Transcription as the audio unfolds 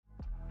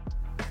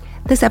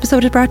This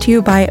episode is brought to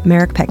you by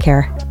Merrick Pet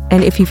Care.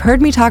 And if you've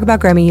heard me talk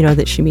about Grammy, you know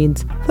that she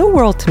means the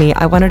world to me.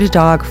 I wanted a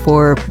dog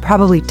for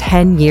probably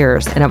 10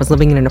 years, and I was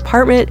living in an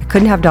apartment,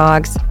 couldn't have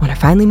dogs. When I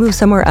finally moved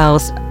somewhere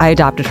else, I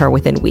adopted her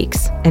within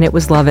weeks, and it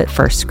was love at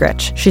first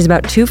scritch. She's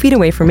about 2 feet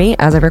away from me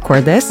as I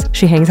record this.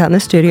 She hangs out in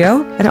the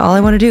studio, and all I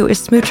want to do is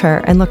smooch her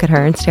and look at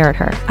her and stare at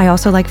her. I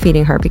also like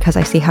feeding her because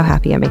I see how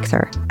happy it makes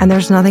her. And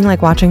there's nothing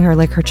like watching her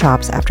lick her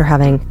chops after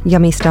having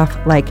yummy stuff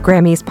like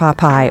Grammy's pot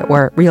pie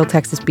or real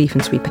Texas beef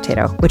and sweet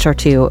potato, which are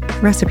 2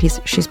 recipes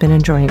she's been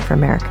enjoying from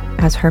Merrick.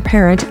 As her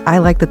parent, I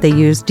like that they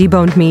use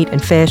deboned meat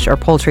and fish or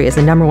poultry as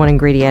the #1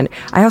 ingredient.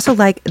 I also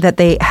like that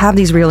they have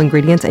these real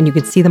ingredients and you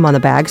can see them on the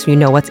bag so you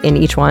know what's in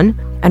each one.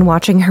 And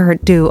watching her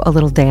do a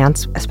little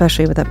dance,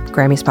 especially with a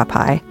Grammy's pot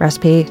pie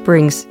recipe,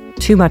 brings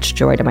too much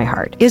joy to my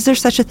heart. Is there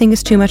such a thing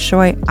as too much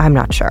joy? I'm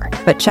not sure.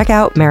 But check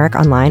out Merrick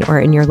online or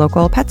in your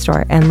local pet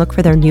store and look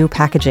for their new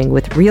packaging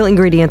with real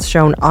ingredients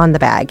shown on the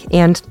bag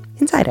and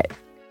inside it.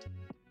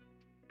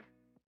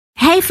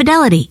 Hey,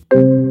 Fidelity.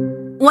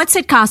 What's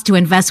it cost to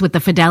invest with the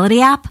Fidelity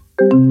app?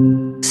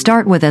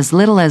 Start with as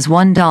little as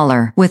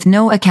 $1 with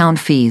no account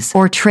fees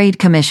or trade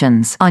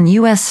commissions on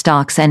U.S.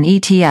 stocks and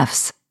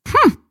ETFs.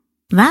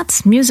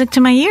 That's music to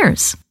my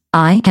ears.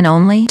 I can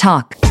only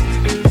talk.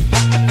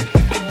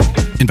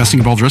 Investing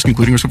involves risk,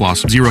 including risk of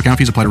loss. Zero account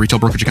fees apply to retail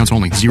brokerage accounts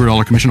only.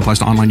 $0 commission applies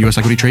to online U.S.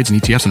 equity trades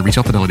and ETFs and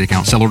retail Fidelity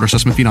accounts. Sell order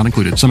assessment fee not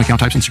included. Some account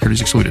types and securities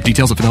excluded.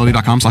 Details at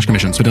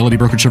fidelity.com/commissions. Fidelity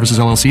Brokerage Services,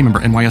 LLC,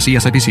 member NYSE,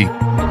 SIPC.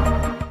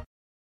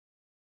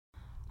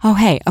 Oh,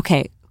 hey,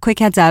 okay, quick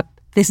heads up.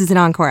 This is an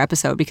encore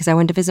episode because I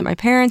went to visit my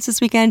parents this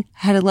weekend,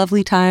 had a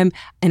lovely time,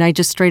 and I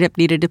just straight up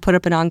needed to put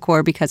up an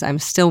encore because I'm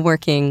still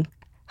working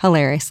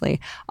hilariously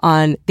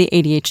on the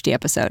ADHD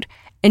episode.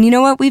 And you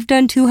know what? We've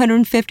done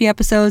 250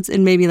 episodes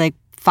and maybe like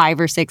 5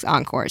 or 6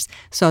 encores.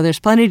 So there's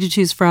plenty to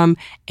choose from.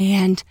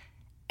 And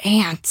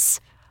ants.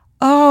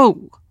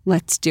 Oh,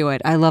 let's do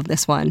it. I love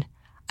this one.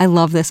 I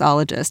love this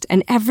ologist.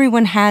 And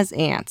everyone has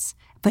ants.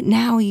 But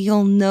now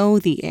you'll know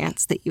the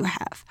ants that you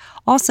have.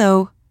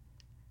 Also,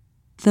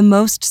 the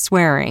most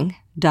swearing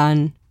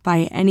done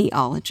by any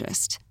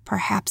ologist,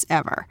 perhaps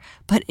ever,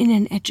 but in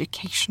an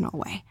educational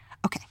way.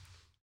 Okay.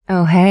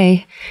 Oh,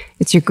 hey,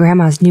 it's your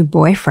grandma's new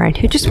boyfriend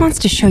who just wants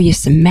to show you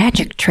some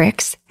magic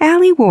tricks.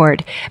 Allie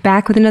Ward,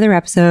 back with another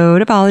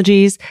episode of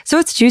Ologies. So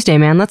it's Tuesday,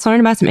 man. Let's learn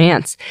about some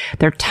ants.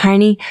 They're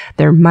tiny,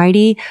 they're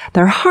mighty,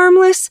 they're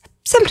harmless,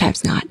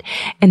 sometimes not,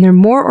 and they're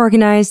more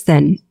organized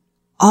than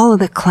all of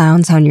the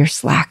clowns on your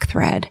Slack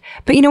thread.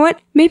 But you know what?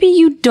 Maybe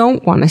you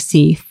don't want to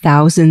see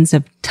thousands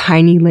of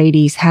tiny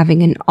ladies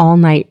having an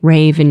all-night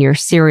rave in your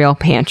cereal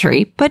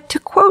pantry. But to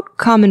quote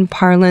common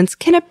parlance,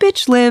 can a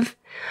bitch live?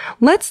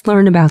 Let's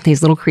learn about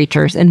these little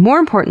creatures, and more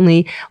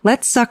importantly,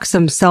 let's suck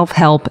some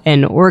self-help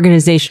and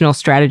organizational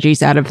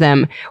strategies out of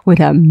them with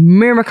a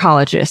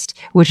myrmecologist,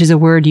 which is a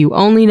word you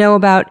only know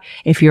about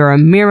if you're a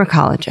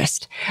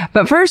myrmecologist.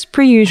 But first,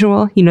 per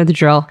usual, you know the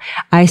drill.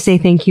 I say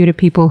thank you to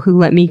people who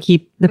let me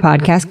keep the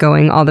podcast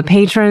going, all the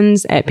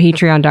patrons at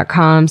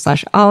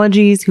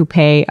patreon.com/ologies who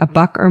pay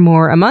 $1 or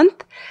more a month.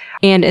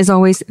 And as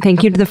always,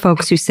 thank you to the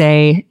folks who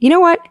say, you know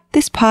what?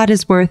 This pod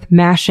is worth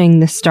mashing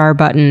the star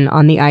button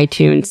on the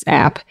iTunes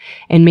app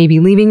and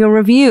maybe leaving a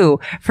review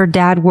for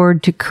Dad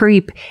Ward to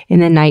creep in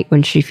the night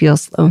when she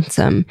feels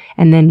lonesome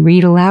and then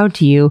read aloud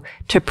to you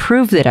to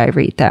prove that I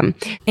read them.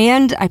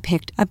 And I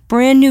picked a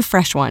brand new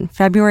fresh one,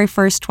 February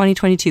 1st,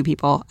 2022,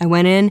 people. I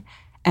went in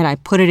and I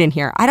put it in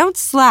here. I don't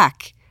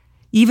slack,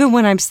 even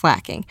when I'm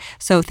slacking.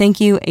 So thank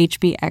you,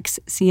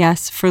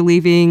 HBXCS, for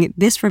leaving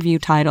this review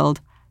titled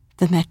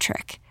The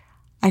Metric.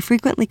 I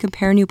frequently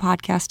compare new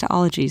podcasts to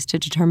ologies to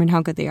determine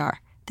how good they are.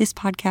 This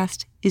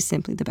podcast is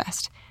simply the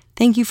best.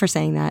 Thank you for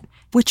saying that.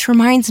 Which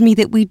reminds me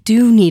that we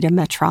do need a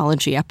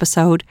metrology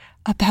episode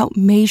about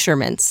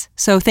measurements.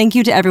 So thank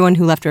you to everyone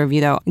who left a review,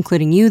 though,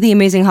 including you, the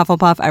amazing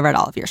Hufflepuff. I read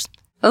all of yours.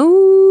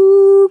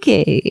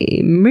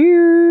 Okay,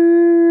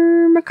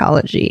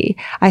 myrmecology.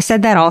 I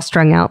said that all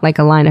strung out like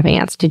a line of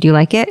ants. Did you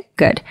like it?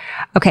 Good.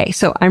 Okay,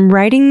 so I'm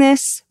writing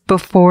this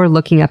before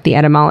looking up the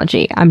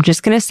etymology. I'm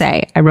just going to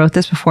say, I wrote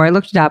this before I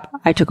looked it up.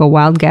 I took a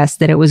wild guess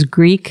that it was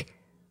Greek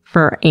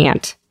for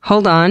ant.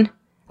 Hold on.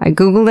 I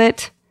Googled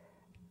it.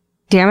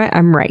 Damn it,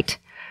 I'm right.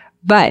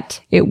 But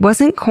it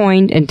wasn't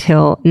coined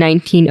until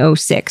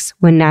 1906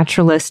 when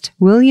naturalist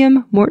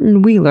William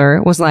Morton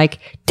Wheeler was like,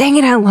 dang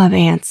it, I love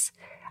ants.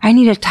 I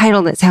need a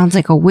title that sounds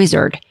like a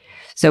wizard.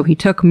 So he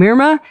took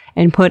Myrma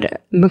and put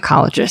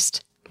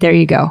mycologist. There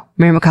you go.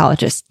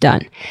 Myrmecologist.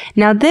 Done.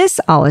 Now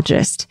this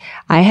ologist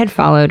I had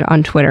followed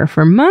on Twitter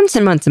for months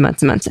and months and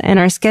months and months, and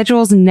our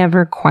schedules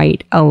never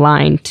quite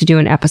aligned to do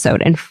an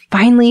episode. And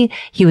finally,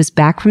 he was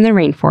back from the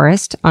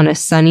rainforest on a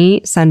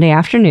sunny Sunday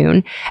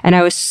afternoon, and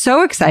I was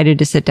so excited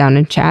to sit down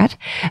and chat.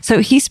 So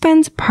he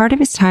spends part of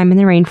his time in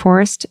the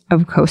rainforest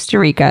of Costa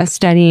Rica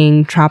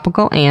studying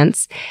tropical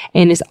ants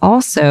and is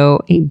also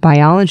a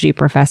biology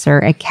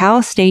professor at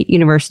Cal State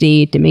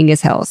University,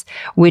 Dominguez Hills,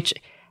 which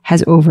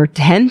has over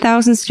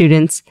 10,000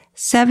 students,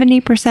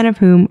 70% of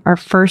whom are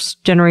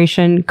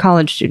first-generation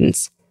college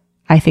students.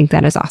 I think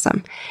that is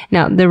awesome.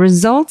 Now, the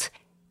result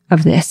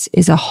of this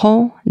is a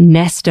whole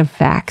nest of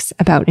facts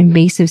about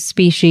invasive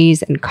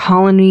species and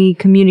colony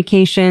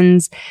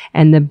communications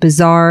and the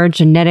bizarre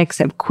genetics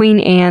of queen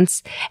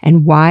ants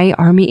and why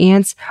army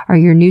ants are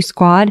your new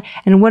squad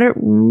and what it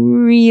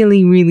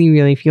really, really,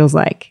 really feels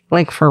like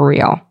for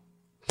real,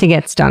 to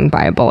get stung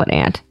by a bullet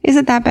ant. Is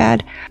it that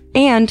bad?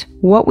 And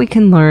what we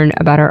can learn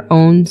about our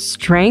own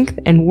strength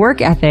and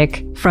work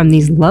ethic from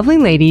these lovely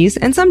ladies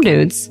and some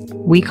dudes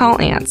we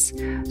call ants.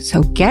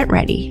 So get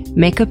ready,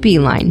 make a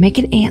beeline, make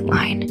an ant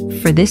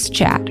line for this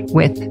chat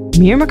with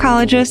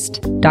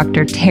myrmecologist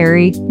Dr.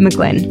 Terry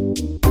McGlynn.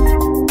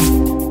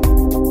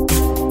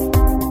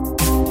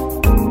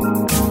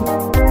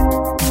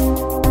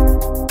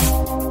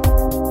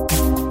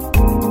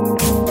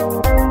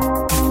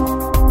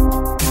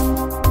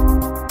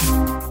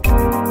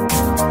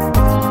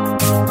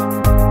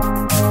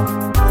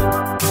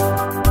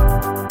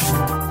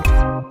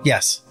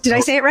 Yes. Did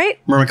I say it right?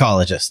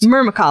 Myrmecologist.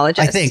 Myrmecologist.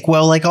 I think.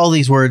 Well, like all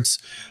these words,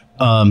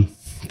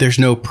 there's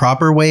no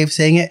proper way of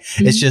saying it.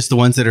 Mm-hmm. It's just the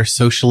ones that are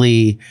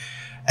socially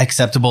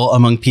acceptable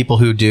among people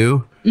who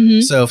do.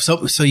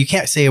 Mm-hmm. So you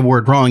can't say a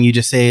word wrong. You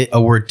just say a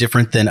word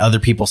different than other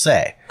people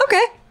say.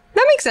 Okay.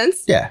 That makes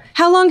sense. Yeah.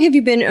 How long have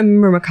you been a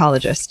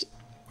myrmecologist?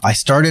 I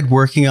started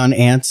working on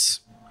ants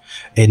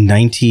in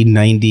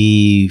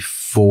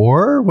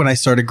 1994 when I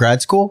started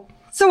grad school.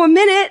 So a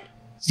minute.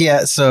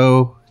 Yeah.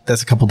 So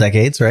that's a couple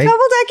decades, right?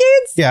 Couple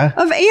decades? Yeah.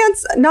 Of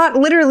ants, not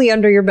literally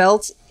under your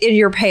belt, in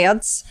your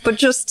pants, but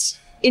just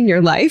in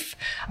your life.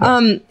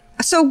 Right.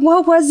 So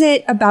what was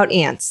it about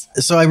ants?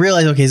 So I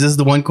realized, okay, this is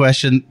the one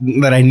question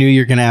that I knew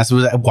you're going to ask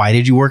was, why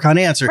did you work on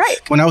ants?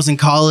 Right. When I was in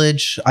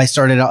college, I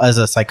started out as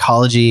a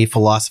psychology,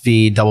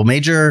 philosophy double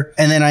major.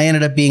 And then I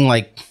ended up being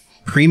like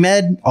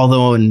pre-med,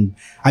 although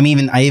I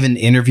even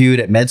interviewed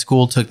at med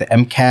school, took the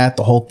MCAT,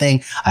 the whole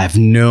thing. I have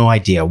no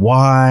idea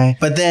why.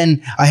 But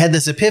then I had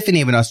this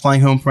epiphany when I was flying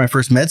home for my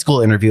first med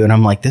school interview. And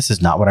I'm like, this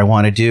is not what I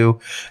want to do.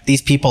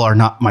 These people are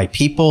not my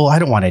people. I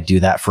don't want to do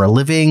that for a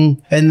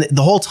living. And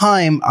the whole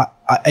time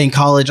in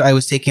college, I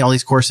was taking all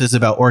these courses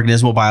about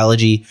organismal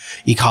biology,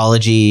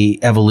 ecology,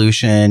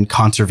 evolution,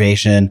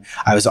 conservation.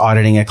 I was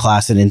auditing a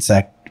class in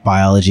insect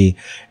biology.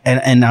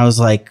 And I was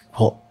like,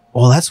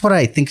 well, that's what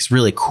I think is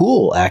really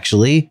cool,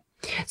 actually.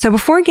 So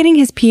before getting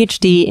his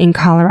PhD in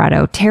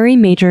Colorado, Terry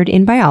majored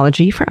in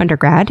biology for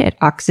undergrad at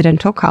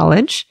Occidental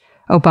College,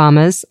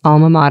 Obama's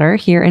alma mater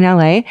here in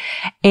LA.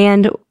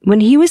 And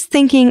when he was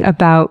thinking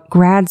about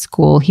grad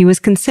school, he was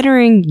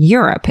considering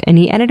Europe, and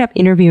he ended up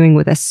interviewing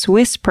with a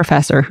Swiss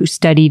professor who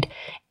studied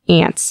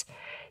ants.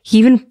 He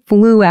even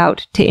flew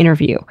out to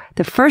interview,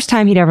 the first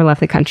time he'd ever left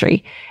the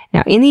country.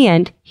 Now, in the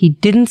end, he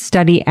didn't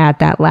study at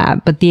that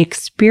lab, but the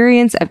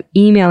experience of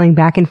emailing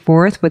back and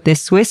forth with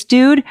this Swiss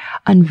dude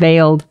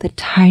unveiled the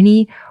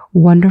tiny,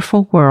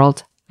 wonderful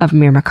world of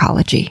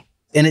myrmecology.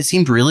 And it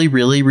seemed really,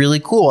 really, really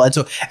cool. And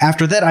so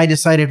after that, I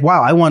decided,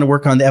 wow, I want to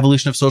work on the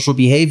evolution of social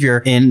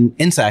behavior in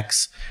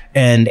insects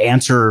and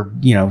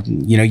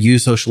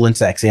use social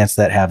insects, ants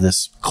that have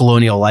this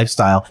colonial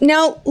lifestyle.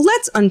 Now,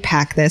 let's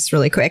unpack this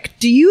really quick.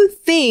 Do you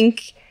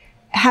think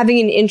having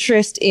an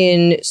interest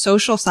in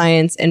social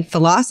science and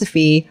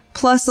philosophy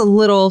plus a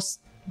little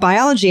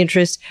biology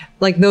interest,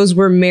 like those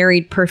were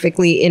married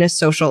perfectly in a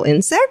social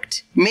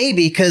insect?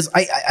 Maybe, because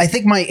I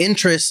think my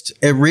interest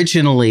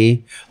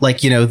originally,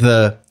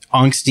 the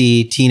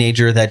angsty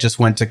teenager that just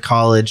went to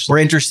college, were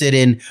interested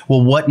in,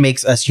 well, what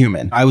makes us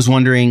human? I was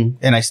wondering,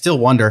 and I still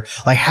wonder,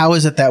 how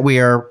is it that we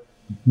are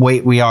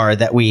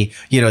that we,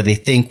 they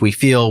think, we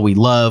feel, we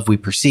love, we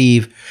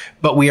perceive,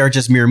 but we are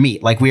just mere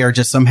meat. We are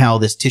just somehow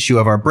this tissue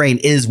of our brain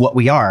is what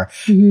we are.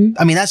 Mm-hmm.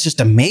 I mean, that's just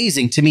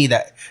amazing to me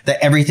that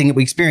everything that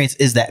we experience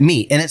is that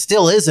meat. And it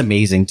still is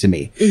amazing to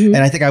me. Mm-hmm.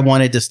 And I think I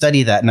wanted to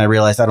study that. And I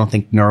realized I don't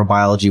think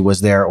neurobiology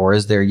was there or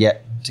is there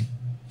yet to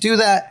do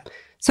that.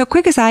 So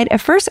quick aside,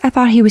 at first I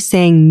thought he was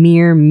saying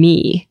mere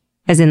me,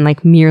 as in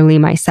merely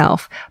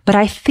myself, but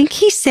I think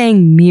he's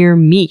saying mere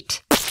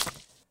meat.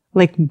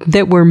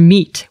 That we're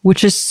meat,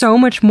 which is so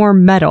much more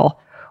metal.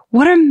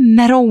 What a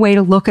metal way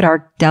to look at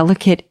our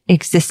delicate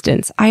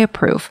existence. I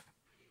approve.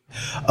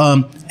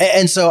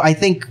 And so I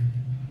think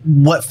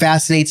what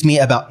fascinates me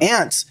about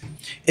ants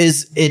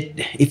is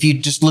if you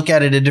just look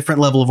at it at a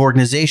different level of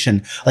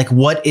organization,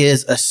 what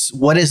is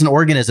an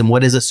organism?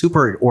 What is a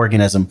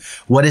superorganism?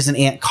 What is an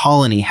ant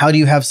colony? How do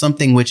you have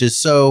something which is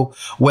so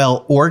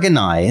well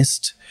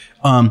organized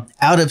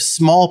out of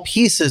small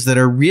pieces that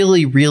are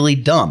really, really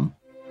dumb?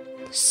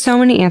 So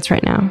many ants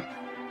right now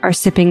are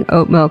sipping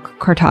oat milk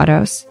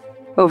cortados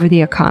over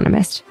The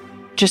Economist,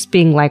 just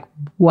being like,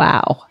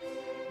 wow,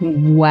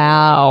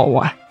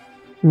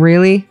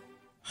 really?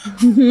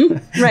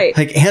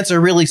 Right. Ants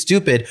are really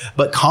stupid,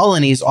 but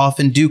colonies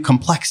often do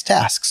complex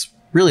tasks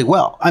really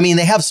well. I mean,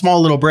 they have small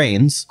little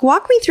brains.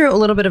 Walk me through a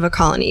little bit of a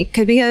colony,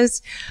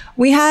 because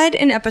we had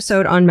an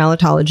episode on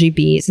melittology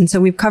bees, and so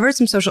we've covered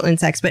some social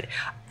insects, but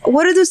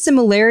what are the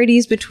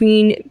similarities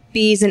between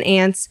bees and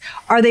ants?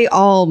 Are they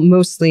all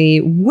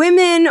mostly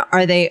women?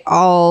 Are they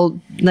all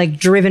like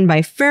driven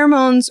by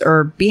pheromones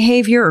or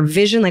behavior or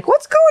vision? Like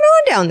what's going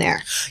on down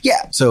there?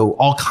 Yeah. So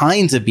all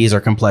kinds of bees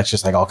are complex,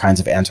 just like all kinds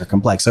of ants are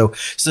complex. So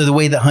the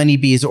way that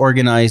honeybees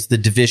organize the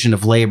division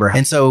of labor,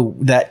 and so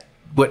that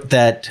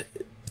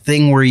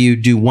thing where you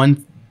do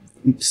one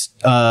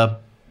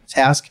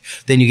task,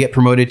 then you get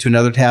promoted to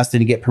another task,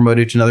 then you get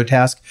promoted to another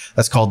task.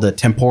 That's called the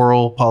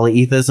temporal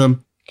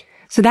polyethism.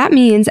 So that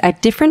means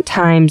at different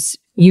times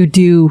you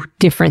do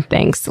different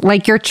things.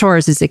 Like your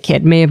chores as a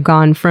kid may have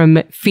gone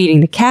from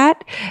feeding the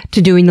cat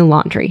to doing the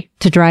laundry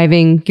to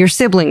driving your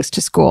siblings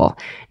to school.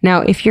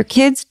 Now, if your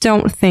kids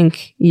don't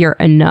think you're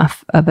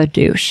enough of a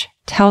douche,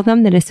 tell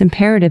them that it's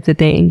imperative that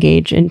they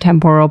engage in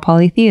temporal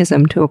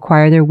polytheism to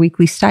acquire their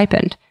weekly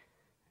stipend.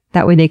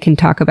 That way they can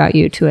talk about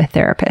you to a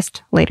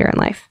therapist later in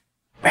life.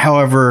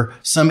 However,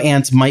 some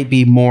ants might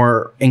be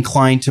more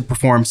inclined to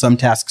perform some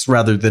tasks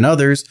rather than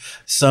others.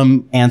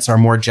 Some ants are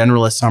more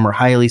generalist, some are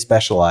highly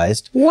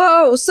specialized.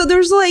 Whoa, so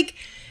there's like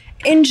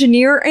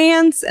engineer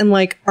ants and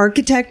like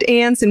architect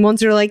ants, and ones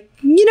that are like,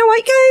 you know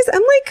what, guys,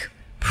 I'm like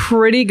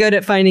pretty good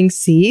at finding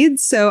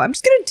seeds, so I'm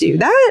just gonna do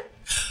that.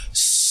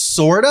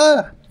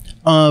 Sorta.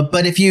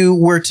 But if you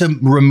were to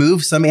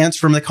remove some ants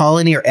from the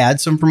colony or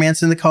add some from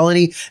ants in the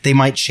colony, they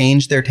might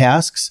change their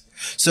tasks.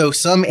 So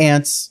some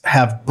ants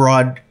have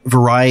broad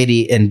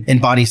variety in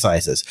body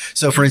sizes.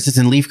 So for instance,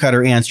 in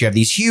leafcutter ants, you have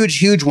these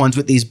huge ones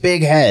with these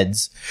big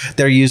heads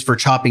that are used for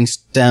chopping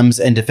stems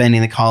and defending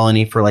the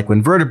colony for like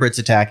when vertebrates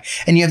attack.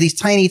 And you have these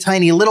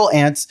tiny little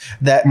ants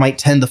that might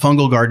tend the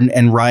fungal garden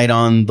and ride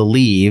on the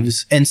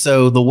leaves. And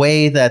so the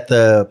way that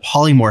the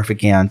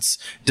polymorphic ants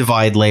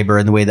divide labor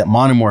and the way that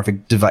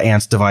monomorphic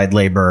ants divide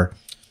labor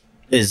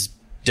is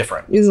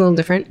different. It's a little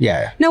different.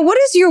 Yeah. Now, what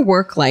is your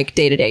work like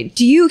day to day?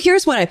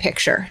 Here's what I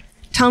picture.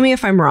 Tell me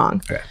if I'm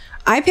wrong. Okay.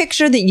 I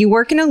picture that you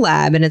work in a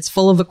lab and it's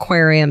full of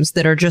aquariums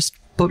that are just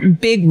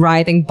big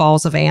writhing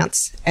balls of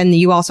ants. And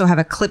you also have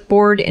a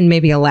clipboard and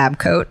maybe a lab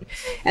coat.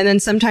 And then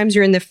sometimes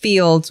you're in the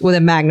field with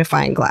a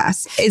magnifying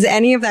glass. Is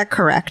any of that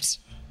correct?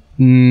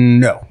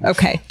 No.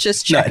 Okay,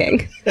 just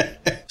checking.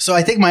 So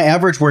I think my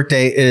average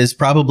workday is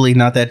probably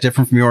not that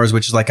different from yours,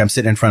 which is like I'm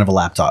sitting in front of a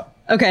laptop.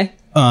 Okay.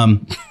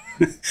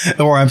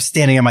 Or I'm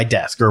standing at my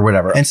desk or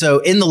whatever. And so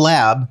in the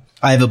lab,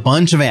 I have a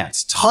bunch of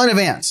ants, ton of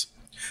ants.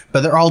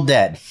 But they're all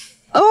dead.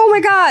 Oh my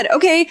God.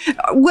 Okay.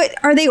 What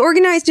are they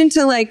organized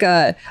into like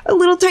a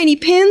little tiny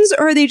pins,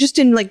 or are they just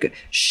in like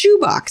shoe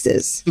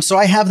boxes? So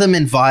I have them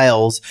in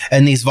vials,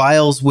 and these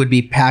vials would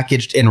be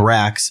packaged in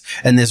racks,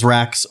 and these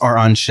racks are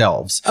on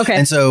shelves. Okay.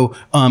 And so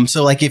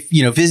like if,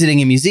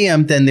 visiting a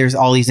museum, then there's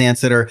all these ants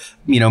that are,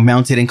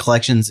 mounted in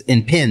collections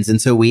in pins. And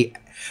so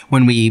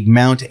when we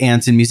mount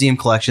ants in museum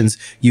collections,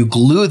 you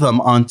glue them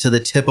onto the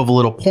tip of a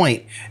little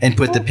point and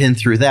put the pin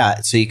through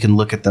that so you can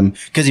look at them.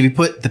 Because if you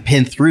put the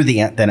pin through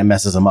the ant, then it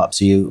messes them up.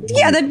 So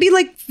that'd be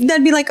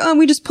like, oh,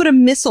 we just put a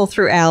missile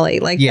through Allie.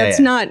 Like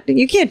not,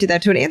 you can't do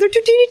that to an ant. They're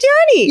too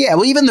teeny. Yeah,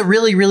 well, even the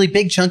really, really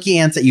big chunky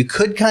ants that you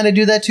could kind of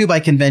do that to, by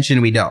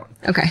convention, we don't.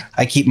 Okay.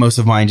 I keep most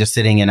of mine just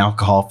sitting in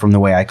alcohol from the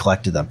way I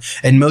collected them.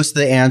 And most of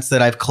the ants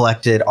that I've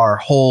collected are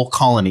whole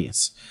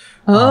colonies.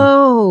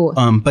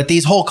 But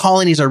these whole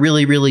colonies are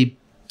really, really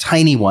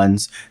tiny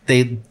ones.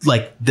 They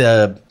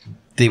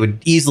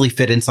would easily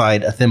fit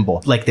inside a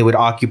thimble. Like they would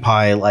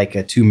occupy like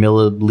a 2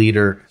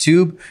 milliliter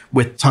tube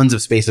with tons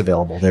of space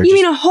available. You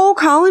mean a whole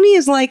colony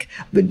is like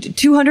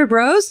 200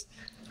 bros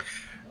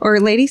or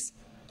ladies?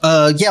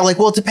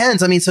 It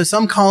depends. I mean, so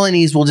some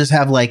colonies will just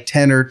have like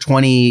 10 or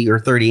 20 or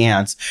 30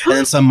 ants, and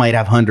then some might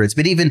have hundreds.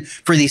 But even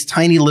for these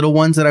tiny little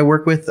ones that I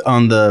work with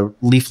on the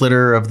leaf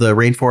litter of the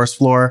rainforest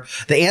floor,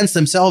 the ants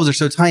themselves are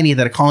so tiny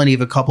that a colony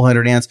of a couple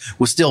hundred ants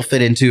will still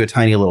fit into a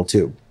tiny little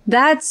tube.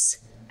 That's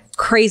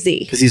crazy.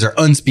 Because these are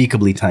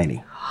unspeakably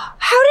tiny.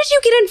 How did you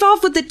get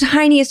involved with the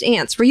tiniest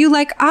ants? Were you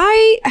like,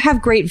 I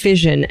have great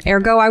vision,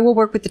 ergo I will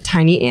work with the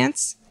tiny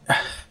ants?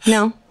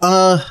 No?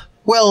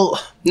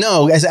 Well,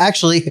 no,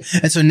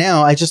 and so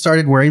now I just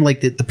started wearing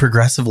like the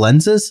progressive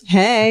lenses.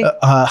 Hey.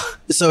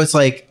 So it's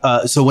like,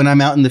 so when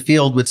I'm out in the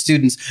field with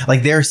students,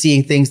 like they're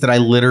seeing things that I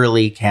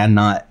literally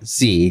cannot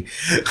see.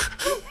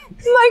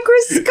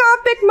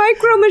 Microscopic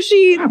micro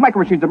machine.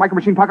 Micro Machines are micro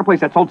machine pocket plates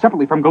that sold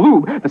separately from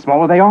Galoob. The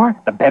smaller they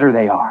are, the better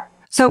they are.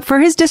 So for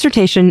his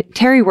dissertation,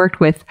 Terry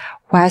worked with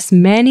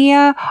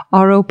Wasmannia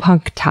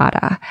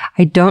auropunctata.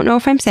 I don't know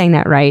if I'm saying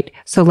that right,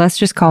 so let's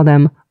just call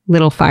them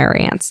little fire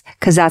ants,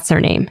 because that's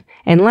their name.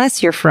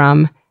 Unless you're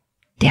from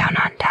down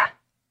under.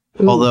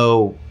 Ooh.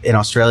 Although in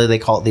Australia, they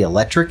call it the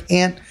electric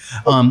ant.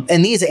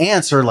 And these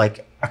ants are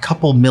like a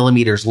couple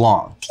millimeters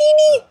long.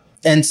 Teeny.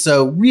 And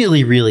so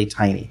really, really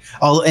tiny.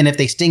 And if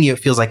they sting you, it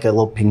feels like a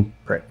little pin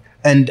prick.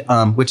 And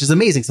which is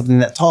amazing. Something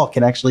that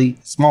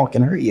small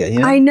can hurt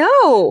you. I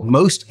know.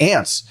 Most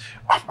ants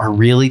are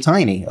really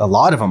tiny. A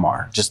lot of them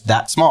are just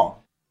that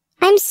small.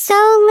 I'm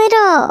so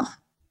little.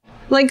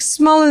 Like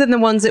smaller than the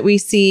ones that we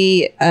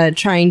see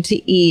trying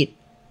to eat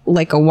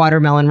like a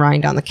watermelon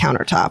rind on the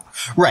countertop.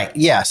 Right.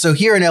 Yeah. So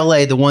here in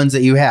LA, the ones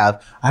that you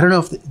have, I don't know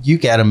if you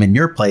get them in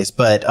your place,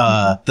 but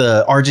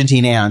the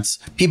Argentine ants,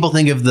 people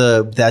think of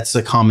that's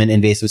a common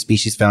invasive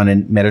species found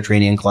in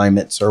Mediterranean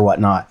climates or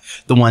whatnot.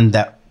 The one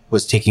that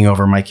was taking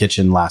over my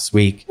kitchen last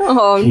week.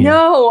 Oh,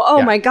 no.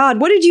 Oh, my God.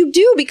 What did you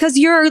do? Because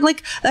you're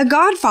like a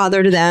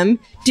godfather to them.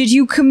 Did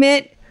you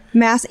commit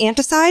mass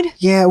anticide?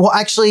 Yeah. Well,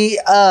 actually,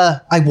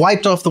 I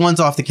wiped off the ones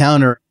off the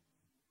counter.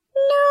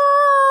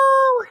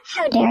 No.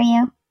 How dare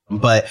you?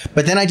 But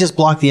then I just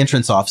blocked the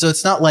entrance off. So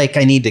it's not like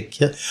I need to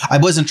kill. I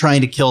wasn't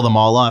trying to kill them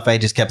all off. I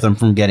just kept them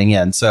from getting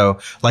in. So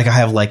like I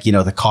have like,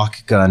 the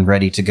caulk gun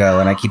ready to go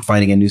and I keep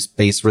finding a new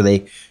space where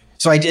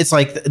it's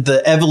like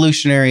the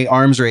evolutionary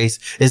arms race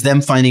is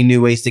them finding new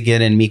ways to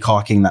get in, me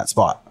caulking that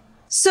spot.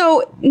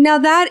 So now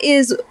that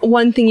is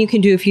one thing you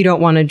can do if you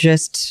don't want to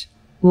just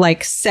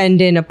like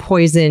send in a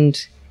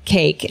poisoned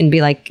cake and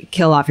be like,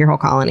 kill off your whole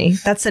colony.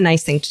 That's a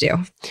nice thing to do.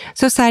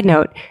 So side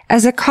note,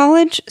 as a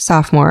college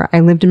sophomore,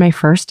 I lived in my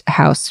first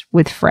house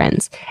with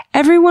friends.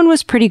 Everyone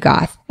was pretty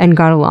goth and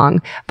got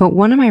along, but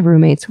one of my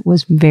roommates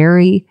was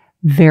very,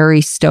 very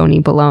stony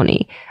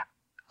baloney.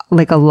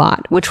 Like a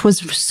lot, which was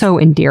so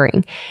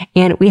endearing.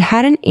 And we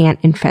had an ant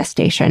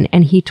infestation,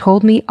 and he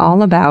told me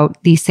all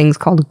about these things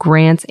called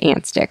Grant's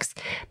ant sticks.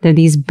 They're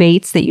these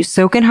baits that you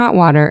soak in hot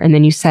water and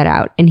then you set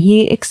out. And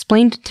he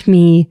explained it to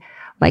me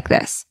like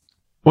this.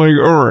 Like,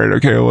 all right,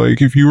 okay,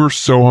 like if you were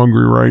so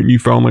hungry, right, and you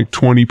found like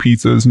 20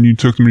 pizzas and you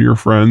took them to your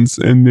friends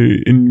and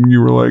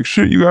you were like,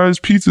 shit, you guys,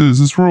 pizzas,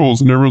 this rules.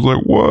 And everyone's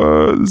like,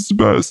 what? This is the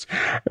best.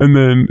 And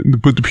then,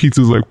 but the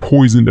pizzas like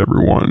poisoned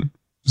everyone.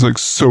 It's like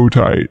so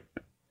tight.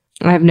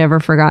 I've never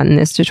forgotten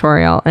this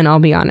tutorial, and I'll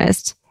be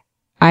honest.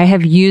 I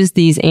have used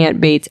these ant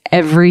baits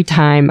every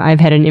time I've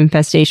had an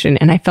infestation,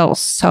 and I felt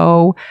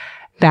so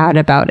bad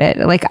about it.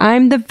 Like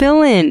I'm the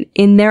villain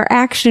in their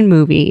action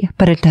movie,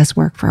 but it does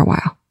work for a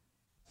while.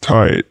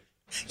 Tight.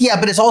 Yeah,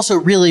 but it's also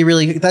really,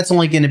 really, that's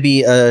only going to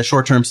be a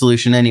short-term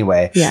solution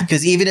anyway. Yeah.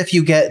 Because even if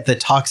you get the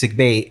toxic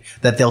bait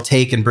that they'll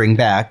take and bring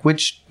back,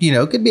 which,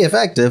 could be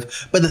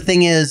effective. But the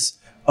thing is,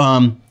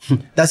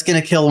 that's going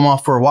to kill them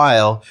off for a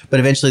while. But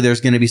eventually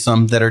there's going to be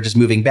some that are just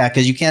moving back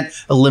because you can't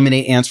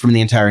eliminate ants from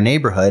the entire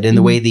neighborhood. And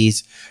the way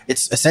it's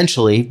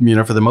essentially,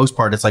 for the most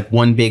part, it's like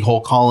one big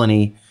whole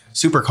colony,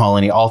 super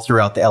colony all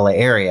throughout the LA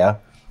area.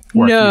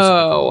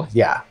 No.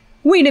 Yeah.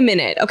 Wait a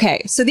minute.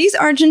 Okay. So these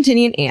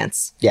Argentinian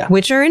ants,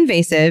 which are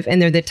invasive,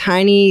 and they're the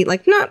tiny,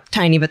 like not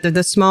tiny, but they're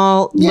the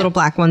small little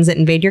black ones that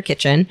invade your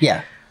kitchen.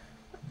 Yeah.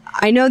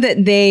 I know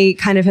that they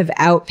kind of have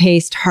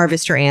outpaced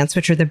harvester ants,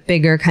 which are the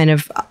bigger kind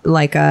of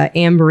like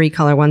ambery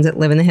color ones that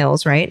live in the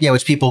hills, right? Yeah,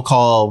 which people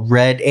call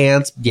red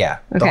ants. Yeah,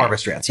 the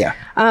harvester ants, yeah.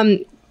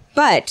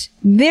 But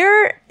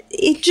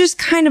it just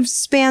kind of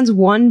spans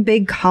one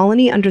big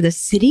colony under the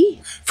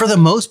city? For the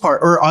most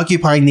part, or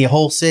occupying the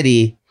whole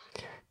city.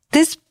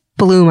 This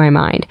blew my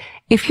mind.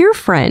 If your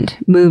friend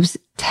moves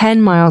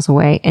 10 miles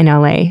away in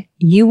LA,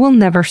 you will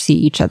never see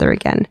each other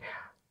again.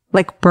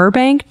 Like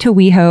Burbank to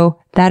WeHo,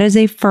 that is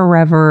a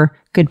forever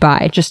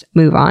goodbye. Just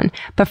move on.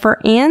 But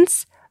for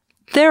ants,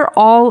 they're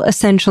all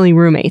essentially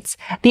roommates.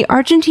 The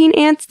Argentine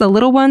ants, the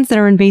little ones that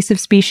are invasive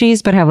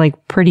species but have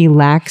like pretty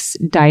lax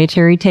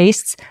dietary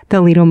tastes,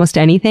 they'll eat almost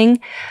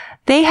anything.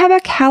 They have a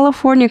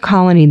California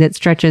colony that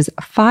stretches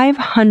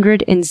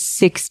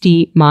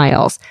 560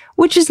 miles,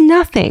 which is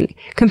nothing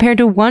compared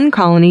to one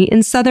colony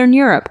in Southern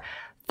Europe,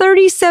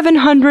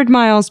 3,700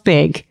 miles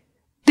big.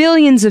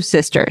 Billions of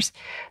sisters.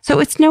 So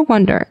it's no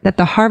wonder that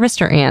the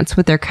harvester ants,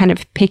 with their kind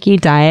of picky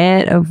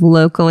diet of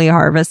locally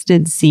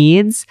harvested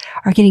seeds,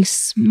 are getting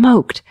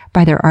smoked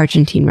by their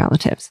Argentine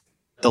relatives.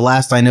 The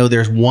last I know,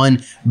 there's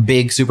one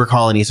big super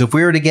colony. So if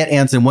we were to get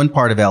ants in one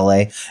part of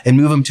LA and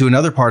move them to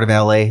another part of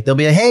LA, they'll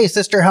be like, hey,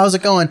 sister, how's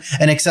it going?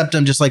 And accept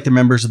them just like the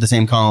members of the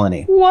same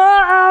colony.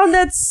 Wow,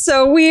 that's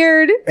so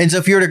weird. And so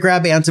if you were to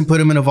grab ants and put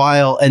them in a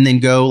vial and then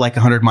go like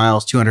 100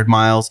 miles, 200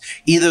 miles,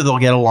 either they'll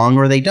get along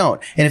or they don't.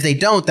 And if they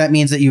don't, that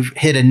means that you've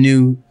hit a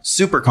new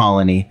super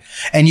colony.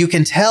 And you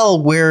can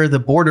tell where the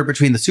border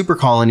between the super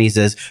colonies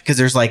is because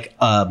there's like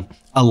a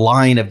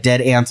line of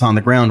dead ants on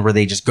the ground where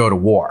they just go to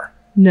war.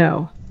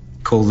 No.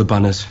 Call the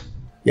banners.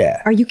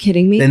 Yeah. Are you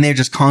kidding me? And they're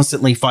just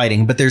constantly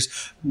fighting. But there's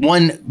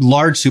one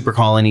large super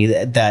colony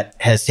that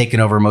has taken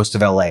over most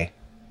of LA.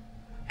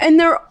 And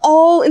they're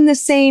all in the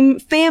same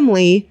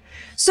family.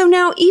 So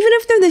now, even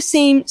if they're the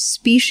same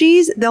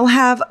species, they'll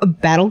have a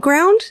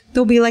battleground.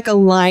 There'll be like a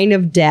line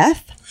of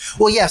death.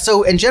 Well, yeah.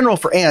 So in general,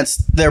 for ants,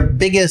 their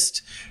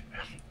biggest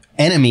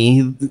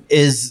enemy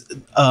is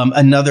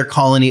another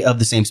colony of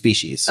the same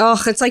species.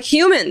 Oh, it's like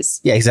humans.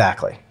 Yeah,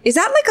 exactly. Is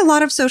that like a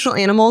lot of social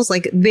animals?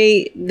 Like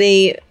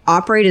they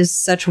operate as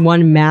such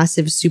one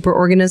massive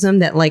superorganism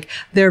that like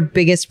their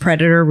biggest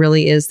predator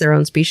really is their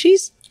own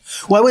species?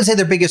 Well, I wouldn't say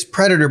their biggest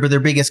predator, but their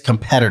biggest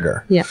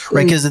competitor. Yeah.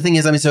 Right. Because the thing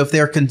is, I mean, so if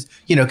they're,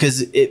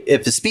 because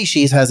if a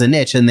species has a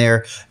niche and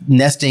they're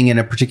nesting in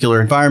a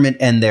particular environment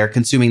and they're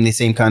consuming the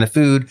same kind of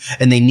food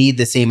and they need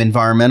the same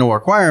environmental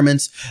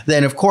requirements,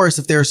 then of course,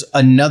 if there's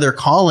another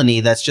colony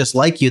that's just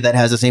like you that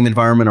has the same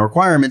environmental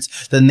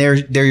requirements, then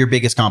they're your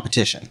biggest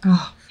competition.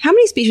 Oh, how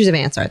many species of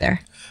ants are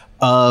there?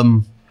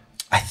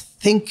 I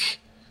think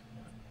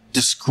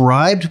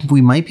described,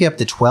 we might be up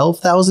to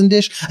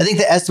 12,000-ish. I think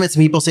the estimates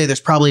people say there's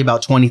probably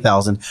about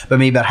 20,000, but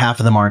maybe about half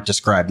of them aren't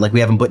described. Like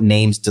we haven't put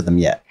names to them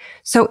yet.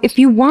 So if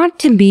you want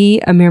to be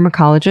a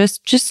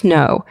myrmecologist, just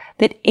know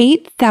that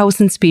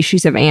 8,000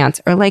 species of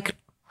ants are like,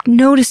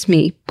 notice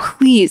me,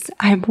 please,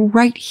 I'm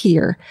right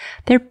here.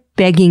 They're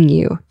begging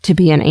you to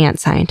be an ant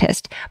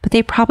scientist, but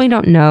they probably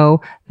don't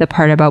know the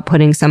part about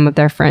putting some of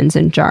their friends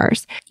in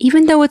jars.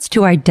 Even though it's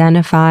to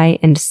identify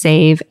and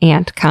save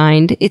ant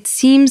kind, it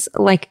seems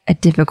like a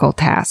difficult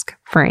task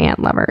for ant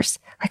lovers.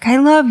 Like, I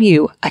love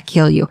you, I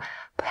kill you.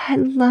 But I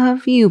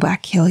love you, but I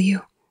kill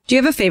you. Do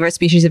you have a favorite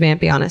species of ant,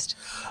 be honest?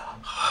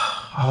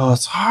 Oh,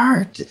 it's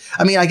hard.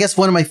 I mean, I guess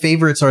one of my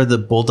favorites are the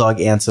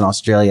bulldog ants in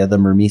Australia, the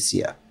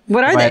Myrmecia.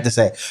 What are they? I have to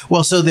say.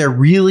 Well, so they're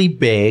really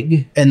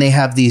big and they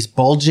have these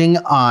bulging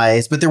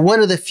eyes, but they're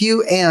one of the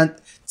few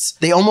ants.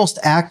 They almost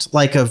act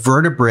like a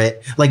vertebrate.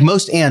 Like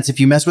most ants, if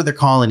you mess with their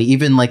colony,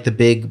 even like the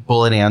big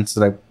bullet ants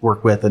that I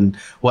work with and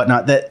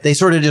whatnot, that they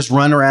sort of just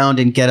run around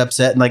and get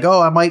upset and like,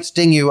 oh, I might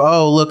sting you.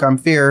 Oh, look, I'm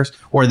fierce.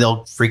 Or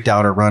they'll freak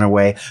out or run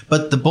away.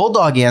 But the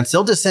bulldog ants,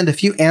 they'll just send a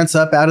few ants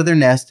up out of their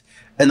nest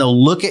and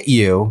they'll look at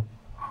you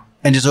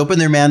and just open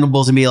their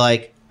mandibles and be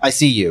like, I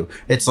see you.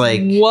 It's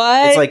like,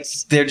 what? It's like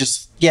they're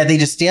just, they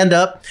just stand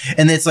up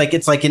and it's like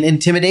an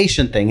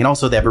intimidation thing. And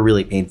also they have a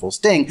really painful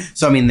sting.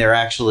 So, I mean, they're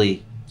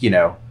actually,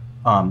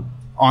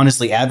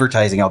 honestly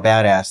advertising how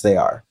badass they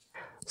are.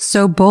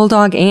 So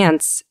bulldog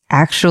ants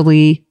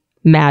actually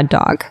mad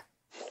dog.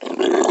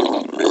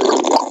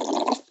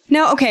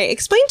 Now, okay,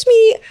 explain to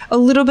me a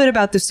little bit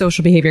about the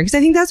social behavior, because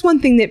I think that's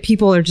one thing that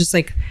people are just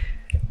like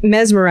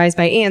mesmerized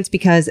by ants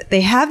because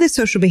they have this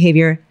social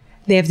behavior.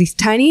 They have these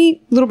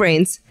tiny little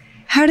brains.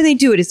 How do they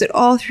do it? Is it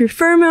all through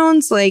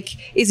pheromones? Like,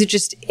 is it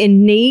just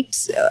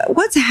innate?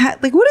 What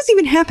is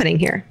even happening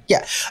here?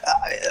 Yeah.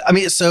 I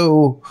mean,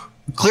 so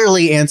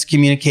clearly ants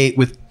communicate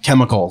with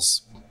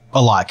chemicals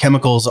a lot.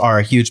 Chemicals are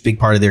a huge, big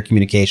part of their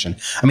communication.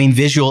 I mean,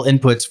 visual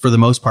inputs for the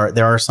most part,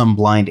 there are some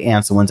blind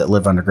ants, the ones that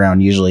live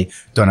underground usually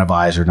don't have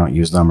eyes or don't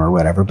use them or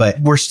whatever, but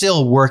we're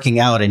still working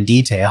out in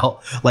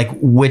detail, like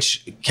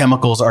which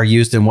chemicals are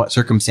used in what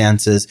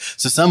circumstances.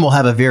 So some will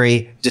have a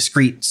very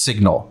discrete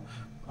signal.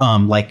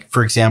 Like,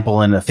 for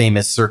example, in a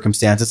famous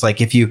circumstance, it's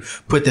like if you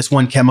put this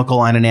one chemical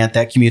on an ant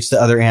that commutes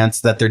to other ants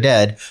that they're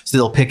dead, so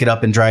they'll pick it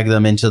up and drag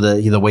them into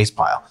the waste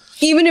pile.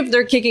 Even if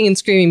they're kicking and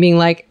screaming, being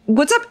like,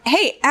 what's up?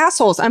 Hey,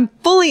 assholes, I'm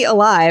fully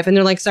alive. And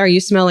they're like, sorry, you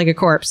smell like a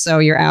corpse, so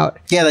you're out.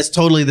 Yeah, that's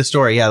totally the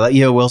story. Yeah, like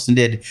E.O. Wilson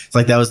did. It's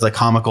like that was the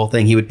comical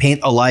thing. He would paint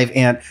a live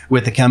ant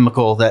with a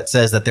chemical that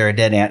says that they're a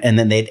dead ant, and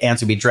then the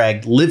ants would be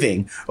dragged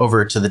living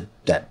over to the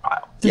dead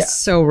pile. That's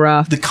so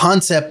rough. The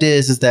concept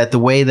is that the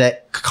way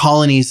that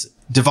colonies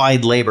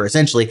divide labor,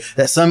 essentially,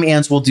 that some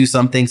ants will do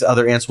some things,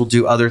 other ants will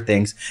do other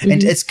things.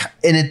 Mm-hmm.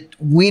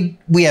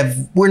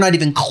 We're not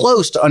even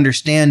close to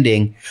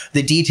understanding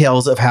the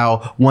details of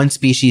how one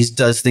species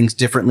does things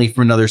differently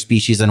from another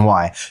species and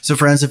why. So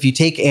for instance, if you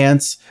take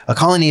ants, a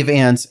colony of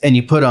ants, and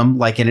you put them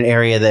like in an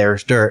area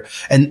there's dirt,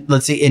 and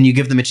let's say, and you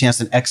give them a chance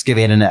to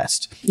excavate a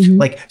nest. Mm-hmm.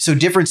 Like, so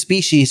different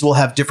species will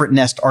have different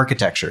nest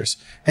architectures.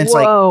 And it's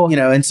Whoa. like,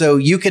 and so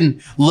you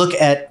can look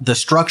at the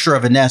structure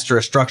of a nest or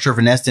a structure of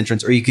a nest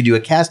entrance, or you could do a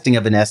casting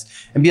of a nest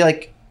and be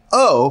like,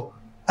 oh,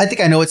 I think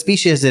I know what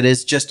species it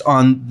is just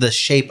on the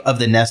shape of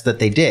the nest that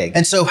they dig.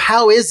 And so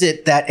how is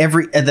it that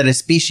that a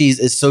species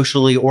is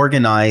socially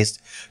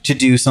organized to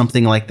do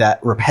something like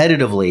that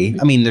repetitively?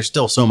 I mean, there's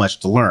still so much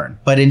to learn.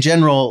 But in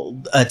general,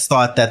 it's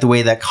thought that the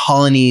way that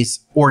colonies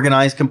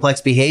organize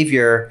complex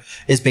behavior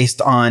is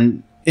based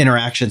on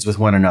interactions with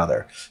one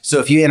another. So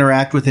if you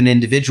interact with an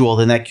individual,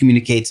 then that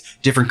communicates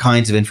different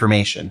kinds of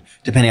information,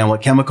 depending on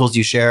what chemicals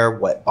you share,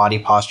 what body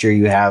posture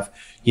you have.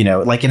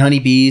 Like in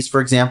honeybees, for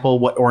example,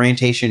 what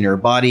orientation your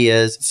body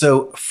is.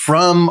 So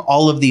from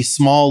all of these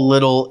small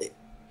little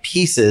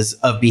pieces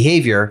of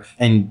behavior,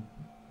 and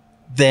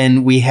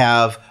then we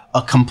have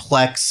a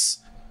complex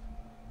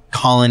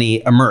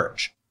colony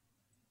emerge.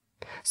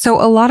 So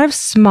a lot of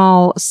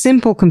small,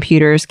 simple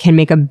computers can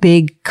make a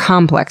big,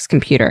 complex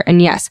computer.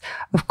 And yes,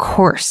 of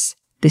course,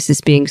 this is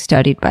being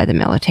studied by the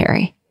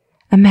military.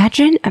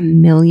 Imagine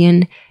 1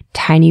 million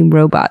tiny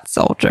robot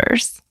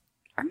soldiers.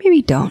 Or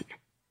maybe don't.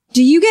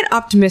 Do you get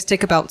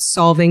optimistic about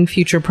solving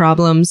future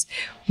problems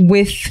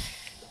with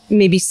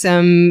maybe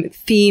some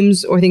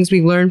themes or things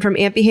we've learned from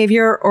ant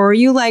behavior? Or are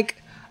you like,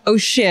 oh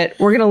shit,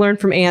 we're going to learn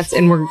from ants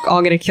and we're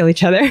all going to kill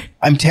each other?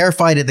 I'm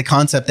terrified at the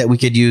concept that we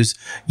could use,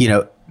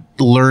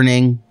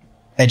 learning,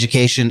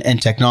 education,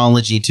 and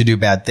technology to do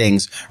bad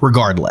things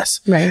regardless.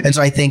 Right. And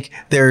so I think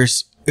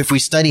if we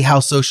study how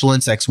social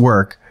insects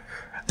work,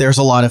 there's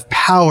a lot of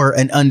power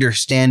in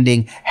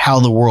understanding how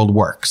the world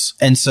works.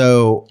 And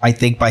so I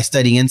think by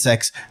studying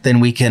insects, then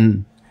we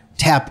can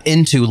tap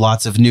into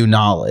lots of new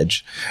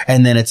knowledge.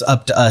 And then it's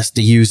up to us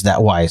to use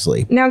that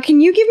wisely. Now, can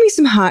you give me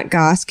some hot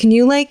goss? Can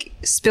you like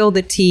spill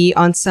the tea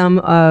on some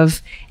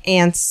of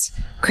ants'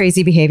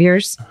 crazy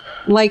behaviors?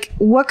 Like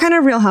what kind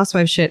of Real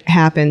Housewives shit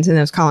happens in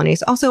those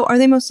colonies? Also, are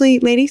they mostly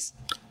ladies?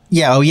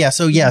 Yeah. Oh, yeah.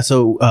 So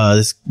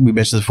this, we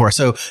mentioned this before.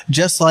 So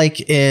just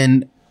like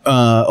in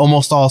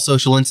almost all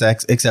social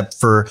insects, except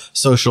for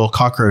social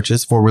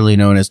cockroaches, formerly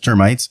known as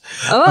termites.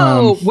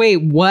 Oh,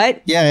 wait,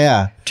 what?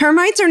 Yeah.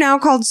 Termites are now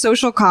called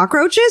social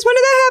cockroaches? When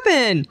did that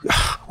happen?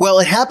 Well,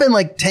 it happened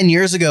like 10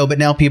 years ago, but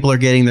now people are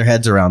getting their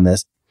heads around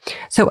this.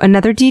 So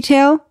another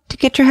detail to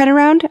get your head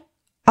around,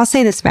 I'll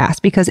say this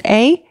fast because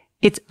A,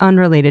 it's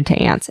unrelated to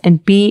ants,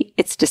 and B,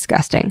 it's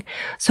disgusting.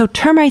 So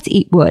termites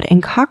eat wood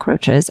and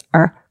cockroaches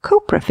are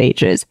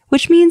coprophages,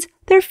 which means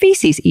they're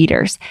feces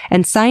eaters.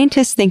 And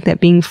scientists think that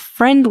being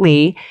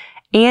friendly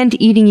and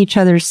eating each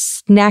other's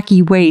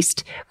snacky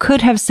waste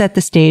could have set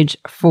the stage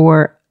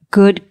for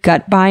good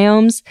gut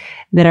biomes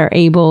that are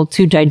able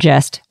to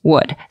digest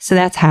wood. So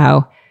that's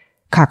how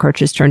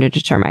cockroaches turned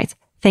into termites.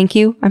 Thank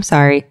you. I'm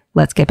sorry.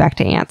 Let's get back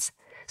to ants.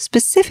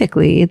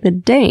 Specifically, the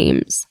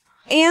dames.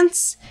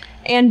 Ants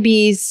and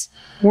bees,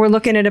 we're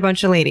looking at a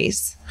bunch of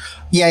ladies.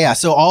 Yeah.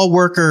 So all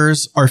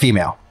workers are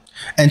female.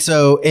 And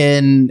so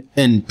in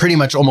pretty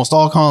much almost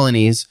all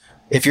colonies,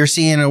 if you're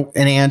seeing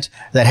an ant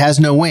that has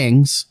no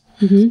wings,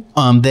 then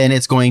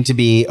it's going to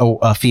be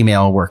a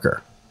female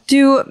worker.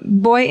 Do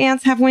boy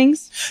ants have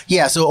wings?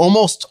 Yeah. So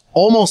almost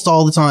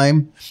all the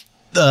time,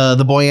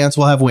 the boy ants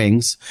will have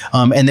wings,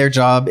 and their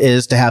job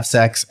is to have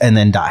sex and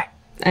then die.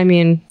 I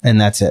mean,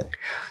 and that's it.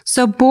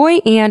 So boy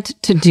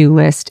ant to-do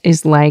list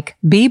is like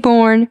be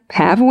born,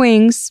 have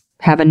wings,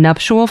 have a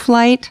nuptial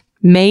flight,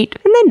 mate,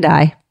 and then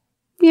die.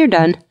 You're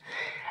done.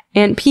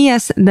 And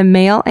P.S. the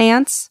male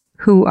ants,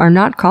 who are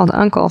not called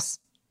uncles,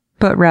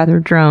 but rather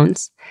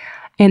drones,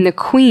 and the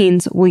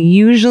queens will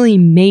usually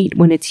mate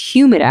when it's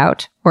humid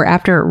out or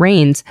after it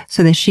rains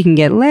so that she can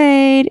get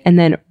laid and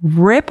then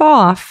rip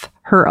off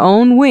her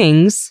own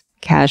wings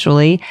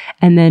casually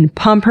and then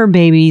pump her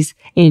babies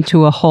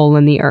into a hole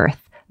in the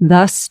earth,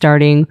 thus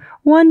starting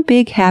one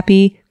big,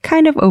 happy,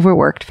 kind of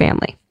overworked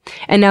family.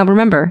 And now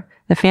remember,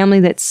 the family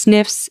that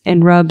sniffs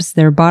and rubs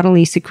their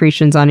bodily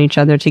secretions on each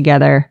other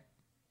together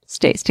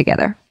stays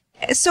together.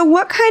 So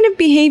what kind of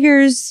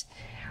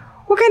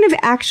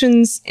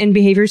actions and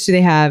behaviors do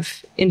they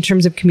have in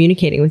terms of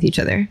communicating with each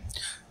other?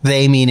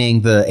 They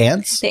meaning the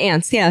ants? The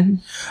ants, yeah.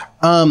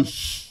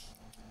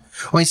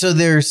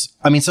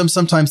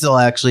 Sometimes they'll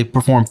actually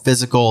perform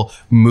physical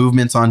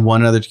movements on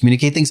one another to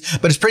communicate things,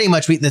 but it's pretty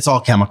much, it's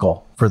all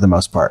chemical for the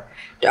most part.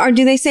 Or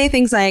do they say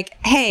things like,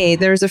 hey,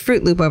 there's a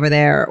Fruit Loop over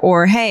there,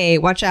 or hey,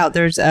 watch out,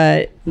 there's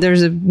a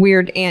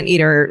weird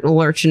anteater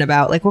lurching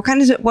about? Like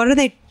what are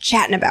they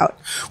chatting about?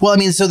 Well,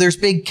 so there's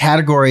big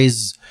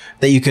categories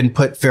that you can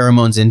put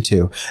pheromones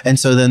into. And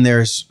so then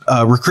there's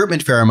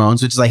recruitment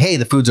pheromones, which is like, hey,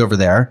 the food's over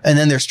there. And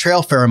then there's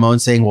trail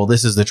pheromones saying, well,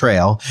 this is the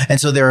trail. And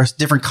so there are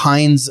different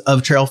kinds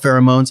of trail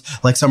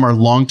pheromones. Like some are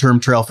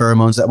long-term trail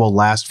pheromones that will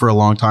last for a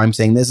long time,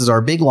 saying this is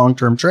our big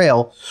long-term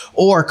trail.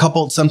 Or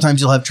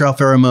sometimes you'll have trail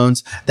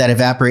pheromones that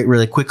evaporate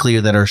really quickly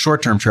or that are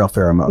short-term trail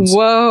pheromones.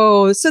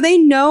 Whoa. So they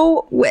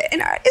know,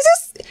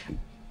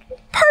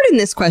 pardon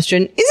this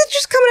question, is it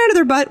just coming out of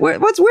their butt?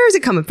 Where is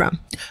it coming from?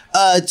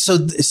 So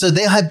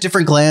they have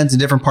different glands in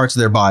different parts of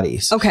their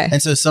bodies. Okay.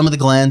 And so some of the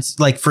glands,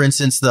 like for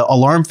instance, the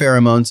alarm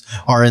pheromones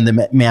are in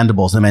the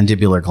mandibles, the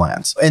mandibular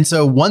glands. And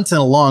so once in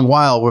a long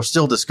while, we're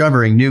still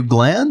discovering new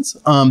glands.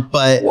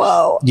 But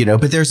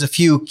there's a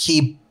few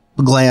key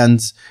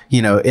glands,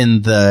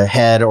 in the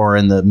head or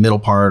in the middle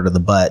part of the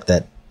butt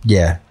that,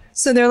 yeah.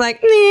 So they're like,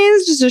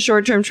 it's just a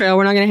short-term trail.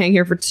 We're not going to hang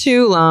here for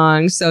too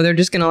long. So they're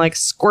just going to like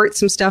squirt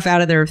some stuff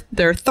out of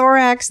their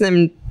thorax.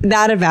 And then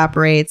that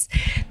evaporates.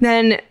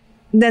 Then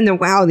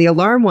the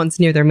alarm ones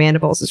near their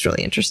mandibles is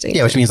really interesting.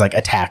 Yeah, which means like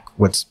attack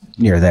what's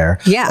near there.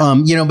 Yeah.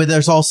 But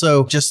there's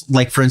also just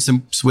like, for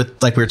instance,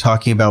 with like we were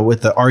talking about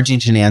with the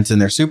Argentine ants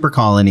and their super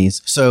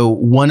colonies. So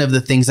one of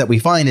the things that we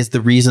find is the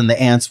reason the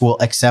ants will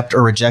accept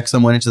or reject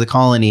someone into the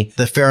colony,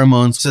 the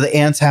pheromones. So the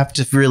ants have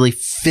to really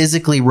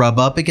physically rub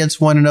up against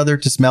one another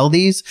to smell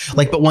these.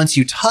 But once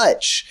you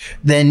touch,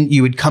 then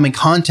you would come in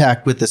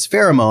contact with this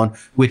pheromone,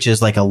 which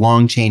is like a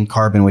long chain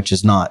carbon, which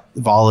is not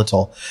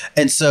volatile.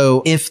 And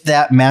so if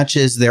that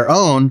matches their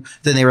own,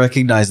 then they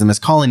recognize them as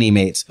colony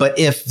mates. But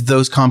if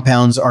those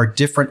compounds are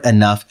different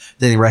enough,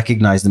 then they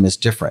recognize them as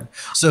different.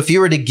 So if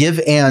you were to give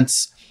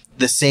ants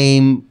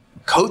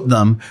coat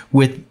them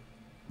with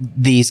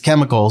these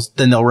chemicals,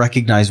 then they'll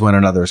recognize one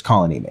another as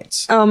colony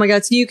mates. Oh my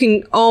God. So you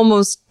can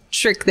almost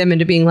trick them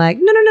into being like,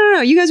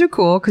 no, you guys are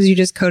cool because you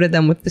just coated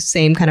them with the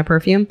same kind of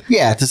perfume.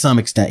 Yeah, to some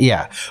extent.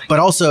 Yeah. But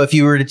also if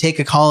you were to take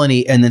a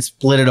colony and then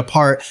split it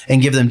apart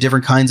and give them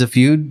different kinds of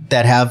food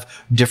that have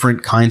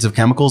different kinds of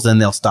chemicals, then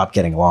they'll stop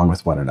getting along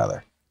with one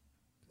another.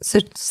 So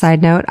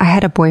side note, I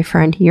had a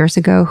boyfriend years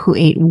ago who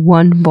ate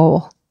one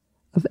bowl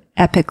of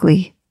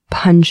epically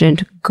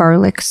pungent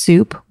garlic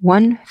soup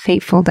one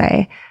fateful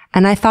day,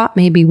 and I thought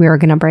maybe we were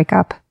going to break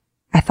up.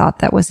 I thought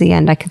that was the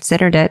end. I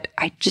considered it.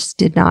 I just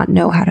did not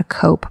know how to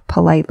cope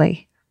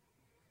politely.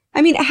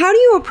 I mean, how do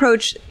you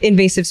approach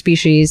invasive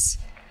species?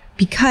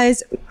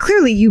 Because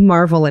clearly you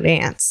marvel at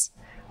ants.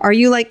 Are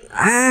you like,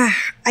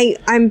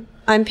 I'm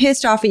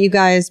pissed off at you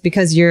guys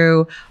because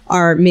you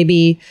are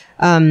maybe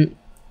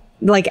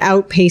like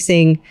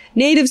outpacing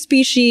native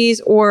species,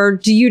 or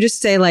do you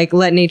just say like,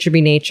 let nature be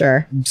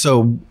nature?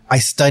 So I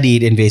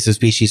studied invasive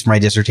species for my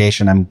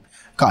dissertation. I'm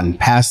gotten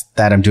past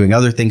that. I'm doing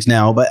other things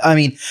now. But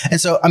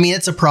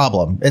it's a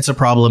problem. It's a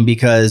problem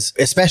because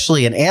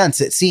especially in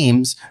ants, it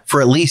seems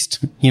for at least,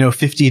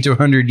 50 to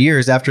 100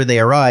 years after they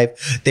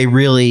arrive, they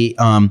really,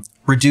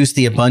 reduce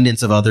the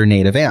abundance of other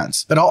native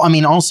ants. But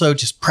also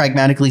just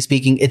pragmatically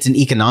speaking, it's an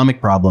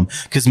economic problem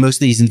because most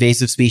of these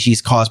invasive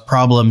species cause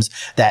problems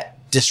that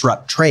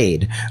disrupt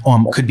trade,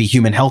 could be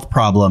human health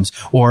problems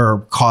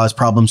or cause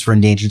problems for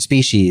endangered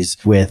species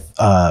with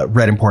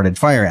red imported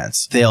fire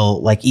ants.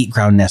 They'll like eat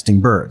ground nesting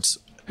birds.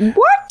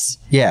 What?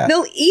 Yeah.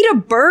 They'll eat a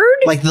bird?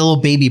 Like the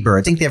little baby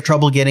birds. I think they have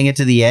trouble getting it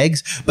to the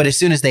eggs, but as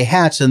soon as they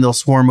hatch, then they'll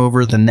swarm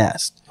over the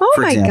nest. Oh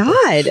my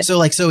God.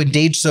 So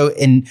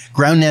in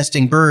ground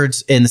nesting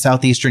birds in the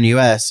southeastern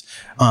US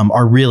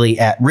are really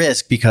at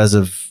risk because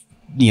of,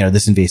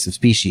 this invasive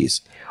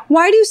species.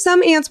 Why do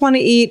some ants want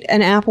to eat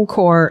an apple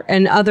core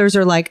and others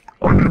are like,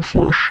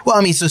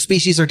 well, so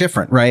species are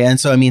different, right? And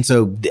so,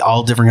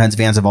 all different kinds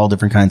of ants have all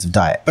different kinds of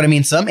diet. But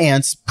some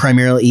ants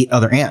primarily eat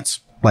other ants,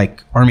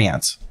 like army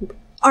ants.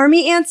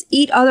 Army ants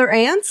eat other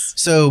ants?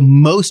 So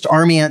most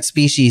army ant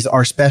species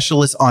are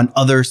specialists on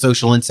other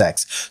social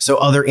insects. So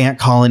other ant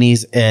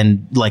colonies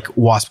and like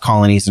wasp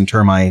colonies and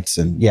termites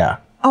and yeah.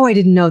 Oh, I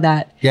didn't know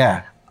that.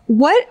 Yeah.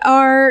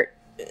 Because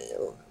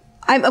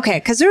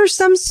there are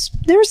some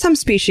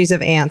species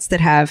of ants that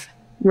have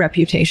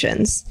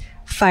reputations.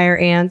 Fire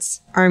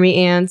ants, army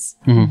ants,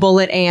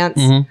 bullet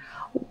ants. Mm-hmm.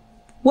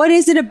 What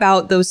is it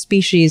about those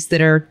species that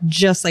are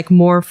just like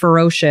more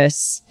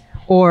ferocious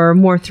or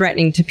more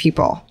threatening to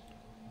people?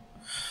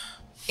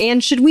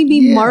 And should we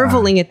be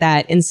marveling at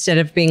that instead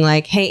of being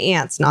like, hey,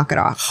 ants, knock it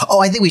off? Oh,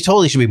 I think we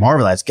totally should be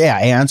marveling. Yeah,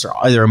 ants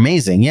they're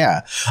amazing.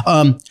 Yeah.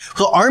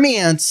 So army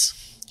ants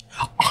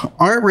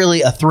aren't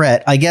really a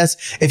threat. I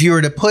guess if you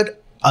were to put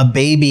a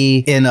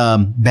baby in a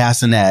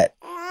bassinet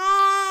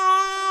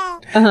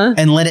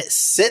and let it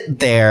sit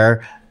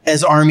there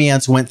as army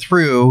ants went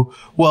through,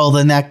 well,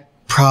 then that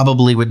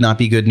probably would not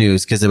be good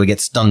news because it would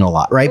get stung a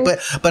lot, right?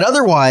 But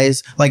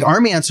otherwise, like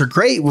army ants are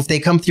great. If they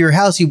come through your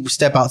house, you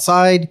step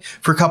outside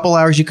for a couple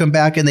hours, you come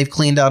back and they've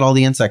cleaned out all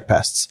the insect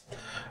pests.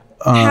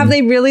 Have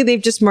they really?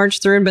 They've just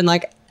marched through and been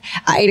like,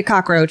 I ate a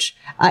cockroach.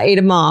 I ate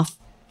a moth.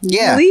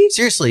 Yeah, really?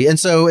 Seriously. And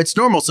so it's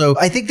normal. So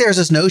I think there's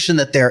this notion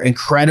that they're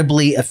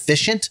incredibly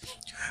efficient,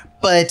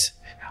 but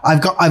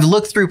I've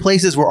looked through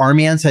places where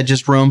army ants had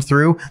just roamed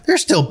through.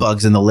 There's still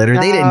bugs in the litter.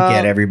 They didn't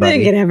get everybody. They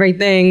didn't get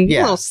everything. Yeah.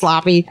 A little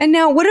sloppy. And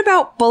now what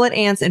about bullet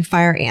ants and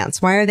fire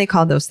ants? Why are they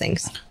called those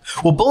things?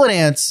 Well, bullet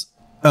ants,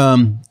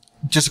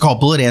 just called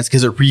bullet ants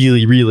because it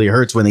really, really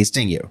hurts when they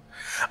sting you.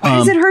 Why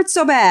does it hurt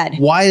so bad?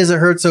 Why does it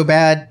hurt so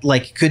bad?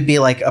 Like, could be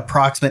like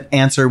approximate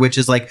answer, which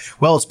is like,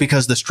 well, it's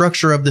because the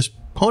structure of this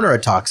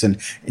ponerotoxin,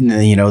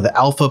 the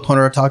alpha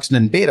ponerotoxin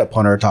and beta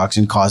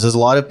ponerotoxin causes a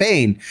lot of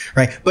pain,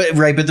 right? But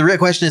the real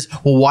question is,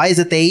 well, why is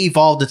it they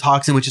evolved a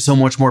toxin which is so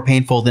much more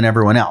painful than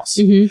everyone else?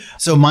 Mm-hmm.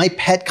 So my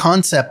pet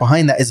concept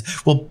behind that is,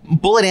 well,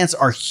 bullet ants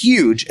are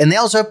huge and they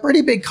also have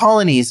pretty big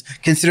colonies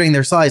considering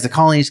their size. The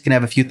colonies can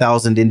have a few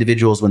thousand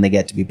individuals when they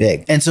get to be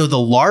big. And so the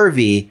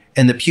larvae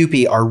and the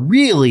pupae are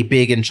really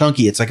big and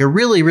chunky. It's like a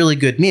really, really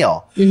good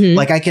meal. Mm-hmm.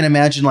 Like I can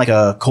imagine like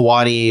a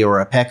coati or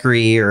a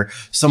peccary or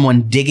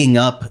someone digging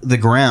up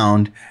the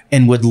ground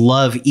and would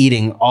love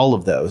eating all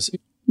of those.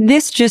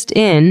 This just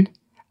in,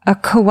 a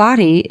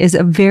coati is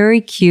a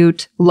very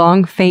cute,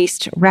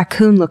 long-faced,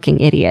 raccoon-looking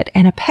idiot,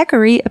 and a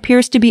peccary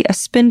appears to be a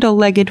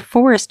spindle-legged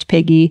forest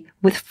piggy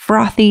with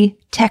frothy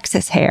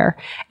Texas hair.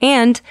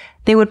 And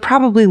they would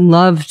probably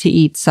love to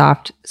eat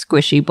soft,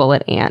 squishy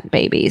bullet ant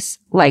babies,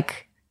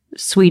 like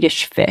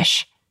Swedish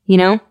fish,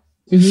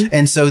 Mm-hmm.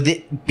 And so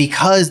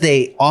because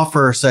they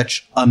offer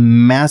such a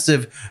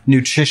massive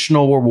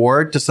nutritional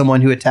reward to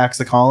someone who attacks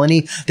the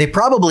colony, they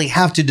probably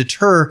have to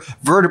deter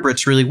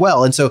vertebrates really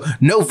well. And so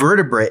no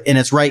vertebrate in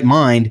its right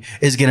mind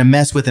is going to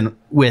mess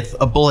with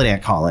a bullet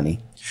ant colony.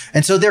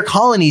 And so their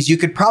colonies, you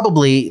could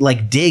probably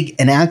like dig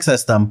and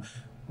access them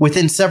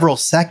within several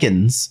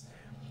seconds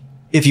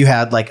if you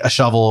had like a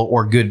shovel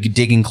or good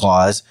digging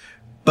claws.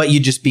 But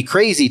you'd just be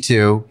crazy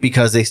to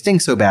because they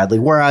sting so badly.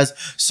 Whereas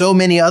so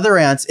many other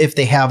ants, if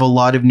they have a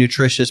lot of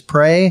nutritious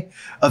prey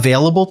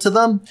available to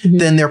them, mm-hmm.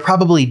 then they're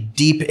probably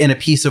deep in a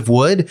piece of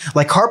wood.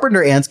 Like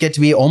carpenter ants get to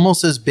be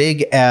almost as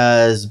big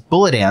as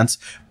bullet ants,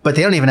 but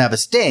they don't even have a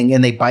sting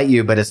and they bite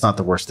you, but it's not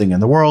the worst thing in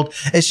the world.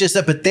 It's just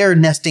that, but they're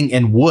nesting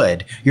in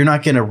wood. You're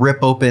not going to rip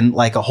open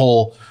like a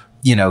whole,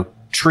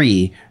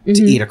 tree to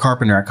Mm-hmm. eat a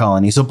carpenter ant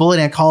colony. So bullet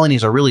ant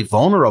colonies are really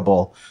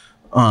vulnerable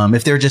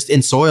if they're just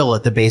in soil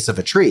at the base of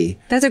a tree.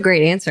 That's a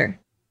great answer.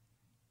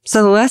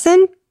 So the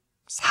lesson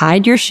is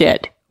hide your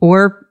shit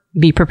or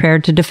be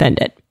prepared to defend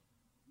it.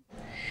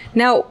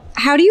 Now,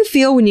 how do you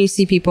feel when you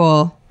see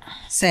people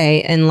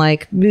say in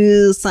like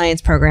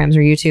science programs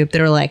or YouTube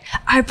that are like,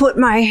 I put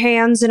my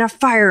hands in a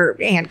fire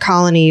ant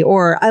colony,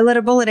 or I let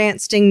a bullet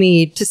ant sting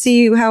me to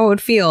see how it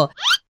would feel?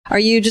 Are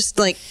you just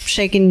like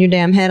shaking your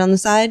damn head on the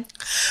side?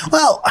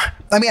 Well,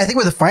 I mean, I think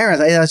with the fire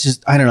ants, that's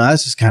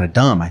just kind of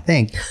dumb, I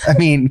think. I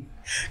mean,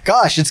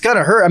 gosh, it's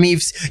gonna hurt. I mean,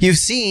 you've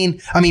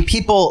seen, I mean,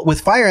 people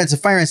with fire ants, if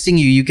fire ants sting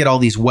you, you get all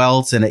these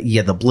welts and you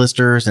get the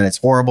blisters and it's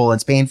horrible and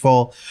it's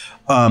painful.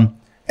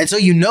 And so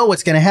you know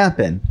what's going to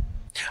happen.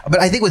 But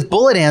I think with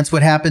bullet ants,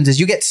 what happens is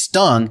you get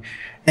stung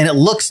and it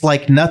looks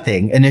like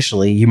nothing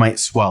initially. You might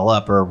swell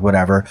up or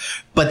whatever,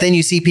 but then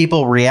you see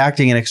people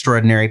reacting in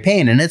extraordinary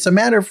pain, and it's a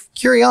matter of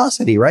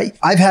curiosity, right?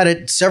 I've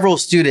had several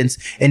students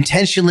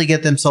intentionally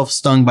get themselves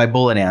stung by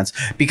bullet ants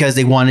because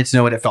they wanted to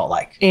know what it felt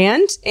like.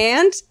 And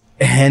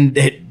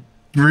it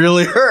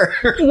really hurt.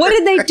 What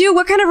did they do?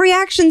 What kind of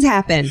reactions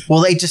happen?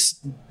 Well, they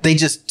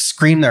just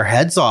scream their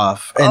heads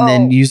off and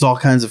then use all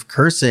kinds of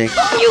cursing.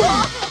 You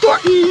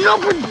Thornton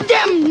Notre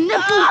Dame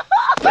nipple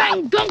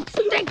bang dunk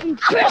stinking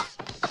piss.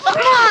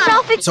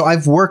 So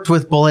I've worked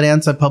with bullet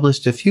ants. I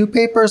published a few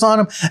papers on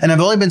them, and I've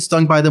only been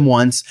stung by them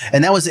once,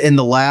 and that was in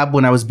the lab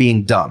when I was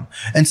being dumb.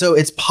 And so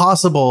it's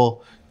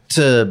possible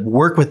to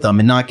work with them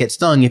and not get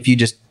stung if you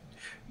just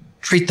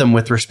treat them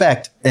with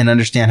respect and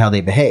understand how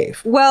they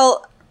behave.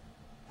 Well,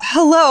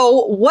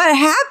 hello, what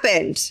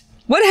happened?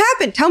 What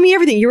happened? Tell me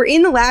everything. You were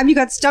in the lab. You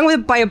got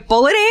stung by a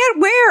bullet ant?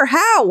 Where?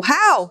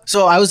 How?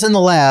 So I was in the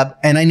lab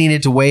and I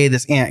needed to weigh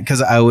this ant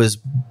because I was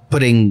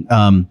putting,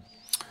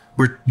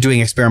 we're doing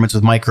experiments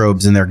with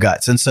microbes in their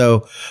guts. And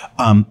so,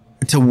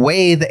 to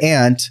weigh the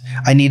ant,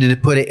 I needed to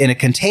put it in a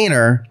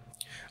container,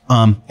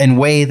 and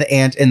weigh the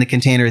ant in the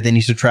container. Then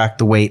you subtract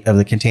the weight of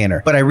the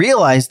container. But I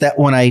realized that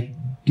when I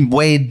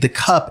weighed the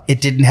cup, it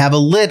didn't have a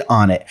lid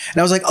on it. And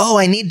I was like, oh,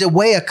 I need to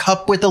weigh a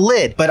cup with a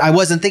lid. But I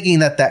wasn't thinking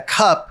that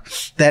cup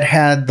that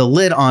had the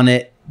lid on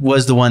it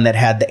was the one that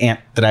had the ant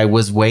that I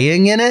was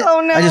weighing in it. Oh,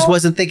 no. I just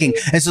wasn't thinking.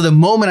 And so the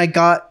moment I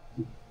got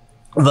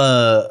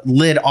the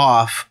lid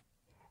off.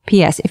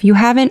 P.S. If you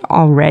haven't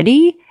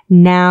already,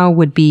 now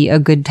would be a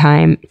good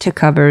time to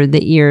cover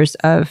the ears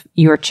of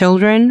your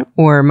children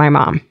or my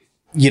mom.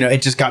 You know,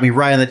 it just got me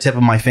right on the tip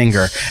of my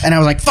finger. And I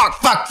was like, fuck.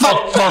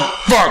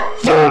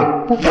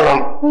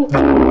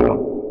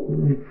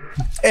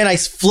 And I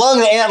flung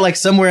the ant like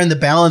somewhere in the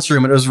balance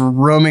room, and it was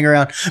roaming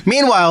around.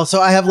 Meanwhile,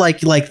 so I have like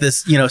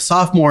this,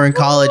 sophomore in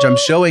college. I'm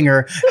showing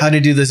her how to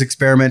do this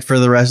experiment for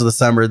the rest of the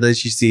summer. Then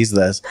she sees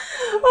this.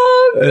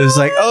 Oh, it was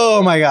like,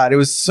 oh my God, it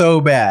was so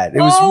bad.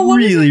 It was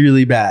really,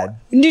 really bad.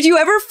 Did you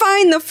ever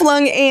find the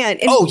flung ant?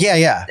 Oh,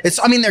 yeah.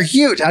 They're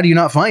huge. How do you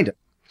not find it?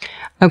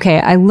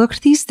 Okay, I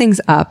looked these things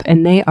up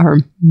and they are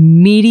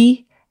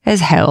meaty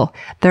as hell.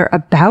 They're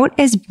about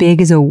as big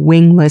as a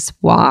wingless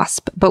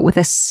wasp, but with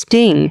a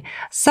sting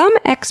some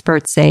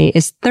experts say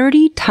is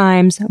 30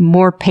 times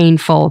more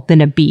painful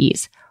than a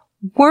bee's.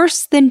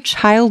 Worse than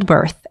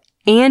childbirth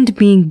and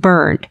being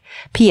burned.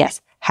 P.S.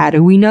 How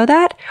do we know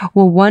that?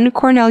 Well, one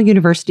Cornell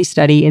University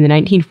study in the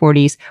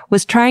 1940s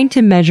was trying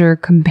to measure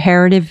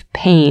comparative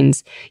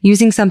pains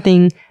using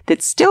something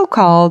that's still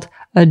called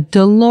a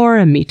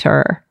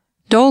dolorimeter.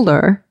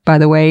 Dolor, by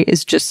the way,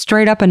 is just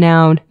straight up a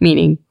noun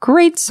meaning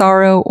great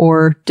sorrow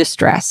or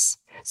distress.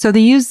 So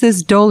they use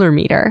this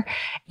dolorimeter,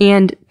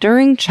 and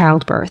during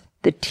childbirth,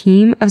 the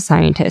team of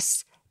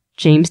scientists,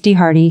 James D.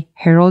 Hardy,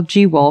 Harold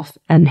G. Wolf,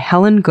 and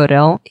Helen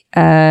Goodell,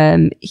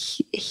 burned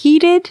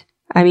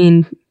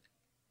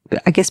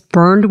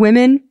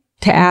women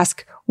to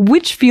ask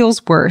which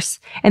feels worse.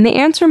 And the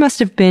answer must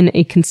have been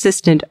a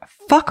consistent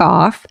fuck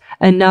off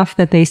enough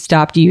that they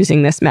stopped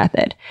using this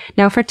method.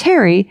 Now for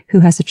Terry, who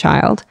has a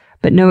child,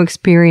 but no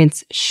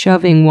experience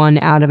shoving one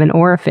out of an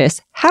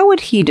orifice, how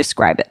would he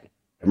describe it?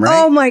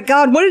 Right? Oh my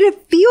God, what did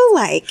it feel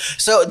like?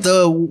 So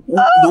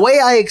the way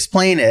I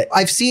explain it,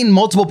 I've seen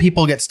multiple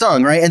people get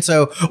stung, right? And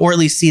so, or at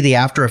least see the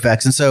after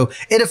effects. And so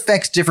it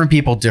affects different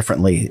people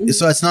differently.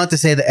 So it's not to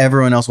say that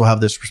everyone else will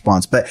have this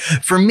response. But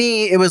for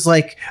me, it was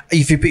like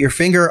if you put your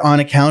finger on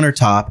a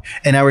countertop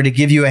and I were to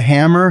give you a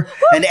hammer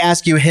and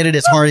ask you to hit it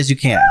as hard as you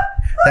can.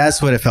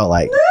 That's what it felt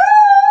like.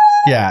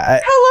 Yeah. How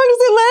long does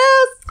it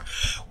last?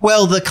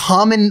 Well,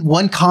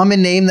 one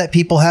common name that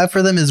people have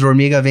for them is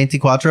Hormiga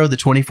 24, the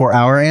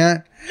 24-hour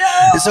ant.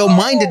 No! So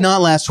mine did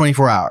not last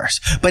 24 hours,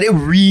 but it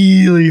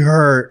really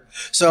hurt.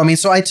 So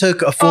I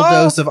took a full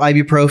dose of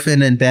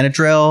ibuprofen and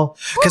Benadryl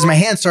because my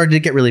hands started to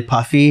get really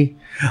puffy.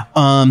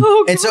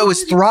 And so it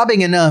was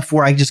throbbing enough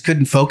where I just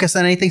couldn't focus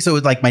on anything. So it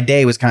was like my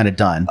day was kind of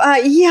done.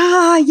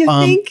 You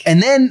think?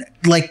 And then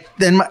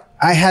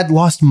I had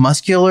lost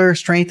muscular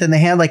strength in the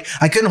hand. Like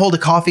I couldn't hold a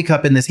coffee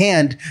cup in this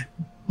hand.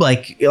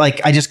 Like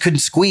I just couldn't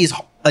squeeze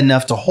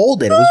enough to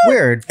hold it. It was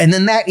weird. And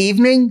then that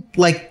evening,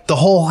 like the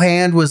whole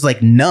hand was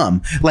like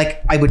numb.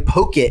 Like I would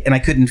poke it and I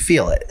couldn't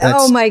feel it.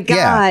 Oh my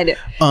God.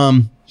 Yeah.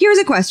 Here's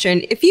a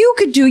question. If you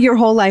could do your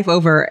whole life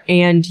over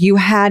and you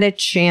had a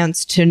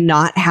chance to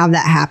not have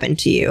that happen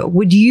to you,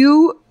 would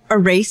you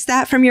erase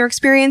that from your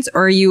experience,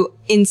 or are you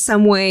in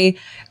some way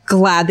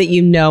glad that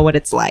you know what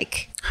it's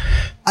like?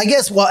 I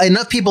guess, well,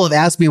 enough people have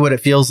asked me what it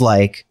feels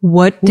like.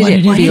 What did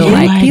it feel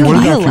like? What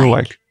did that feel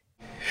like?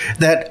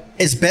 That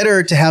it's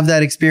better to have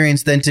that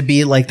experience than to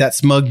be like that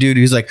smug dude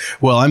who's like,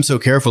 well, I'm so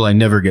careful I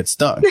never get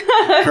stung.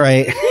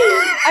 Right?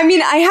 I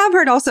mean, I have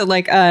heard also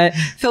like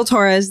Phil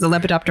Torres, the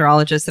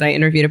lepidopterologist that I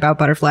interviewed about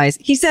butterflies.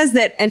 He says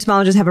that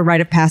entomologists have a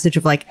rite of passage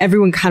of like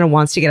everyone kind of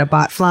wants to get a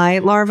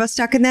botfly larva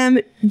stuck in them.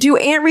 Do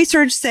ant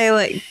researchers say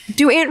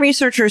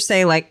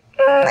like,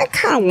 I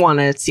kind of want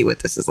to see what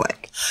this is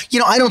like? You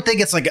know, I don't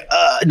think it's like,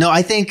 no,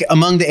 I think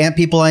among the ant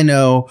people I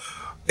know,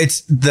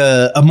 it's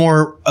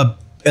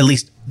at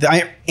least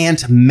the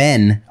ant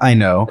men I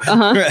know,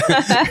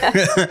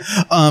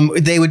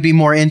 they would be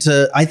more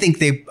into, I think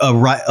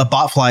a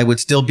botfly would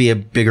still be a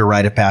bigger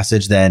rite of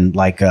passage than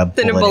like a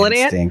bullet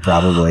ant sting,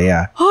 probably.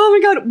 Yeah. Oh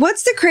my God.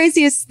 What's the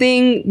craziest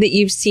thing that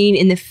you've seen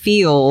in the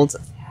field,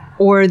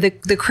 or the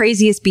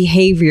craziest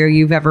behavior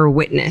you've ever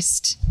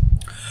witnessed?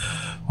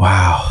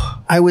 Wow.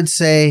 I would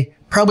say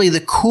probably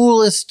the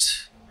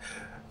coolest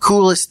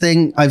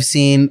thing I've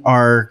seen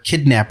are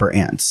kidnapper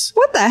ants.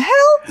 What the hell?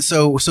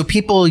 So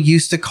people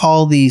used to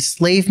call these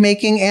slave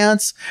making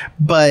ants,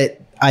 but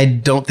I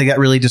don't think that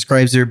really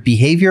describes their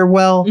behavior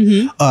well.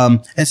 Mm-hmm.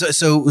 And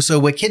so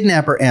what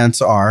kidnapper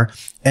ants are,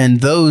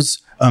 and those,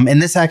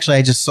 and this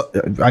actually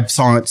I've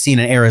seen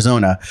in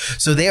Arizona.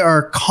 So they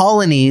are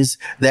colonies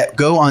that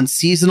go on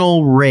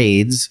seasonal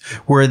raids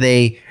where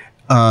they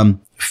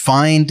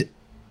find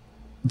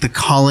the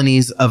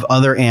colonies of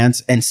other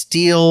ants and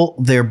steal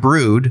their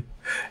brood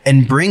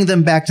and bring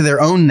them back to their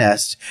own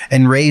nest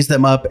and raise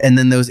them up. And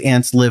then those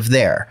ants live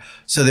there.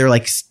 So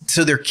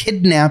they're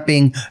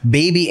kidnapping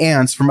baby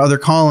ants from other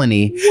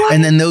colony. What?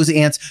 And then those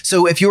ants.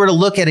 So if you were to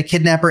look at a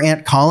kidnapper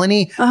ant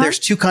colony, there's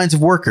two kinds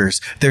of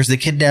workers. There's the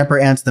kidnapper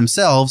ants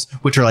themselves,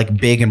 which are like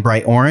big and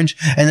bright orange.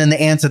 And then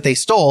the ants that they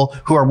stole,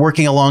 who are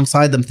working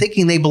alongside them,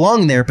 thinking they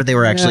belong there, but they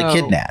were actually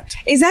kidnapped.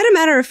 Is that a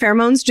matter of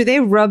pheromones? Do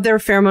they rub their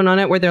pheromone on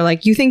it where they're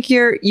like, you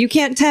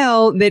can't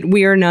tell that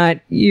we are not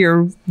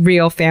your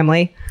real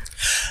family?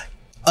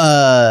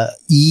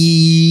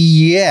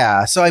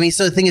 Yeah. So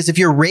the thing is, if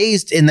you're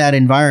raised in that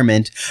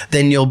environment,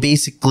 then you'll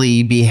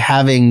basically be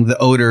having the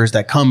odors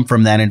that come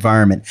from that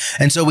environment.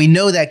 And so we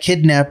know that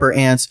kidnapper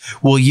ants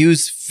will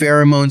use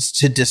pheromones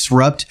to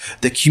disrupt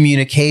the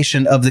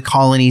communication of the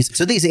colonies.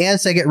 So these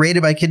ants that get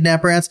raided by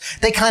kidnapper ants,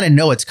 they kind of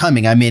know it's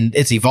coming. I mean,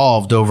 it's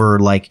evolved over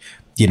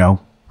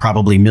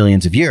probably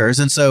millions of years.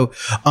 And so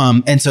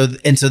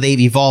they've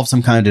evolved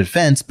some kind of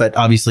defense, but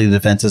obviously the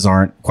defenses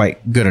aren't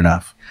quite good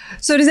enough.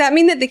 So does that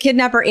mean that the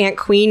kidnapper ant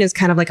queen is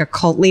kind of like a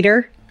cult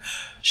leader?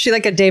 She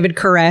like a David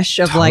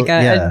Koresh of like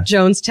a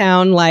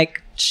Jonestown,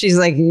 like she's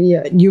like,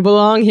 yeah, you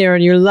belong here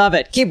and you love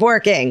it. Keep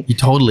working. You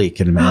totally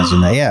can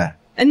imagine that. Yeah.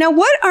 And now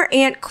what are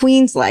ant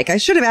queens like? I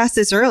should have asked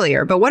this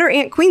earlier, but what are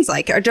ant queens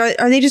like? Are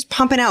they just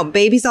pumping out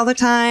babies all the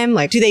time?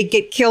 Like, do they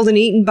get killed and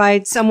eaten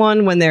by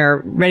someone when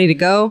they're ready to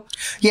go?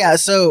 Yeah.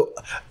 So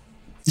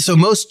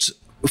most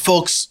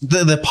folks,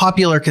 the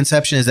popular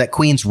conception is that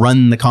queens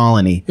run the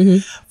colony.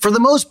 Mm-hmm. For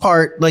the most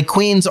part, like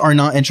queens are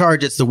not in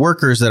charge. It's the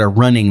workers that are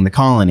running the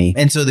colony.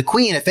 And so the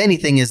queen, if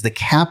anything, is the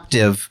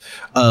captive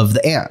of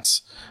the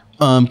ants.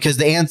 Because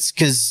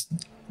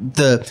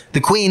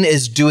the queen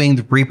is doing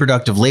the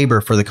reproductive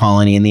labor for the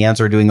colony and the ants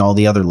are doing all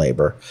the other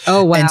labor.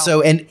 Oh,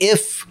 wow. And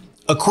if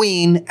a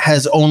queen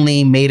has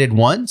only mated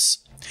once,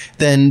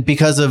 then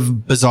because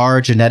of bizarre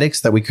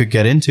genetics that we could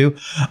get into,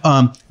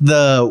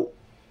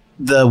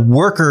 the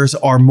workers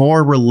are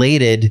more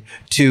related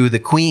to the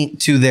queen,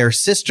 to their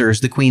sisters,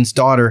 the queen's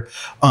daughter,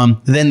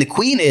 than the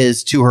queen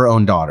is to her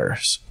own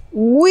daughters.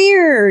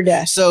 Weird.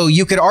 So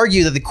you could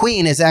argue that the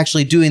queen is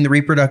actually doing the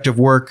reproductive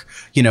work,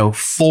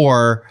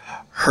 for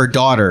her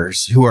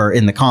daughters who are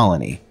in the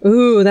colony.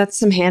 Ooh, that's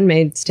some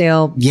Handmaid's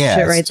Tale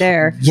shit right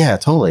there. Yeah,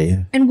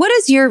 totally. And what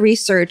does your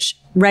research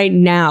right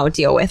now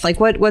deal with? Like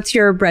what's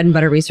your bread and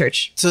butter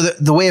research? So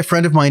the way a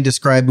friend of mine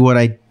described what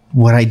I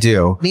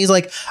do, and he's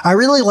like, I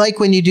really like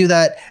when you do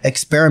that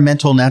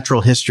experimental natural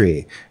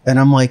history. And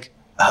I'm like,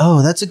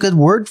 oh, that's a good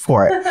word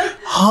for it.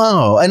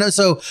 Oh, I know.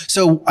 So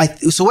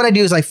what I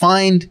do is I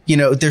find,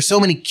 there's so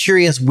many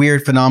curious,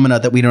 weird phenomena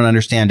that we don't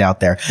understand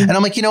out there. Mm-hmm. And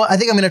I'm like, I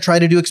think I'm going to try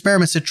to do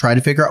experiments to try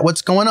to figure out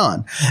what's going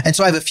on. And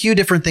so I have a few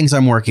different things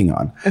I'm working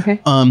on.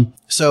 Okay.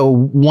 So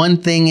one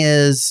thing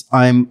is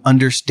I'm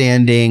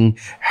understanding,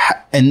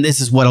 and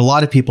this is what a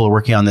lot of people are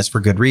working on this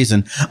for good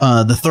reason,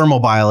 the thermal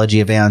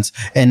biology of ants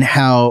and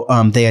how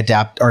they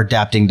are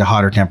adapting to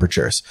hotter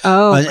temperatures.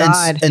 Oh,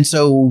 God. And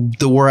so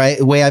the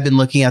way I've been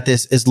looking at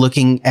this is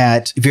looking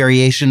at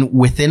variation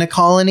within a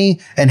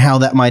colony and how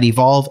that might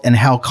evolve and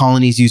how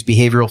colonies use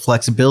behavioral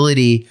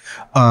flexibility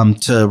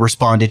to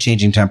respond to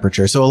changing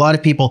temperature. So a lot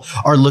of people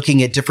are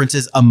looking at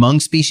differences among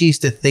species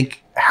to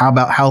think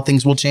how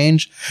things will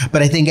change.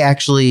 But I think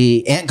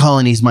actually ant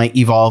colonies might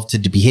evolve to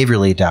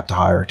behaviorally adapt to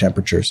higher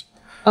temperatures.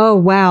 Oh,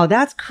 wow.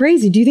 That's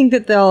crazy. Do you think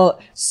that they'll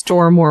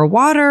store more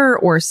water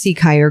or seek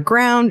higher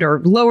ground or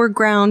lower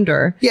ground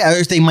or? Yeah,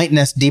 or they might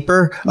nest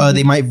deeper.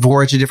 They might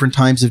forage at different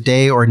times of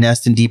day or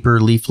nest in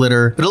deeper leaf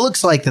litter. But it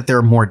looks like that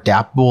they're more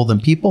adaptable than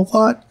people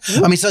thought.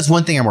 I mean, so that's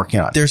one thing I'm working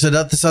on. There's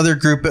this other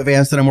group of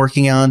ants that I'm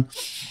working on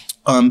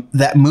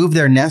that move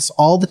their nests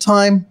all the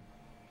time.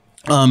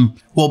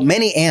 Well,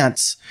 many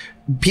ants,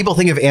 people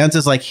think of ants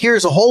as like,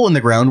 here's a hole in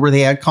the ground where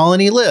the ant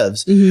colony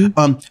lives.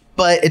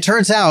 But it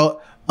turns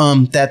out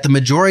that the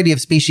majority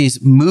of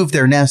species move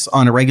their nests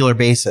on a regular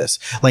basis,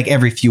 like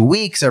every few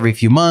weeks, every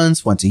few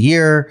months, once a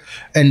year.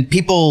 And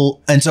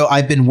so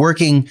I've been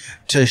working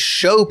to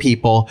show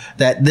people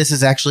that this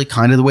is actually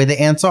kind of the way the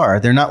ants are.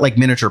 They're not like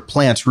miniature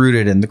plants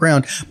rooted in the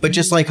ground, but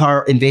just like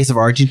our invasive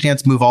Argentine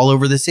ants move all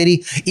over the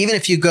city. Even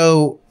if you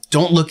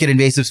don't look at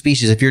invasive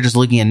species. If you're just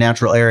looking at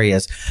natural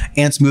areas,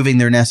 ants moving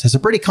their nests is a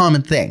pretty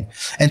common thing.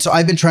 And so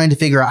I've been trying to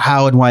figure out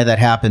how and why that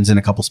happens in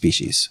a couple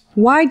species.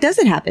 Why does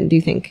it happen, do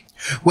you think?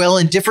 Well,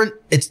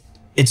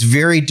 it's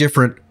very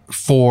different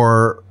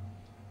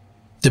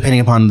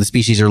depending upon the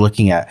species you're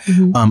looking at,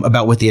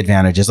 about what the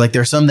advantage is. Like,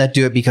 there are some that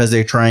do it because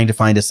they're trying to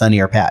find a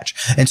sunnier patch.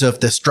 And so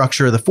if the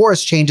structure of the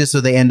forest changes so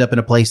they end up in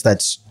a place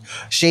that's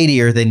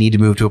shadier, they need to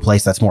move to a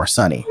place that's more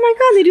sunny. Oh my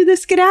God, they do the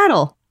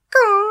skedaddle.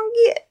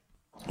 Yeah.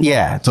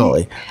 Yeah,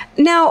 totally.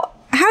 Now,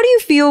 how do you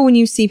feel when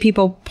you see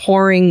people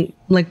pouring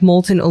like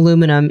molten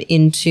aluminum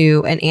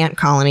into an ant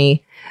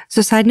colony?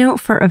 So side note,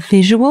 for a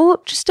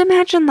visual, just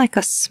imagine like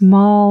a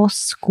small,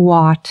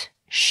 squat,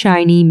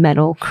 shiny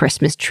metal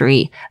Christmas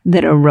tree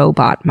that a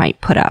robot might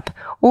put up,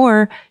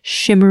 or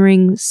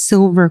shimmering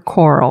silver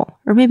coral,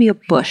 or maybe a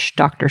bush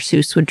Dr.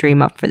 Seuss would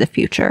dream up for the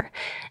future.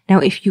 Now,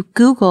 if you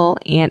Google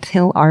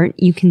anthill art,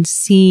 you can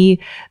see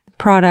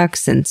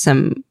products and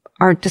some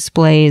art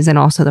displays and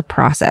also the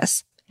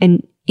process.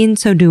 And in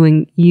so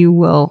doing, you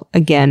will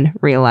again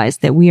realize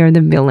that we are the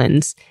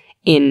villains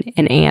in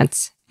an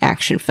ants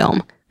action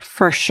film,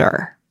 for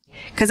sure.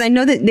 Because I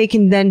know that they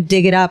can then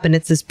dig it up and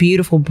it's this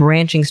beautiful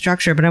branching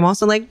structure, but I'm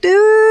also like,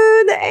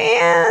 dude, the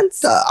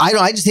ants.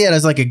 I just see it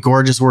as like a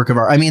gorgeous work of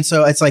art. I mean,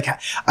 so it's like,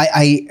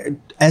 I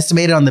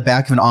estimated on the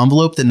back of an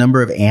envelope the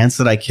number of ants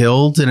that I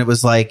killed. And it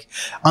was like,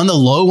 on the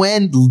low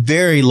end,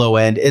 very low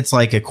end, it's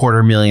like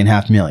 250,000,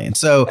 500,000.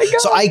 So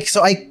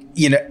I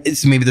you know,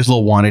 it's maybe there's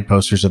little wanted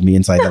posters of me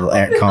inside the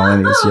ant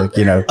colonies.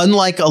 You know,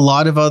 unlike a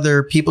lot of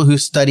other people who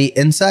study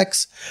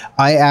insects,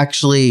 I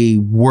actually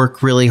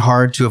work really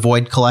hard to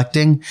avoid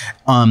collecting.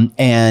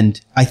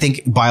 And I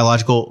think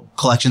biological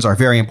collections are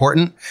very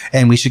important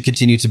and we should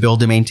continue to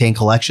build and maintain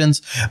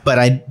collections. But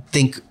I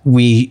think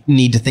we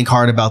need to think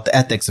hard about the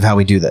ethics of how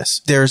we do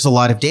this. There's a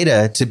lot of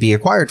data to be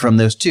acquired from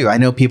those too. I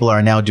know people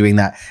are now doing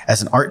that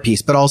as an art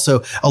piece, but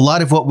also a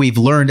lot of what we've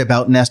learned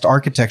about nest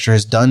architecture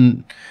has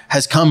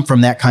come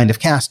from that kind of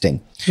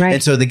casting. Right.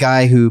 And so the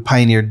guy who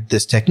pioneered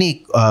this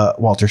technique,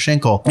 Walter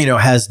Schenkel, you know,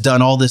 has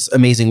done all this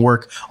amazing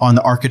work on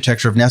the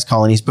architecture of nest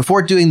colonies.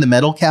 Before doing the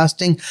metal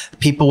casting,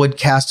 people would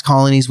cast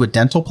colonies with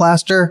dental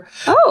plaster.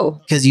 Oh.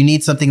 Because you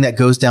need something that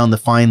goes down the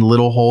fine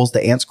little holes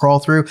the ants crawl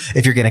through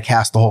if you're going to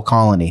cast the whole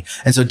colony.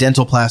 And so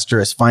dental plaster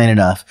is fine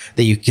enough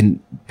that you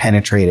can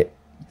penetrate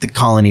the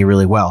colony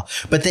really well.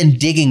 But then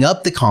digging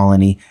up the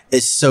colony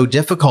is so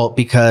difficult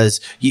because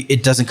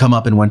it doesn't come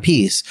up in one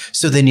piece.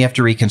 So then you have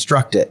to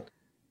reconstruct it.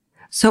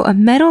 So a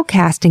metal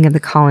casting of the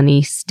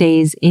colony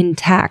stays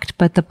intact,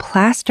 but the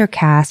plaster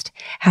cast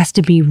has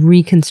to be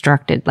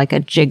reconstructed like a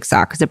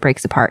jigsaw because it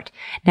breaks apart.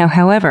 Now,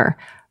 however,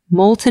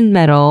 molten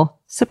metal,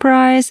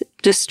 surprise,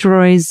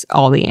 destroys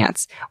all the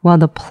ants, while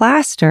the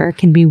plaster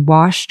can be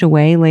washed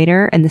away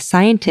later and the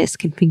scientists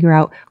can figure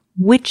out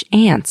which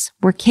ants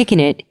were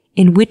kicking it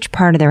in which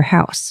part of their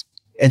house.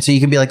 And so you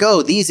can be like,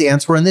 oh, these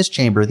ants were in this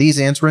chamber. These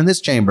ants were in this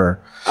chamber.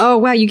 Oh,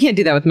 wow. You can't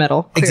do that with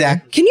metal. Clearly.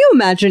 Exactly. Can you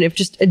imagine if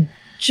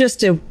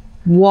just a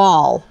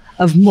wall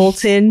of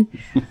molten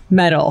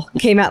metal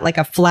came out like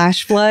a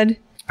flash flood?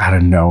 Out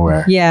of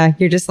nowhere. Yeah.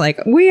 You're just like,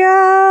 we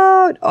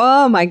out.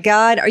 Oh, my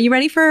God. Are you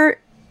ready for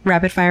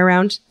rapid fire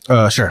round?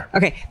 Sure.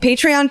 Okay.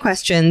 Patreon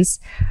questions.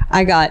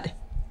 I got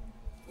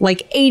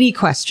like 80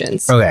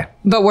 questions. Okay.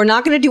 But we're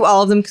not going to do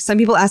all of them because some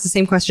people ask the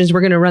same questions.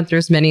 We're going to run through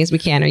as many as we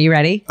can. Are you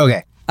ready?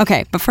 Okay.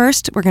 Okay, but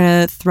first, we're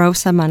going to throw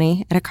some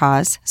money at a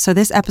cause. So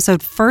this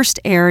episode first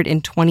aired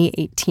in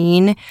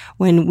 2018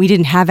 when we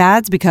didn't have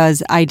ads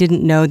because I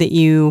didn't know that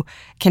you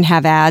can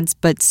have ads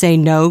but say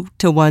no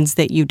to ones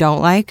that you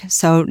don't like.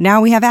 So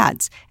now we have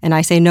ads, and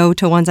I say no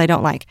to ones I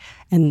don't like.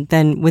 And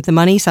then with the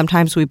money,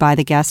 sometimes we buy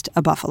the guest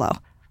a buffalo.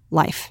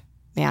 Life.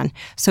 Man.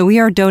 So we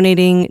are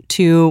donating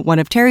to one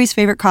of Terry's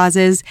favorite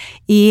causes,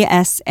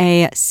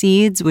 ESA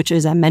Seeds, which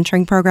is a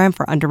mentoring program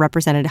for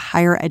underrepresented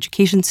higher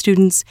education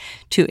students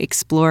to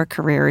explore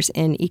careers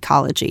in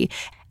ecology.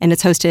 And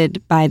it's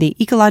hosted by the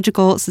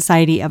Ecological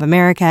Society of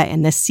America,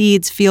 and the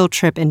Seeds Field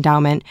Trip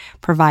Endowment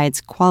provides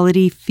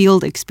quality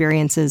field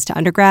experiences to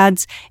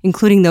undergrads,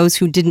 including those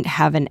who didn't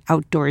have an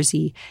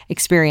outdoorsy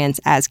experience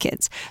as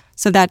kids.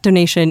 So that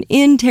donation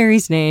in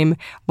Terry's name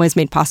was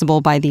made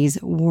possible by these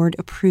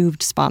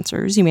award-approved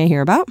sponsors you may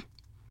hear about.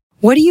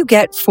 What do you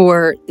get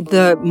for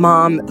the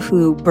mom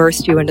who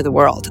birthed you into the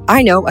world?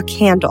 I know, a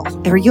candle.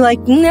 Are you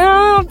like,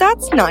 no,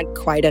 that's not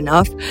quite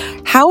enough?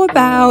 How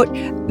about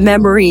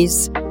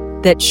memories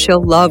that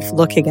she'll love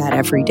looking at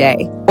every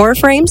day? Aura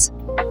frames?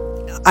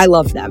 I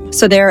love them.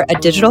 So they're a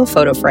digital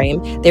photo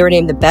frame. They were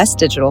named the best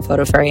digital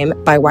photo frame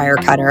by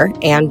Wirecutter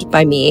and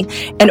by me.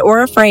 And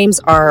Aura frames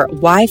are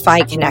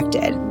Wi-Fi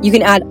connected. You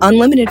can add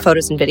unlimited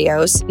photos and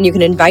videos, and you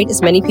can invite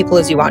as many people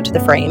as you want to the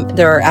frame.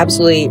 There are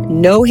absolutely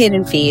no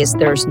hidden fees.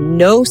 There's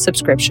no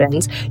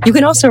subscriptions. You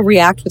can also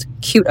react with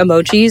cute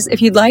emojis if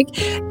you'd like,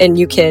 and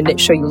you can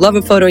show you love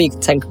a photo. You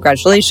can send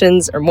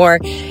congratulations or more.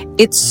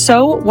 It's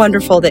so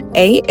wonderful that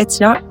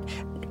it's not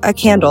a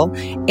candle,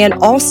 and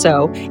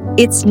also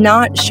it's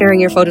not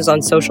sharing your photos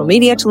on social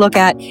media to look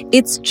at.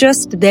 It's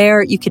just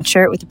there. You can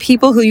share it with the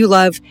people who you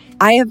love.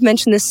 I have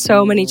mentioned this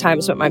so many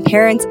times, but my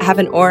parents have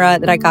an Aura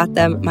that I got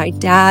them. My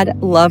dad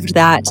loved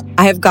that.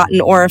 I have gotten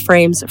Aura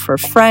frames for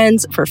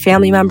friends, for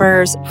family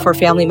members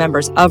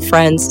of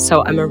friends.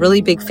 So I'm a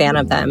really big fan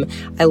of them.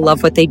 I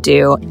love what they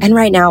do. And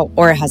right now,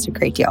 Aura has a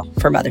great deal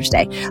for Mother's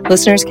Day.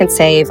 Listeners can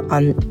save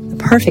on the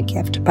perfect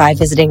gift by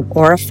visiting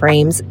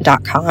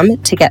auraframes.com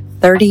to get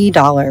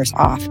 $30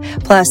 off,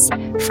 plus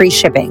free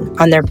shipping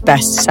on their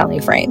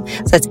best-selling frame.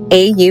 So that's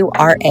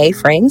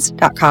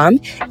auraframes.com.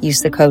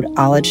 Use the code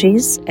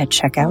OLOGIES at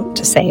checkout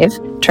to save.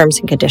 Terms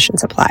and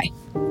conditions apply.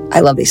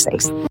 I love these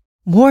things.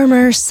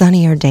 Warmer,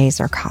 sunnier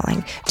days are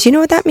calling. Do you know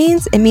what that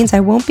means? It means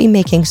I won't be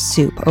making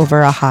soup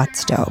over a hot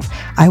stove.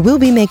 I will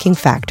be making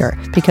Factor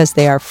because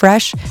they are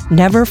fresh,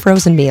 never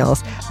frozen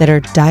meals that are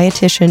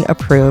dietitian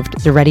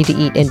approved. They're ready to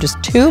eat in just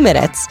 2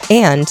 minutes.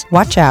 And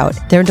watch out,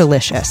 they're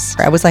delicious.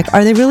 I was like,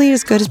 are they really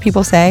as good as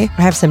people say?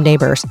 I have some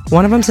neighbors.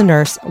 One of them's a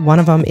nurse. One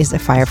of them is a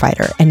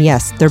firefighter. And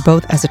yes, they're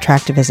both as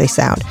attractive as they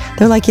sound.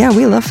 They're like, yeah,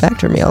 we love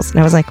Factor meals. And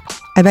I was like,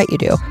 I bet you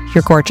do.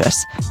 You're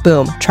gorgeous.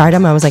 Boom. Tried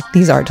them. I was like,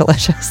 these are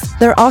delicious.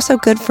 They're also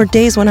good for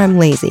days when I'm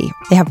lazy.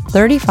 They have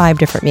 35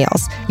 different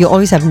meals. You'll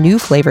always have new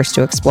flavors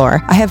to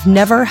explore. I have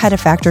never had a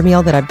Factor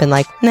meal that I've been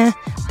like, nah.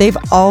 They've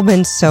all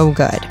been so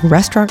good.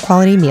 Restaurant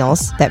quality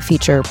meals that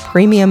feature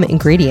premium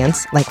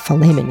ingredients like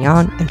filet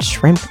mignon and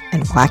shrimp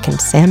and blackened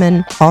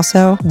salmon.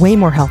 Also, way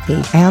more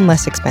healthy and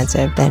less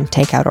expensive than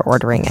takeout or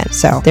ordering in.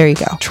 So there you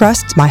go.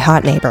 Trust my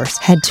hot neighbors.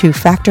 Head to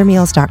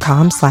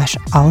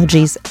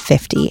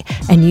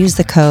factormeals.com/ologies50 and use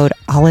the code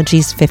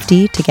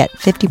ologies50 to get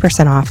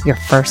 50% off your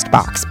first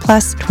box,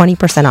 plus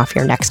 20% off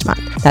your next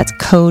month. That's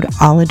code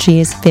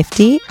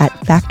ologies50 at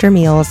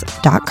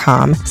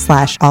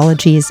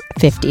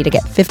factormeals.com/ologies50 to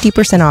get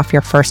 50% off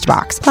your first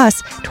box,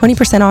 plus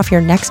 20% off your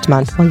next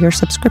month while your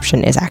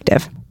subscription is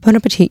active. Bon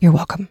appetit, you're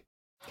welcome.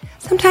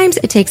 Sometimes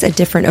it takes a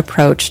different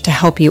approach to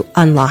help you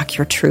unlock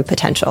your true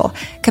potential.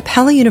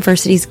 Capella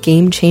University's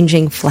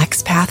game-changing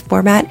FlexPath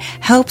format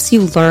helps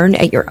you learn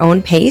at your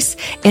own pace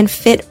and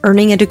fit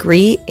earning a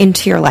degree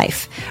into your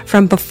life.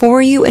 From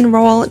before you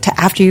enroll to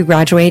after you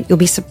graduate, you'll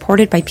be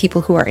supported by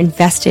people who are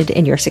invested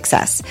in your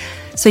success,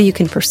 so you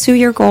can pursue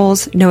your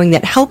goals knowing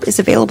that help is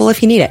available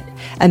if you need it.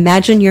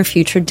 Imagine your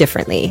future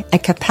differently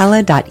at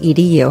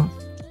capella.edu.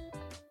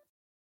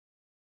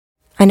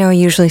 I know I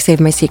usually save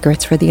my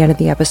secrets for the end of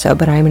the episode,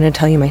 but I'm going to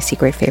tell you my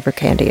secret favorite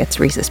candy.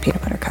 It's Reese's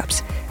Peanut Butter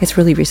Cups. It's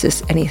really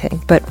Reese's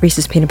anything, but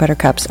Reese's Peanut Butter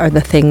Cups are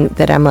the thing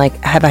that I'm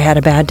like, have I had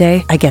a bad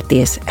day? I get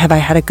these. Have I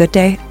had a good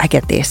day? I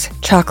get these.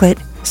 Chocolate,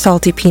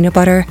 salty peanut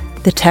butter,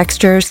 the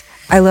textures.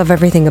 I love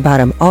everything about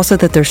them. Also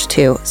that there's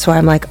 2. So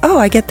I'm like, oh,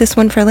 I get this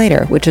one for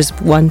later, which is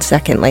 1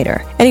 second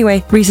later.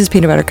 Anyway, Reese's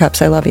Peanut Butter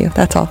Cups. I love you.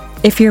 That's all.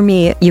 If you're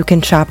me, you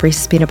can shop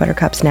Reese's Peanut Butter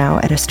Cups now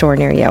at a store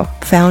near you.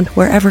 Found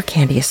wherever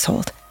candy is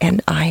sold.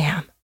 And I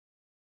am.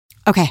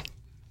 Okay,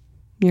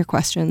 your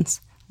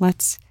questions.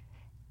 Let's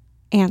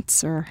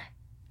answer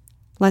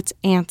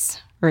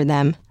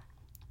them.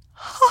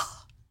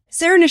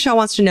 Sarah Nichelle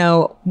wants to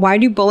know, why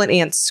do bullet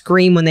ants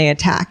scream when they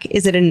attack?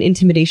 Is it an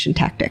intimidation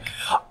tactic?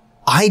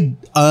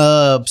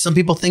 Some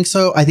people think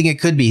so. I think it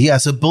could be. Yeah.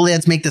 So bullet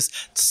ants make this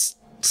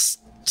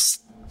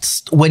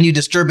when you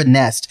disturb a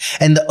nest,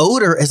 and the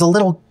odor is a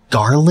little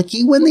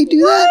garlicky when they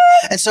do that.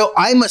 And so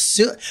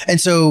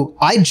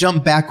I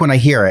jump back when I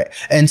hear it.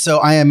 And so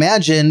I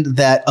imagine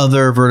that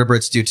other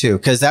vertebrates do too,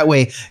 because that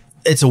way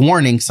it's a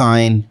warning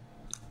sign.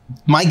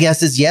 My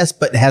guess is yes,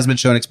 but it has been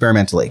shown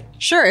experimentally.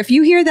 Sure. If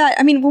you hear that,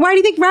 I mean, why do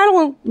you think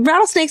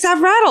rattlesnakes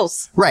have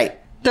rattles? Right.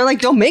 They're like,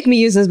 don't make me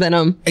use this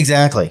venom.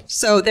 Exactly.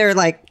 So they're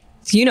like,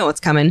 you know what's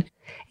coming.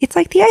 It's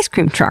like the ice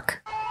cream truck.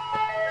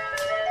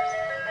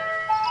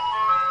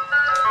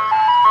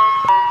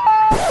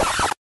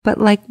 But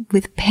like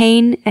with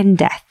pain and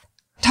death.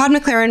 Todd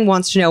McLaren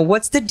wants to know,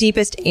 what's the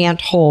deepest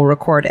ant hole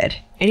recorded?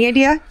 Any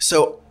idea?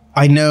 So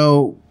I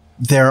know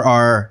there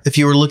are, if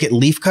you were to look at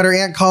leafcutter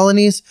ant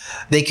colonies,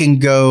 they can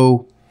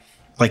go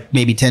like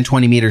maybe 10,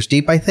 20 meters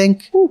deep, I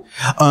think.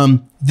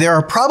 There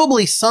are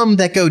probably some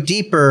that go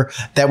deeper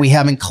that we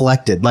haven't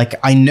collected. Like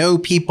I know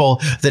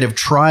people that have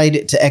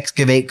tried to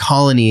excavate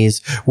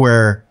colonies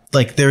where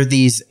like there's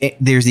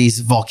these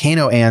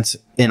volcano ants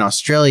in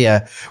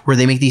Australia where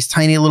they make these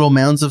tiny little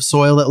mounds of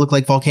soil that look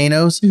like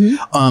volcanoes.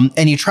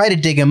 And you try to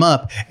dig them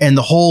up and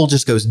the hole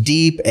just goes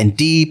deep and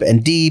deep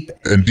and deep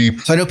and deep.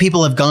 So I know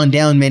people have gone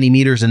down many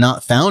meters and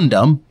not found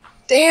them.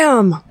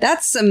 Damn,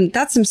 that's some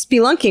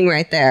spelunking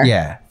right there.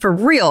 Yeah. For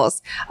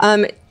reals.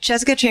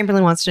 Jessica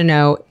Chamberlain wants to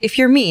know, if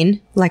you're mean,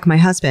 like my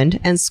husband,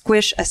 and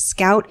squish a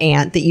scout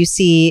ant that you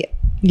see,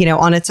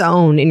 on its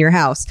own in your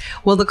house,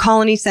 will the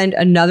colony send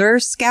another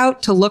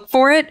scout to look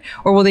for it,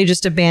 or will they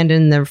just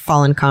abandon their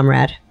fallen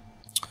comrade?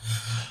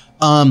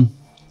 So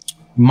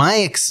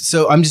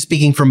I'm just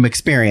speaking from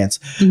experience.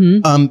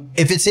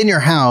 If it's in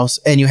your house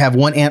and you have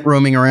one ant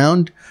roaming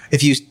around,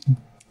 if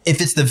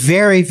it's the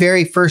very,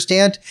 very first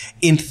ant,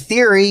 in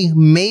theory,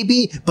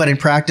 maybe, but in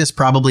practice,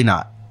 probably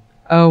not.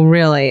 Oh,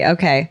 really?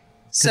 Okay.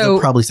 So they'll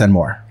probably send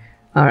more.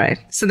 All right.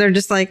 So they're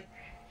just like,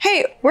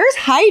 hey, where's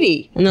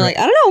Heidi? And they're like,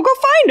 I don't know. Go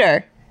find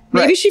her.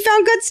 Maybe she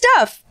found good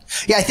stuff.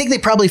 Yeah, I think they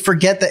probably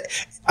forget that.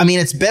 I mean,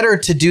 it's better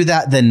to do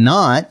that than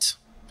not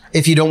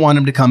if you don't want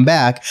them to come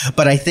back.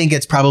 But I think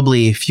it's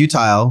probably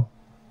futile.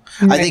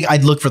 Right. I think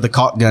I'd look for the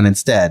caulk gun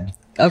instead.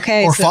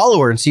 Okay. Or follow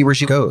her and see where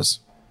she goes.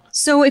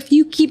 So if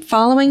you keep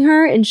following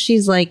her and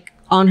she's like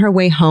on her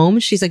way home,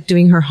 she's like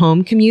doing her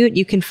home commute,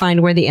 you can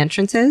find where the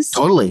entrance is?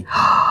 Totally.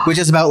 Which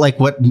is about like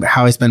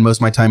how I spend most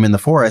of my time in the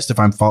forest.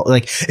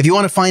 If you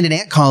want to find an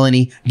ant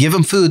colony, give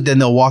them food, then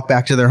they'll walk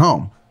back to their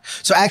home.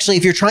 So actually,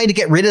 if you're trying to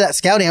get rid of that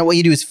scout ant, what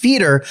you do is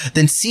feed her,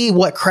 then see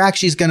what crack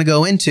she's going to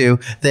go into,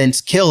 then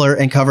kill her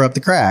and cover up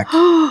the crack.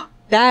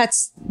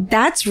 That's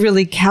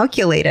really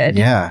calculated.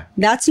 Yeah.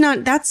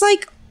 That's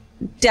like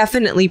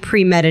definitely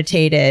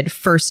premeditated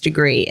first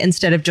degree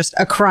instead of just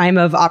a crime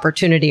of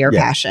opportunity or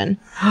passion.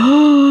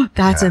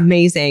 That's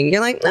amazing.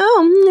 You're like,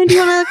 oh, do you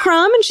want a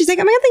crumb? And she's like,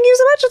 oh my God, thank you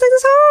so much. I'll take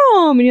this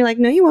home. And you're like,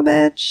 no, you won't,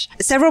 bitch.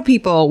 Several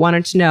people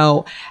wanted to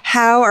know,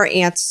 how are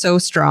ants so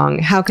strong?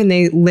 How can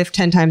they lift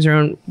 10 times their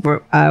own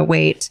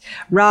weight?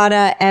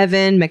 Rada,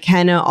 Evan,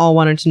 McKenna all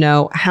wanted to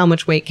know, how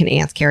much weight can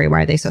ants carry?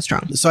 Why are they so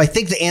strong? So I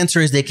think the answer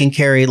is they can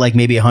carry like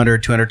maybe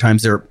 100, 200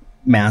 times their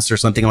mass or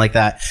something like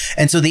that.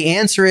 And so the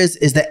answer is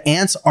that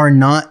ants are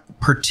not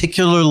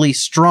particularly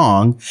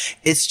strong.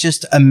 It's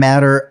just a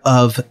matter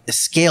of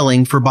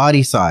scaling for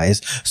body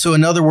size. So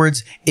in other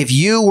words, if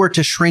you were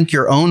to shrink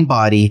your own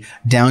body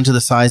down to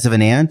the size of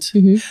an ant,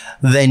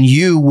 then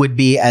you would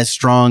be as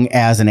strong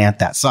as an ant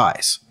that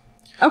size.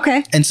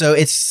 Okay. And so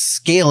it's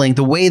scaling.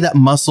 The way that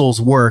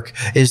muscles work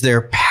is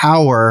their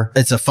power.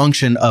 It's a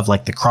function of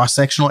like the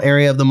cross-sectional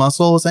area of the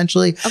muscle,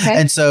 essentially. Okay.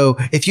 And so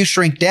if you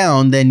shrink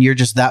down, then you're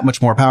just that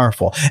much more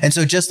powerful. And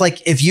so just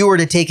like if you were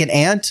to take an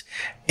ant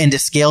and to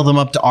scale them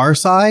up to our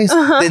size,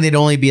 then they'd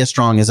only be as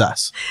strong as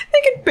us.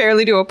 They could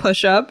barely do a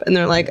push-up and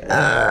they're like,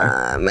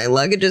 my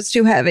luggage is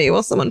too heavy.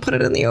 Will someone put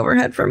it in the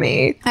overhead for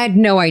me? I had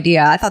no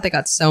idea. I thought they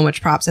got so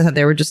much props. I thought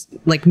they were just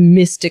like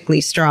mystically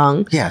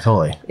strong. Yeah,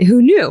 totally.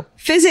 Who knew?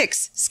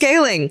 Physics,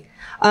 scaling.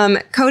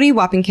 Cody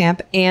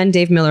Wappingcamp and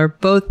Dave Miller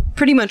both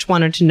pretty much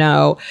wanted to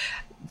know.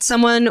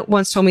 Someone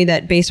once told me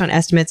that based on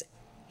estimates,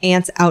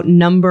 ants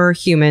outnumber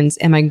humans.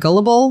 Am I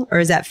gullible, or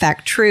is that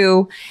fact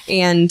true?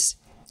 And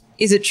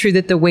is it true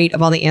that the weight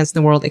of all the ants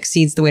in the world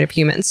exceeds the weight of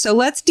humans? So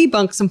let's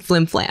debunk some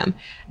flim-flam.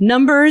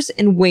 Numbers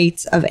and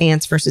weights of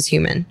ants versus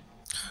human.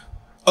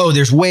 Oh,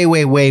 there's way,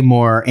 way, way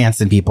more ants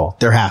than people.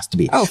 There has to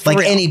be. Oh, for like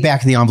real? Any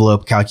back of the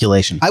envelope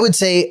calculation. I would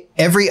say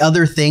every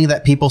other thing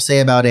that people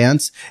say about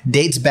ants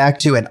dates back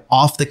to an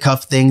off the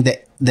cuff thing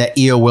that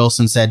E.O.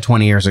 Wilson said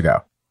 20 years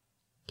ago.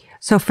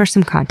 So for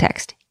some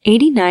context,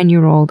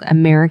 89-year-old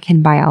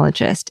American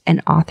biologist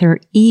and author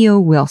E.O.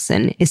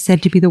 Wilson is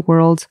said to be the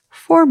world's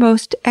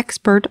foremost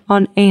expert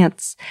on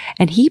ants.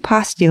 And he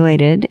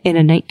postulated in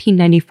a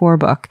 1994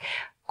 book,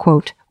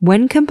 quote,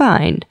 when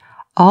combined,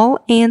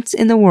 all ants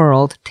in the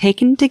world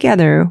taken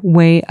together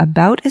weigh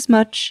about as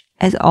much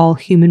as all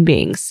human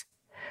beings.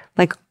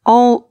 Like,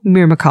 all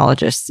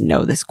myrmecologists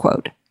know this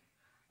quote.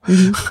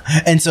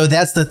 And so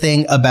that's the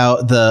thing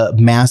about the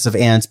mass of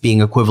ants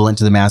being equivalent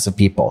to the mass of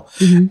people.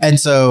 And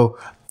so,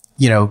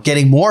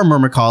 getting more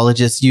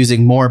myrmecologists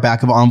using more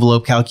back of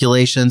envelope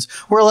calculations,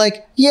 we're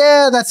like,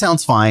 yeah, that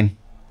sounds fine.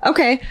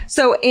 Okay.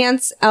 So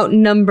ants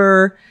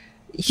outnumber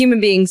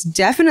human beings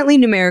definitely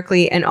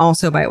numerically and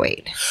also by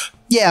weight.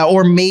 Yeah,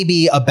 or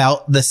maybe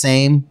about the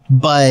same,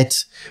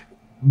 but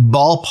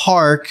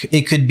ballpark,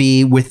 it could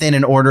be within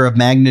an order of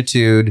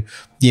magnitude,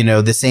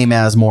 the same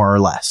as more or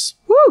less.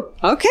 Woo!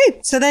 Okay.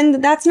 So then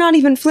that's not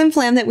even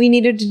flim-flam that we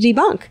needed to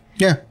debunk.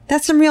 Yeah.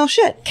 That's some real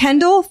shit.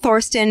 Kendall,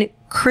 Thorsten,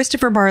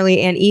 Christopher Barley,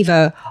 and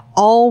Eva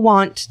all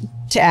want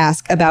to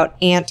ask about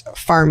ant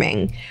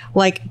farming.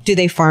 Like, do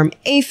they farm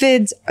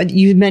aphids?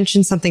 You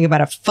mentioned something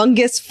about a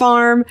fungus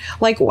farm.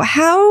 Like,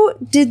 how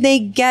did they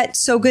get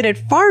so good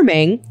at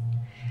farming?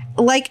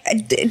 Like,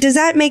 does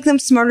that make them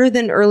smarter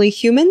than early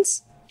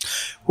humans?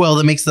 Well,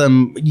 that makes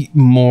them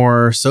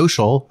more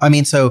social.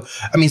 So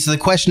the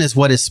question is,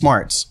 what is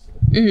smarts?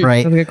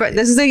 Right?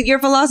 This is your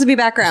philosophy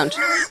background.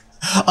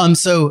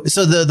 So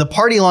the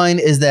party line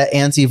is that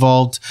ants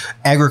evolved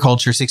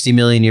agriculture 60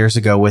 million years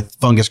ago with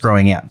fungus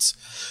growing ants.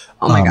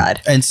 Oh my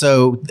God. And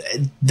so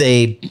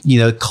they,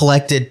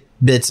 collected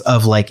bits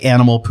of like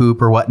animal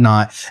poop or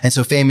whatnot. And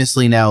so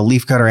famously now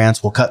leafcutter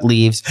ants will cut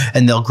leaves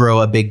and they'll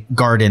grow a big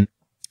garden.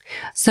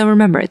 So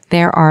remember,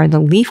 there are the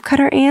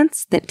leafcutter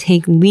ants that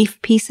take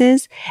leaf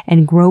pieces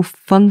and grow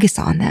fungus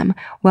on them,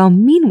 while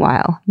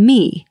meanwhile,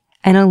 me,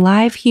 an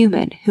alive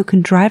human who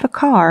can drive a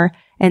car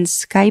and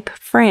Skype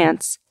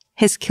France,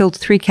 has killed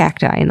 3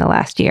 cacti in the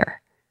last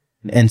year.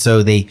 And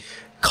so they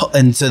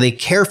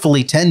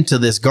carefully tend to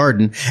this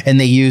garden, and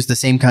they use the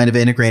same kind of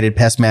integrated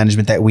pest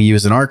management that we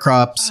use in our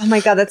crops. Oh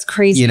my God, that's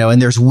crazy.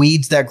 And there's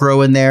weeds that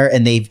grow in there,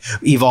 and they've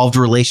evolved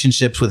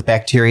relationships with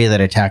bacteria that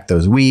attack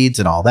those weeds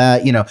and all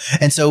that,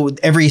 And so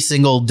every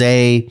single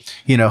day,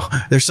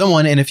 there's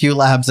someone in a few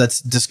labs that's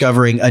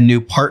discovering a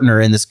new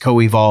partner in this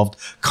co-evolved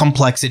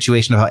complex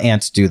situation of how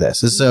ants do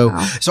this. And so,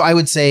 so I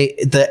would say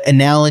the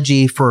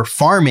analogy for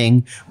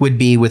farming would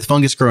be with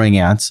fungus growing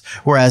ants,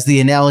 whereas the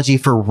analogy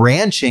for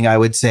ranching, I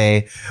would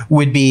say,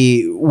 would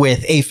be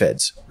with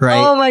aphids,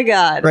 right? Oh my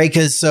God. Right.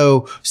 Cause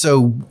so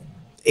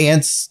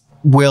ants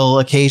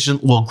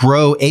will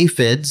grow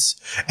aphids,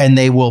 and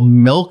they will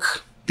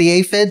milk the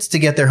aphids to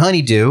get their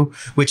honeydew,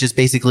 which is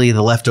basically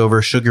the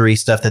leftover sugary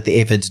stuff that the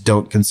aphids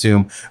don't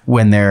consume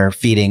when they're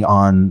feeding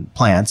on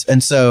plants.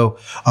 And so,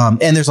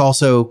 and there's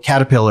also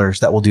caterpillars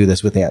that will do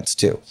this with ants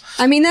too.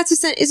 I mean, it's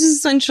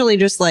essentially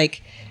just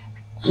like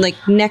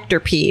nectar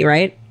pea,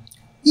 right?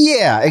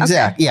 Yeah,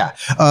 exactly. Okay.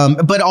 Yeah.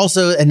 But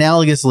also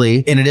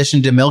analogously, in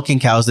addition to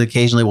milking cows that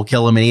occasionally will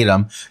kill them and eat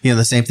them,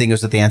 the same thing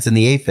goes with the ants and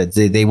the aphids.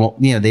 They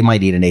won't, they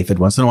might eat an aphid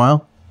once in a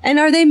while. And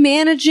are they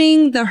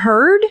managing the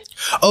herd?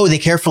 Oh, they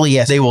carefully,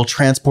 yes. They will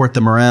transport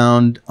them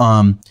around,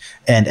 and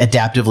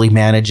adaptively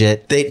manage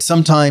it. They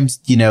sometimes,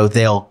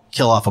 they'll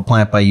kill off a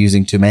plant by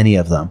using too many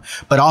of them,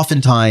 but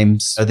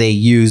oftentimes they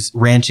use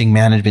ranching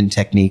management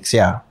techniques.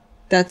 Yeah.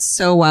 That's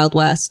so Wild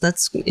West.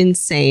 That's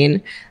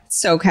insane.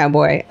 So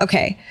cowboy.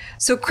 Okay.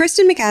 So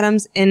Kristen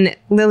McAdams and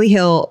Lily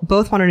Hill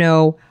both want to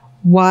know,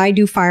 why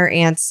do fire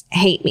ants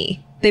hate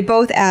me? They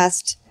both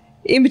asked,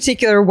 in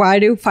particular, why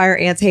do fire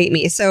ants hate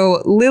me?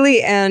 So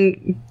Lily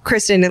and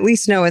Kristen at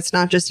least know it's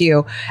not just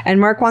you. And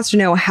Mark wants to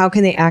know, how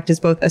can they act as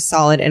both a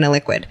solid and a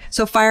liquid?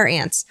 So fire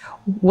ants,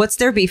 what's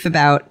their beef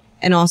about?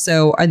 And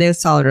also, are they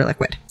solid or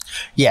liquid?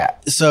 Yeah.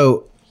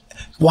 So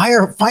why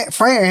are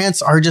fire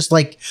ants are just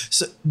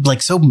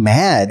so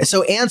mad?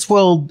 So ants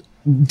will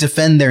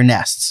defend their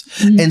nests.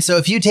 Mm-hmm. And so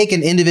if you take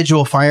an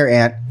individual fire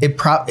ant,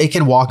 it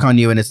can walk on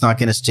you and it's not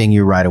going to sting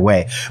you right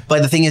away.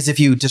 But the thing is,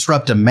 if you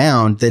disrupt a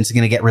mound, then it's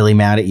going to get really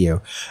mad at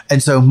you.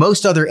 And so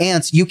most other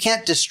ants, you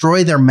can't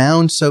destroy their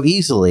mound so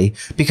easily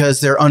because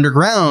they're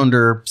underground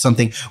or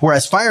something.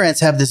 Whereas fire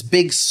ants have this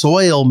big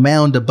soil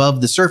mound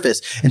above the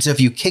surface. And so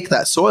if you kick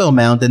that soil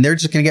mound, then they're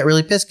just going to get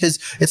really pissed because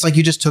it's like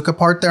you just took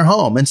apart their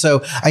home. And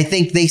so I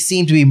think they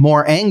seem to be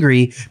more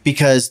angry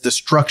because the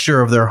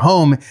structure of their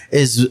home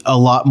is a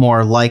lot more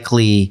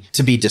likely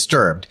to be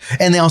disturbed.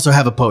 And they also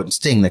have a potent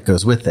sting that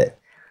goes with it.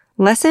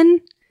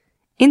 Lesson: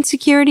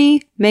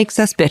 insecurity makes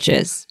us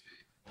bitches.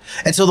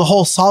 And so the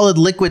whole solid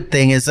liquid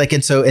thing is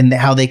and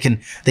how they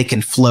can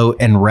float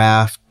and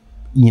raft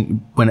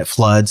when it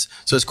floods.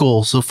 So it's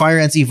cool. So fire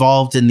ants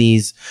evolved in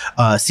these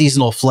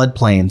seasonal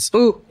floodplains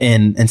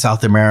in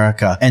South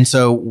America. And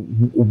so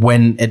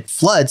when it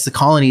floods, the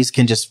colonies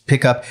can just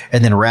pick up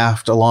and then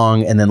raft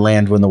along and then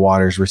land when the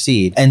waters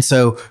recede. And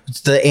so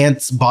the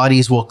ants'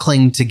 bodies will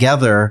cling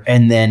together.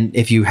 And then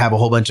if you have a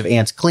whole bunch of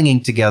ants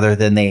clinging together,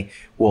 then they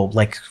will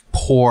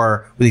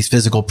pour with these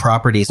physical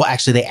properties. Well,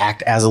 actually they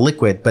act as a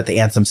liquid, but the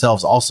ants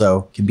themselves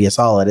also can be a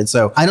solid. And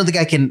so I don't think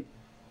I can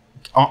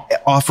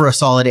offer a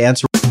solid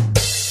answer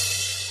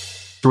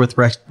with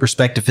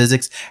respect to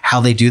physics, how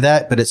they do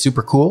that, but it's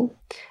super cool.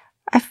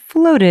 I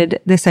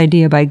floated this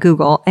idea by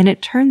Google, and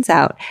it turns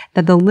out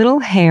that the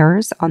little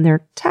hairs on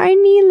their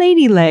tiny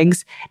lady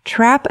legs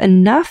trap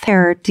enough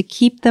air to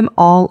keep them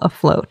all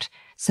afloat.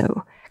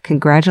 So,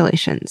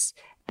 congratulations.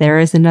 There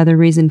is another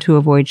reason to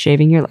avoid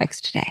shaving your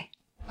legs today.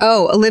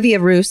 Oh, Olivia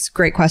Roos,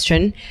 great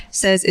question,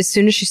 says, as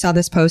soon as she saw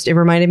this post, it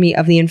reminded me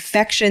of the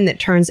infection that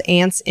turns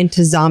ants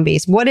into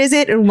zombies. What is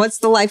it, and what's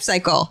the life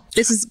cycle?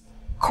 This is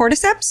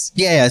cordyceps?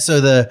 Yeah. So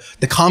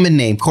the common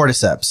name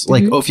cordyceps,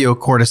 like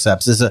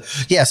Ophiocordyceps, is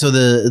so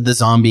the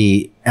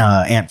zombie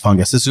ant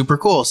fungus is super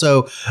cool.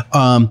 So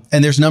and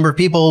there's a number of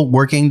people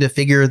working to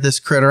figure this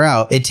critter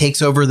out. It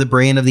takes over the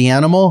brain of the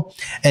animal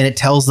and it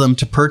tells them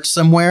to perch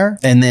somewhere,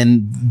 and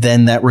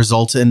then that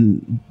results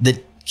in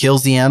that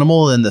kills the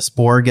animal, and the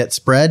spore gets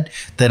spread,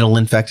 then it'll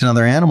infect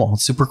another animal.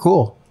 It's super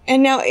cool.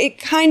 And now it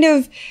kind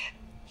of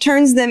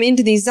turns them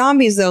into these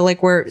zombies, though,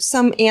 where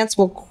some ants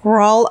will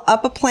crawl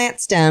up a plant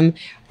stem,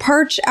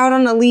 perch out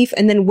on a leaf,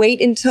 and then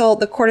wait until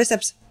the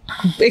cordyceps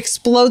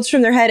explodes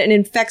from their head and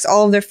infects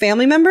all of their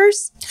family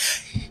members?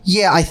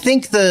 Yeah, I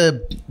think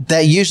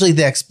that usually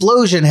the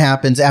explosion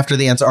happens after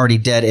the ant's already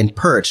dead and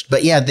perched.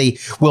 But yeah, they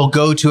will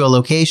go to a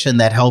location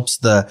that helps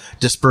the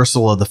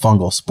dispersal of the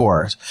fungal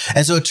spores.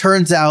 And so it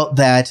turns out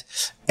that,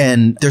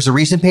 and there's a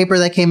recent paper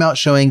that came out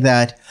showing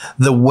that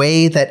the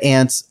way that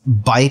ants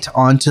bite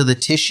onto the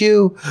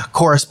tissue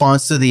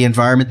corresponds to the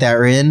environment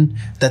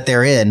that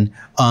they're in,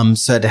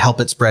 so to help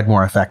it spread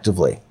more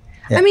effectively.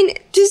 Yeah. I mean,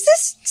 does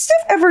this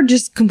stuff ever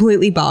just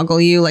completely boggle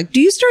you? Like, do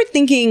you start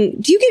thinking,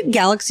 do you get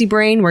galaxy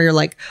brain where you're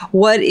like,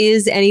 what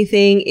is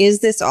anything?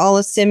 Is this all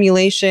a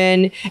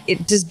simulation?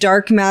 Does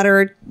dark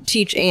matter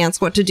teach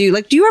ants what to do?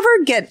 Like, do you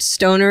ever get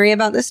stonery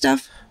about this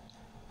stuff?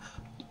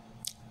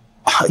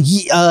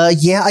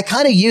 Yeah, I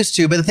kind of used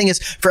to, but the thing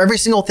is, for every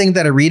single thing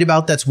that I read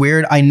about that's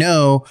weird, I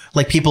know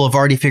like people have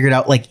already figured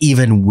out like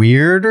even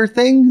weirder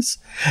things.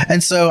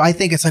 And so I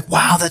think it's like,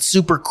 wow, that's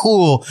super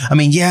cool. I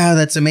mean, yeah,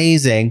 that's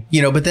amazing,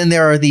 but then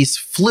there are these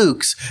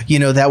flukes,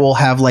 that will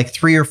have like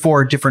 3 or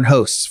 4 different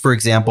hosts, for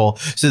example.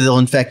 So they'll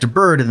infect a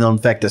bird and they'll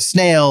infect a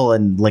snail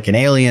and like an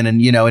alien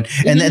and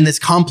then this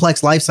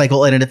complex life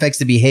cycle, and it affects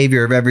the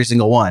behavior of every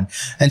single one.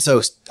 And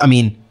so, I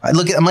mean,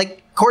 I'm like,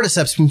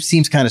 cordyceps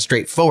seems kind of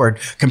straightforward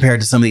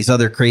compared to some of these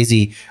other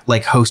crazy,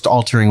 like host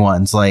altering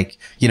ones. Like,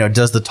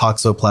 does the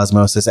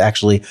toxoplasmosis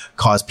actually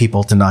cause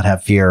people to not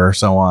have fear or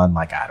so on?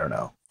 Like, I don't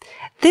know.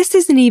 This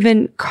isn't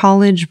even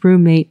college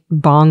roommate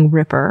bong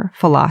ripper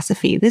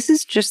philosophy. This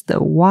is just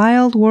the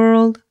wild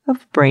world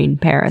of brain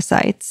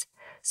parasites.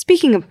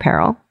 Speaking of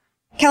peril,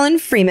 Kellen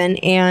Freeman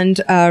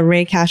and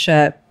Ray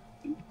Kasha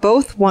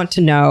both want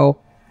to know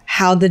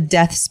how the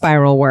death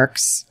spiral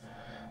works.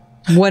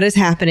 What is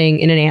happening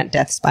in an ant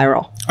death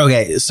spiral?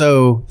 Okay,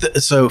 so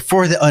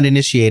for the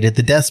uninitiated,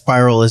 the death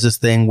spiral is this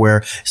thing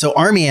where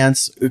army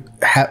ants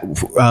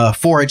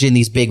forage in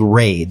these big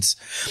raids,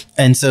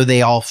 and so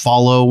they all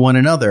follow one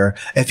another.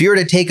 If you were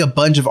to take a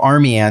bunch of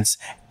army ants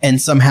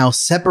and somehow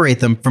separate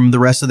them from the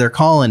rest of their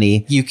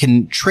colony, you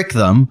can trick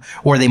them,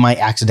 or they might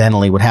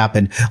accidentally, would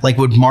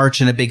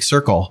march in a big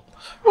circle.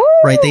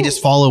 Right, they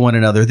just follow one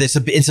another. And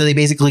so they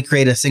basically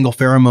create a single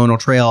pheromonal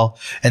trail,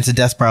 and it's a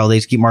death spiral. They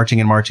just keep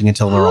marching and marching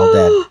until they're all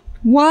dead.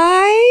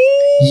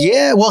 Why?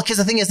 Yeah, well, because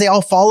the thing is, they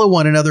all follow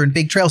one another in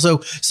big trails.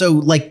 So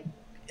like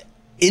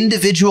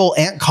individual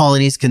ant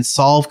colonies can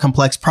solve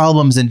complex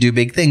problems and do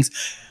big things,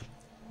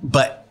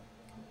 but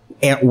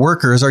ant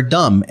workers are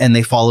dumb and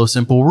they follow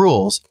simple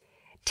rules.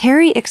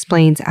 Terry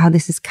explains how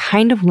this is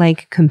kind of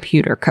like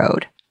computer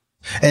code.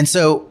 And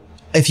so,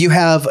 if you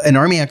have an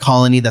army ant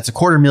colony that's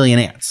 250,000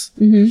 ants,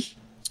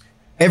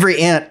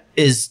 every ant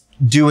is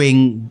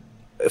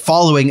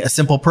following a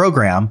simple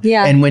program.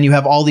 Yeah. And when you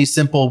have all these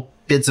simple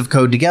bits of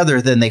code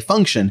together, then they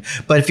function.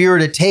 But if you were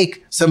to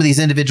take some of these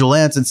individual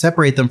ants and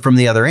separate them from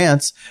the other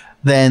ants,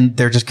 then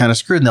they're just kind of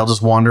screwed and they'll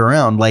just wander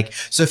around.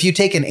 So if you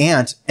take an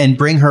ant and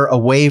bring her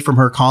away from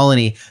her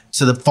colony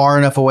to the far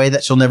enough away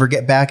that she'll never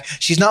get back,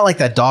 she's not like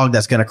that dog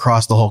that's going to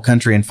cross the whole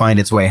country and find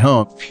its way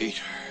home.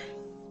 Peter.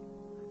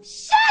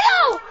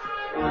 Shadow!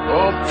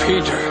 Oh,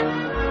 Peter.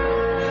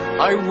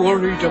 I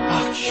worried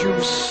about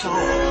you so.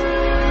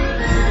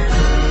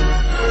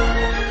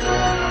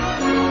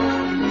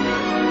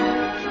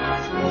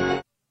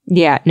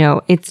 Yeah,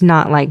 no, it's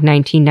not like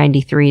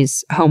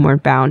 1993's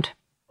Homeward Bound.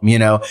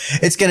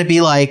 It's going to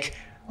be like,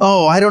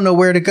 oh, I don't know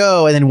where to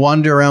go, and then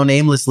wander around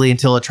aimlessly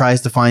until it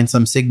tries to find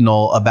some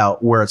signal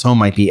about where its home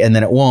might be, and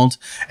then it won't,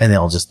 and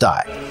they'll just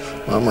die.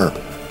 Bummer.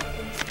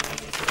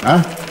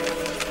 Huh?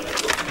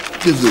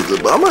 This is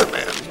a bummer,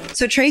 man.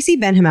 So Tracy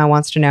Benhamou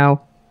wants to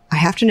know, I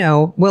have to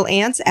know, will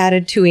ants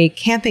added to a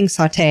camping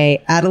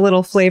saute add a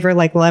little flavor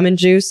like lemon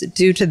juice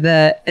due to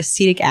the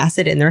acetic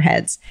acid in their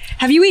heads?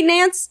 Have you eaten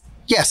ants?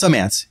 Yeah, some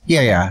ants.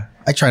 Yeah.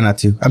 I try not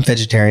to. I'm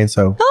vegetarian,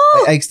 so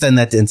I extend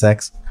that to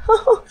insects.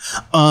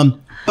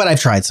 But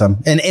I've tried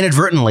some, and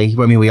inadvertently.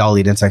 I mean, we all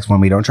eat insects when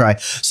we don't try.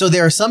 So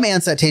there are some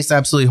ants that taste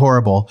absolutely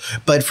horrible.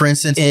 But for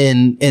instance,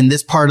 in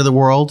this part of the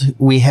world,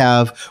 we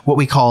have what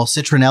we call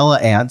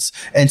citronella ants,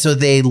 and so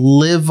they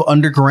live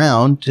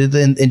underground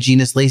in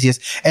genus Lasius,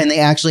 and they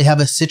actually have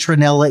a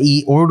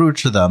citronella-y odor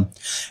to them.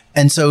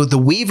 And so the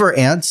weaver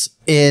ants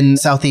in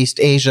Southeast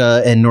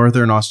Asia and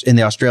in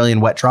the Australian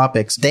wet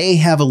tropics, they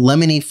have a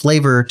lemony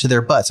flavor to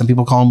their butt. Some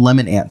people call them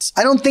lemon ants.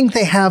 I don't think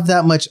they have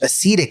that much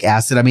acetic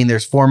acid. I mean,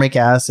 there's formic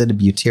acid and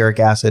butyric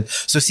acid.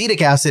 So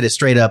acetic acid is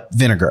straight up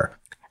vinegar.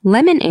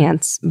 Lemon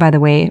ants, by the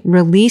way,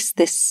 release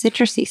this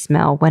citrusy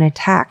smell when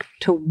attacked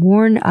to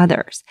warn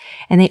others.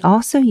 And they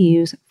also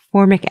use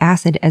formic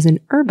acid as an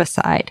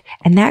herbicide,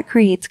 and that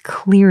creates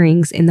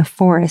clearings in the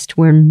forest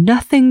where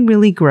nothing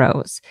really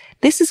grows.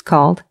 This is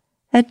called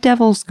a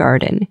devil's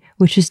garden,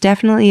 which is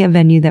definitely a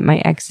venue that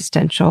my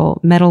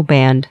existential metal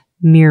band,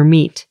 Mere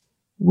Meat,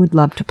 would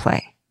love to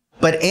play.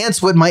 But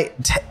ants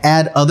might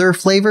add other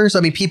flavors.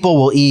 I mean, people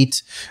will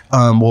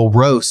will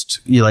roast,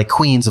 like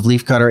queens of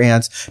leafcutter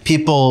ants.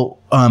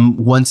 People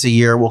once a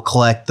year will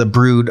collect the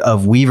brood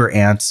of weaver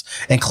ants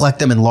and collect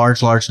them in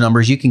large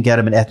numbers. You can get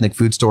them in ethnic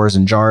food stores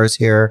in jars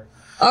here.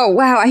 Oh,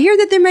 wow. I hear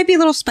that they might be a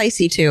little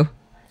spicy too.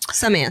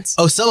 Some ants.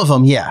 Oh, some of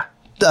them, yeah.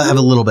 They'll have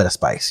a little bit of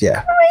spice,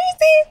 yeah.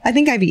 Crazy. I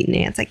think I've eaten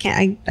ants. I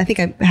think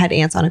I had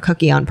ants on a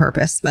cookie on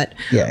purpose, but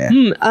Yeah.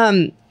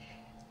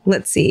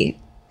 let's see.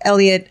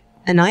 Elliot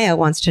Anaya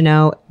wants to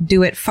know,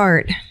 do ants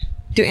fart?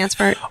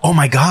 Oh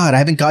my God, I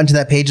haven't gotten to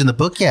that page in the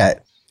book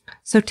yet.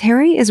 So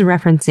Terry is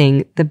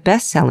referencing the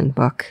best-selling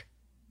book,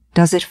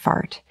 Does It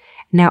Fart?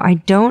 Now, I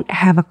don't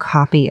have a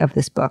copy of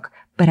this book,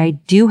 but I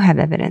do have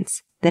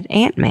evidence that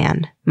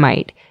Ant-Man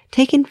might,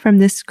 taken from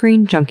this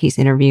Screen Junkies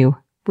interview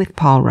with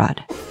Paul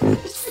Rudd.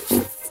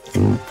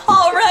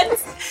 Paul Rudd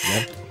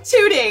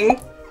tooting.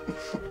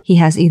 He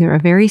has either a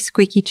very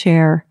squeaky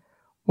chair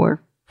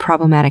or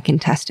problematic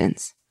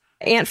intestines.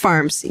 Ant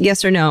farms,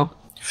 yes or no?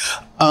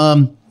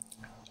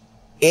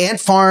 Ant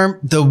farm,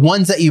 the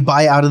ones that you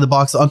buy out of the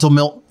box, Uncle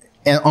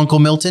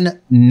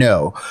Milton,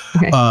 no.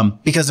 Okay.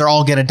 Because they're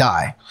all going to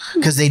die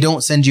because they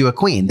don't send you a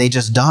queen. They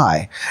just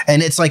die.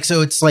 And it's like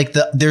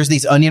there's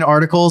these Onion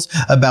articles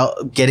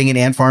about getting an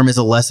ant farm is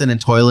a lesson in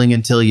toiling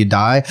until you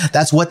die.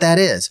 That's what that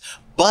is.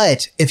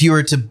 But if you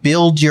were to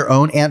build your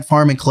own ant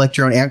farm and collect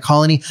your own ant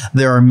colony,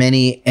 there are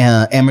many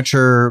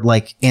amateur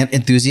ant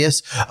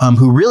enthusiasts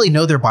who really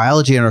know their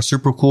biology and are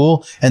super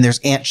cool. And there's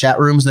ant chat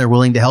rooms and they're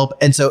willing to help.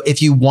 And so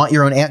if you want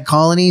your own ant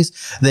colonies,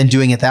 then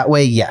doing it that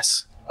way,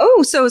 yes.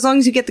 Oh, so as long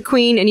as you get the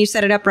queen and you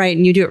set it up right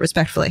and you do it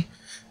respectfully.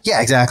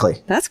 Yeah,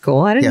 exactly. That's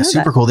cool. I didn't know that.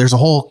 Yeah, super cool. There's a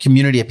whole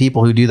community of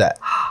people who do that.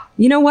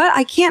 You know what?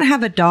 I can't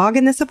have a dog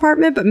in this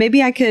apartment, but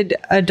maybe I could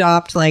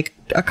adopt a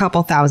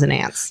couple thousand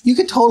ants. You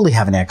could totally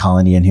have an ant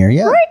colony in here,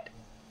 yeah. Right?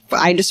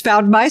 I just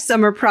found my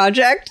summer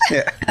project.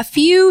 Yeah. A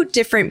few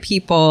different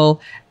people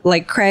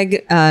like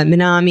Craig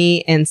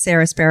Minami and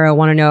Sarah Sparrow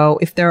want to know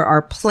if there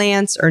are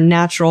plants or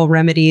natural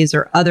remedies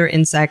or other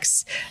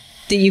insects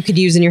that you could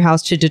use in your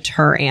house to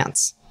deter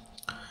ants.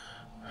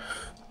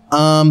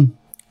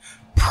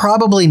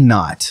 Probably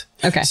not.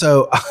 Okay.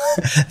 So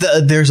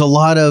there's a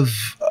lot of,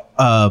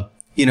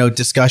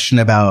 discussion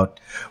about,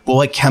 well,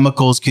 what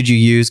chemicals could you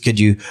use? Could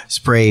you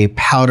spray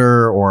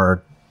powder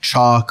or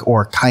chalk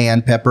or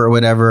cayenne pepper or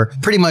whatever?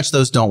 Pretty much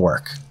those don't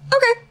work.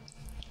 Okay.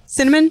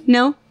 Cinnamon?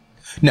 No?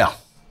 No.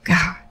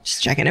 God,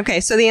 just checking. Okay.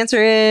 So the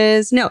answer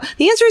is no.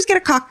 The answer is get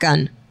a caulk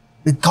gun.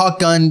 The caulk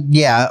gun.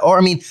 Yeah.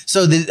 Or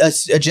so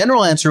a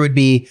general answer would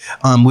be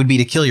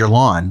to kill your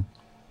lawn.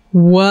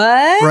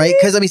 What? Right?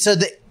 Because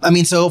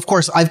so of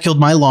course I've killed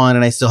my lawn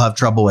and I still have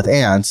trouble with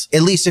ants.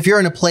 At least if you're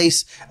in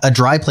a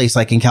dry place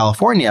like in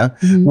California,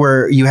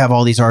 where you have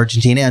all these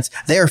Argentine ants,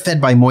 they are fed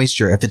by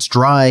moisture. If it's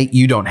dry,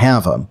 you don't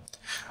have them.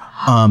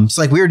 It's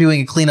like we were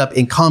doing a cleanup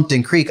in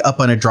Compton Creek up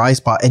on a dry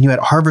spot and you had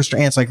harvester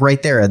ants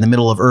right there in the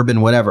middle of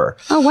urban whatever.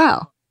 Oh,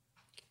 wow.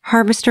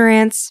 Harvester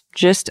ants,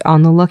 just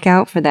on the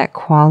lookout for that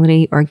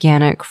quality,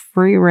 organic,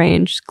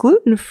 free-range,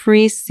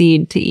 gluten-free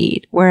seed to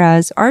eat,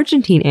 whereas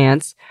Argentine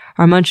ants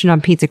are munching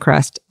on pizza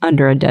crust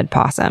under a dead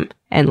possum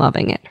and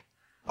loving it.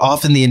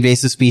 Often the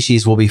invasive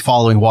species will be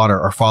following water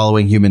or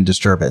following human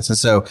disturbance. And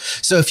so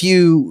if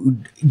you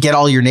get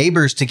all your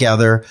neighbors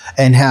together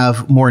and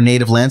have more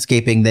native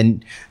landscaping,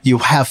 then you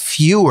have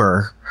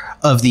fewer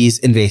of these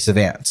invasive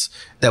ants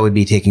that would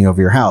be taking over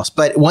your house.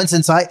 But once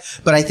inside,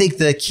 I think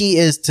the key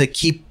is to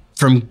keep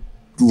from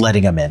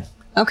letting them in.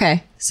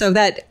 Okay. So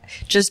that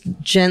just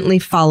gently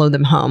follow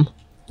them home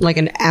like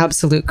an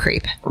absolute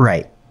creep.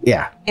 Right.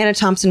 Yeah. Anna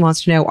Thompson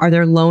wants to know, are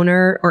there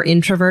loner or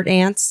introvert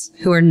ants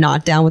who are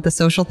not down with the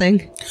social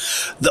thing?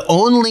 The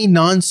only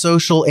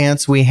non-social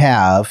ants we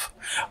have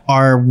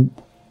are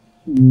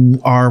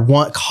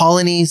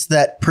colonies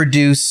that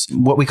produce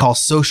what we call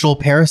social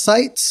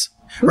parasites.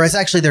 Whereas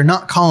actually they're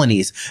not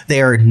colonies.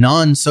 They are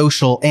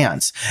non-social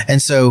ants.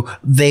 And so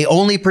they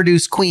only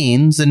produce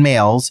queens and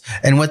males.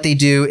 And what they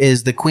do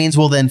is the queens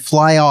will then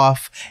fly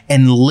off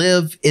and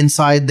live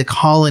inside the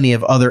colony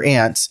of other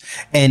ants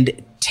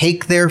and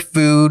take their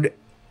food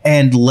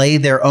and lay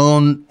their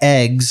own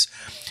eggs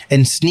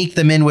and sneak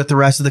them in with the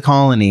rest of the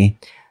colony.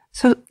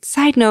 So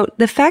side note,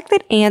 the fact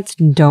that ants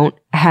don't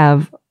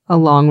have a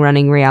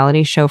long-running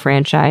reality show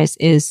franchise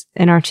is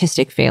an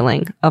artistic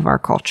failing of our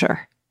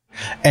culture.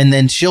 And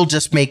then she'll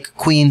just make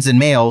queens and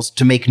males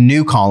to make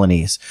new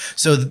colonies.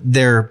 So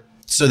they're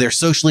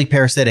socially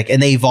parasitic and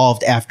they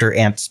evolved after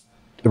ants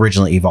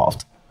originally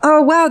evolved.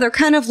 Oh, wow. They're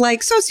kind of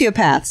like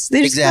sociopaths.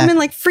 They just come in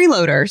like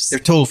freeloaders. They're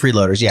total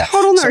freeloaders. Yeah.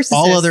 Total narcissists. So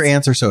all other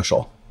ants are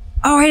social.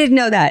 Oh, I didn't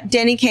know that.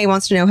 Danny K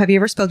wants to know, have you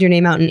ever spelled your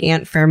name out in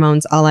ant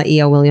pheromones a la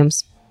E.L.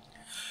 Williams?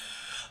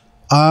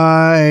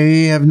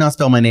 I have not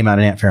spelled my name out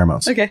in ant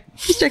pheromones. Okay.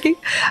 Just checking.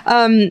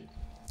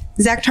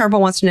 Zach Tarble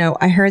wants to know,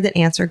 I heard that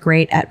ants are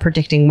great at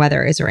predicting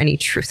weather. Is there any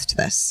truth to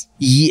this?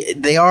 Yeah,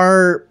 they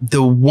are.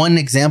 The one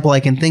example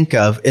I can think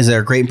of is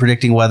they're great in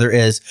predicting weather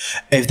is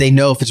if they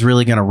know if it's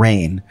really going to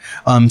rain.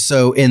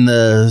 So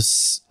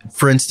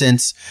for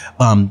instance,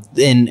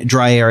 in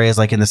dry areas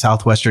like in the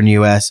southwestern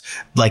U.S.,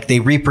 like they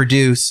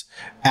reproduce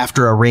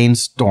after a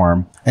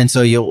rainstorm. And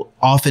so you'll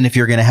often, if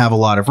you're going to have a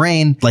lot of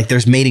rain, like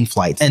there's mating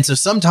flights. And so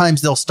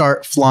sometimes they'll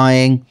start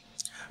flying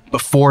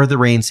before the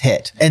rains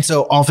hit. And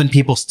so often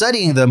people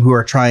studying them who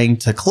are trying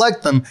to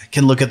collect them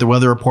can look at the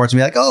weather reports and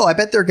be like, oh, I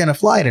bet they're going to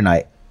fly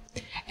tonight.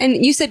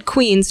 And you said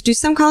queens. Do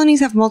some colonies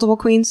have multiple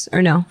queens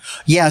or no?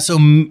 Yeah, so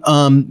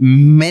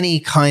many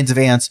kinds of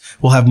ants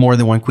will have more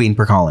than one queen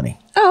per colony.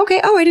 Oh, okay.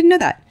 Oh, I didn't know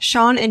that.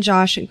 Sean and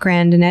Josh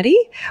Grandinetti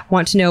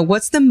want to know,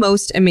 what's the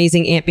most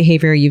amazing ant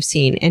behavior you've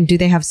seen, and do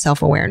they have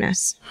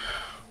self-awareness?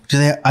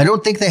 I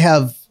don't think they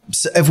have.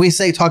 If we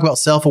talk about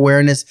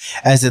self-awareness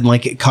as in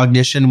like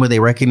cognition, where they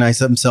recognize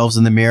themselves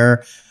in the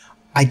mirror,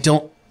 I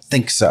don't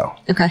think so.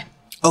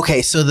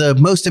 Okay, so the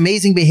most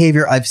amazing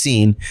behavior I've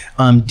seen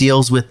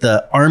deals with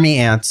the army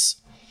ants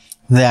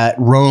that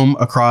roam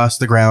across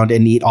the ground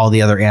and eat all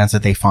the other ants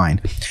that they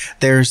find.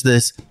 There's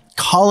this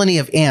colony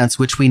of ants,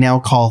 which we now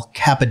call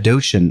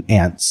Cappadocian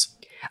ants.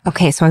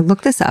 Okay, so I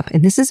looked this up,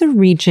 and this is a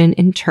region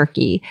in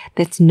Turkey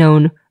that's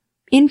known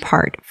in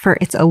part for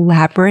its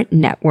elaborate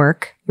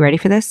network, you ready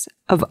for this,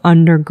 of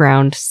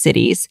underground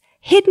cities,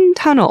 hidden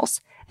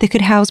tunnels that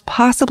could house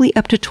possibly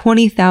up to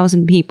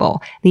 20,000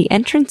 people, the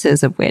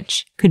entrances of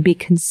which could be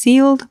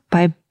concealed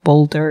by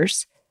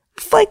boulders.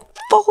 Like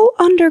full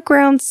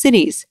underground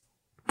cities.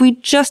 We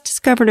just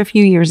discovered a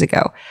few years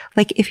ago.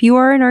 Like, if you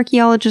are an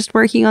archaeologist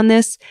working on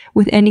this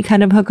with any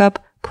kind of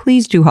hookup,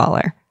 please do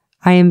holler.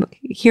 I am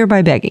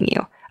hereby begging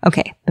you.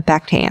 Okay, but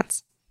back to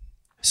ants.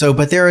 So,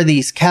 but there are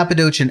these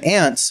Cappadocian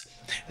ants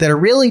that are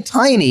really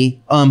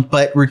tiny,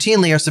 but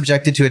routinely are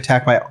subjected to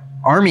attack by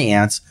army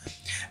ants.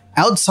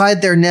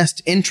 Outside their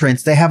nest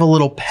entrance, they have a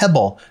little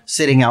pebble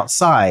sitting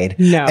outside.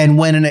 No. And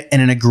when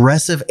an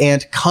aggressive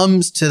ant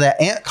comes to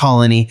that ant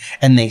colony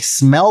and they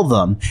smell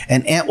them,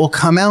 an ant will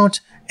come out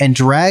and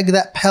drag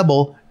that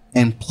pebble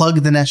and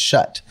plug the nest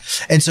shut.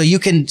 And so you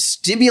can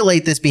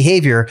stimulate this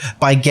behavior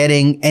by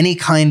getting any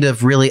kind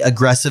of really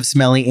aggressive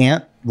smelly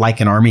ant, like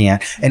an army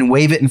ant, and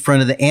wave it in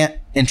front of the ant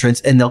entrance,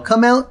 and they'll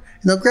come out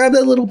and they'll grab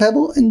that little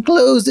pebble and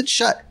close it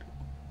shut.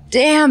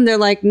 Damn, they're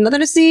like,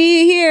 nothing to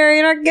see here.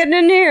 You're not getting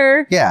in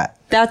here. Yeah.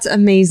 That's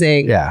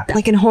amazing. Yeah.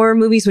 Like in horror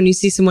movies when you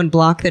see someone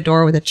block the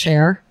door with a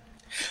chair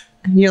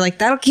and you're like,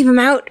 that'll keep him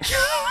out.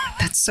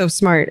 That's so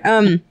smart.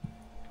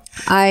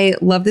 I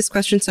love this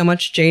question so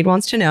much. Jade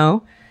wants to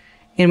know,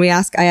 and I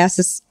asked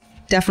this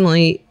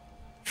definitely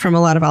from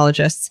a lot of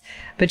ologists,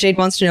 but Jade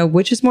wants to know,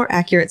 which is more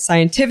accurate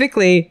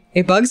scientifically,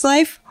 A Bug's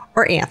Life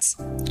or ants?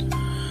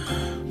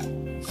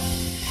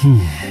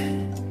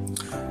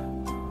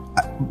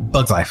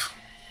 Bug's Life.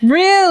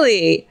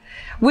 Really?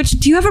 Which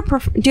do you have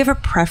a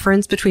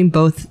preference between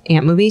both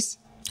ant movies?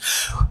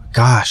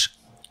 Gosh.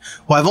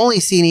 Well, I've only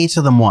seen each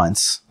of them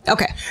once.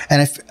 Okay.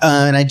 And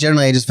I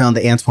just found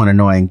the ants one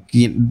annoying.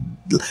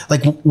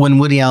 Like when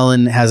Woody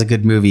Allen has a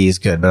good movie, he's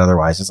good, but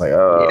otherwise it's like,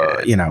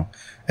 you know.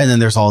 And then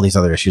there's all these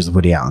other issues with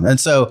Woody Allen. And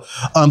so,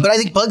 but I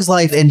think Bug's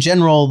Life in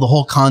general, the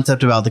whole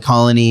concept about the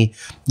colony,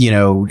 you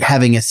know,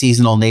 having a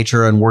seasonal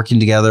nature and working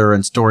together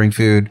and storing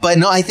food. But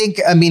no,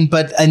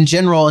 but in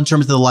general, in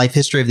terms of the life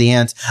history of the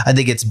ants, I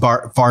think it's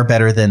far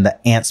better than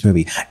the Ants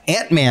movie.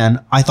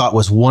 Ant-Man, I thought,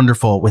 was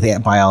wonderful with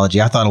ant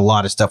biology. I thought a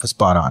lot of stuff was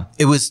spot on.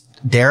 It was,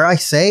 dare I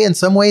say, in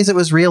some ways it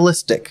was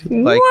realistic.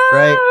 Like, wow.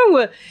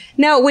 Right?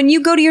 Now, when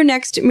you go to your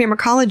next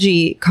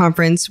Myrmecology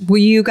conference, will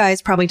you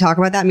guys probably talk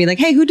about that and be like,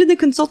 hey, who did the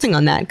consulting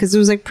on that? Because it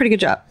was like pretty good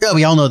job. Yeah,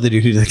 we all know the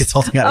dude who did the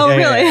consulting on it. Oh,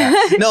 really? Yeah.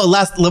 No,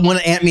 one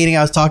ant meeting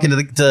I was talking to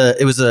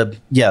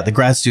the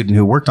grad student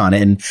who worked on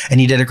it, and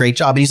he did a great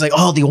job. And he's like,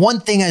 oh, the one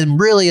thing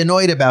I'm really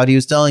annoyed about, he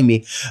was telling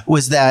me,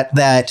 was that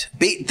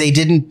they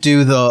didn't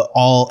do the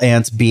all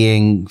ants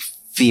being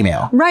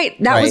female.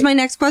 Right. That was my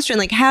next question.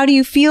 Like, how do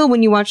you feel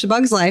when you watch The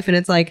Bug's Life and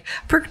it's like,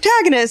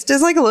 protagonist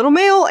is like a little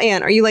male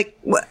ant? Are you like,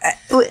 what?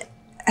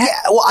 Yeah,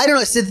 well, I don't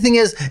know. So the thing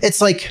is, it's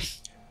like,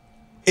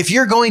 if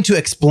you're going to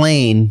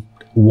explain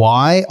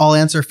why all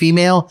ants are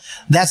female,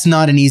 that's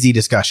not an easy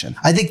discussion.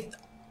 I think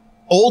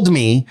old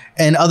me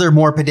and other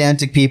more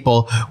pedantic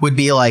people would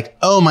be like,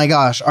 oh my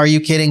gosh, are you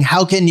kidding?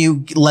 How can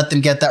you let them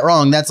get that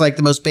wrong? That's like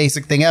the most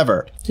basic thing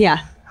ever.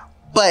 Yeah.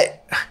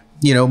 But,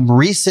 you know,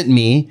 recent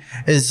me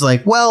is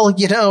like, well,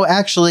 you know,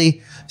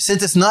 actually,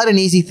 since it's not an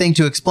easy thing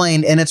to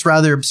explain and it's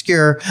rather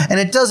obscure and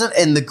it doesn't,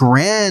 in the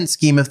grand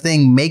scheme of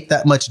thing, make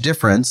that much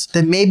difference,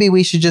 then maybe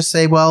we should just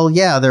say, well,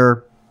 yeah,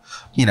 they're,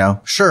 you know,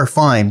 sure,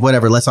 fine,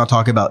 whatever. Let's not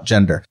talk about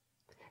gender.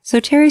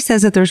 So Terry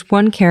says that there's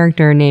one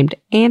character named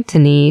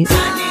Antony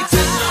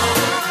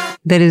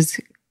that is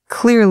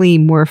clearly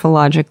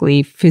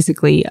morphologically,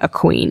 physically a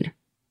queen,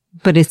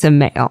 but it's a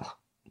male,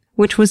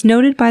 which was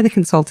noted by the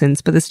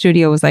consultants, but the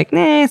studio was like,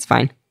 nah, it's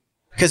fine.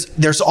 Because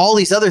there's all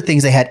these other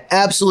things they had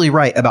absolutely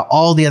right about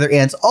all the other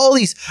ants. All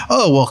these,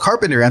 oh, well,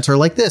 carpenter ants are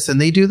like this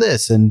and they do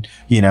this. And,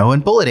 you know,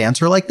 and bullet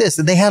ants are like this.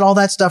 And they had all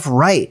that stuff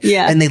right.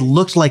 Yeah. And they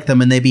looked like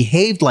them and they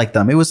behaved like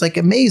them. It was like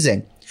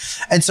amazing.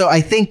 And so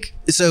I think,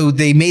 so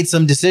they made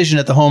some decision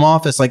at the home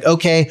office, like,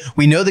 okay,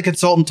 we know the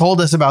consultant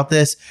told us about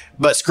this,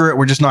 but screw it,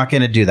 we're just not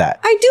going to do that.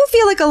 I do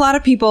feel like a lot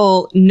of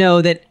people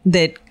know that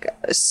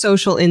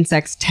social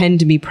insects tend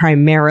to be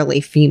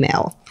primarily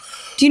female.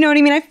 Do you know what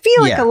I mean? I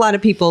feel like a lot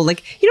of people,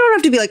 like, you don't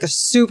have to be like a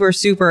super,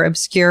 super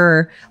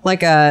obscure,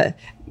 like a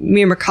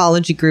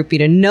Myrmecology groupie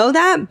to know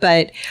that.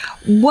 But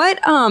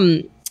what,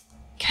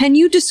 can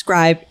you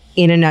describe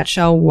in a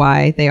nutshell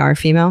why they are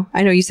female?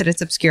 I know you said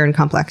it's obscure and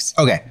complex.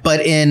 Okay.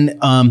 But in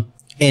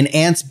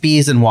ants,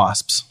 bees, and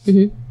wasps,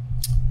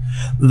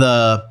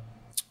 the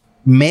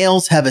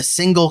males have a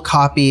single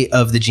copy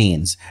of the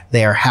genes.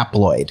 They are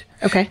haploid.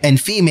 Okay. And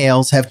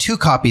females have 2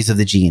 copies of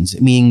the genes,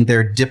 meaning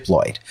they're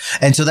diploid.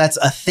 And so that's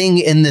a thing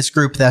in this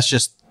group. That's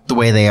just the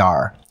way they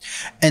are.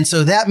 And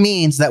so that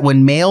means that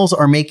when males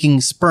are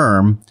making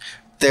sperm,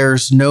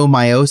 there's no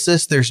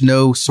meiosis. There's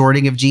no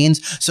sorting of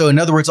genes. So in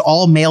other words,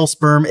 all male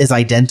sperm is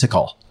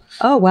identical.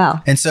 Oh,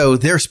 wow. And so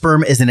their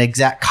sperm is an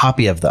exact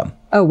copy of them.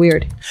 Oh,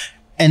 weird.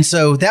 And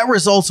so that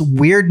results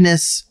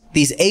weirdness,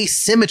 these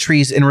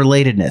asymmetries in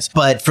relatedness.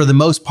 But for the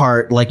most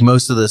part, like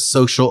most of the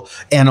social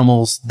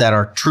animals that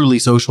are truly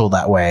social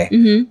that way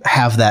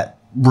have that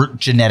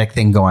genetic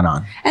thing going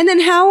on. And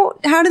then how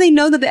do they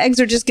know that the eggs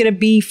are just going to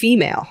be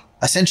female?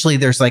 Essentially,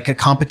 there's like a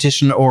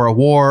competition or a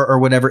war or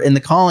whatever in the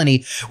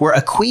colony where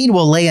a queen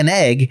will lay an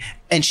egg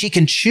and she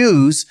can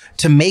choose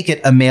to make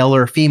it a male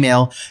or a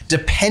female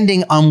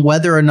depending on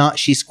whether or not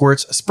she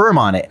squirts sperm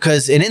on it.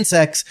 Because in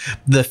insects,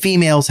 the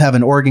females have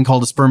an organ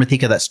called a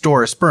spermatheca that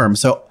stores sperm.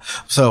 So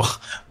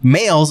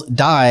males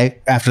die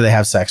after they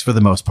have sex for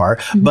the most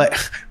part.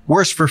 But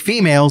worse for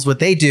females, what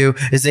they do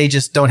is they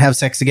just don't have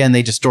sex again.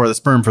 They just store the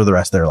sperm for the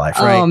rest of their life,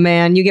 right? Oh,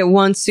 man. You get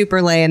one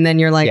super lay and then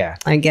you're like,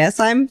 I guess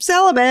I'm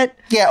celibate.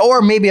 Yeah,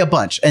 or maybe a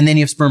bunch. And then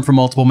you have sperm from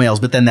multiple males,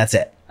 but then that's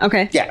it.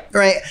 Okay. Yeah,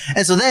 right.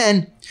 And so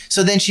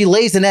then she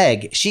lays an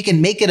egg. She can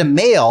make it a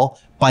male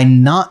by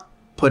not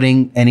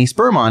putting any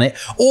sperm on it,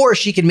 or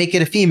she can make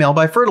it a female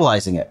by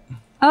fertilizing it.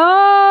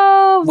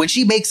 Oh. When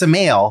she makes a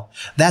male,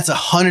 that's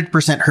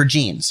 100% her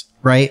genes,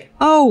 right?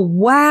 Oh,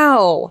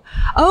 wow.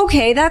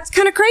 Okay, that's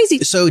kind of crazy.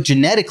 So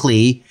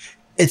genetically,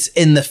 it's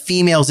in the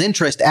female's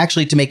interest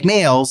actually to make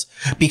males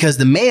because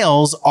the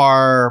males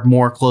are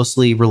more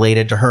closely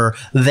related to her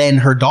than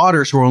her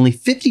daughters who are only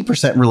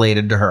 50%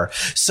 related to her.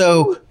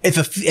 So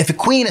if a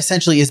queen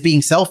essentially is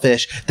being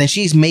selfish, then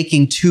she's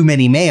making too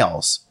many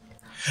males.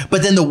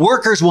 But then the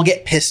workers will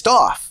get pissed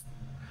off.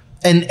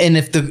 And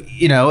if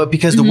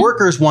because the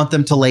workers want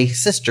them to lay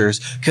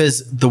sisters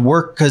because the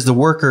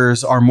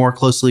workers are more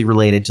closely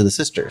related to the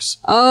sisters.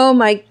 Oh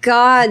my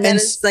God. And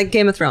it's like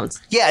Game of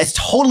Thrones. Yeah, it's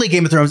totally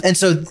Game of Thrones. And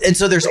so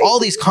there's all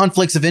these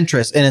conflicts of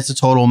interest and it's a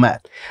total mess.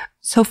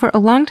 So for a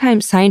long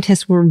time,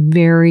 scientists were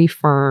very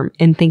firm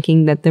in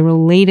thinking that the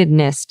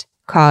relatedness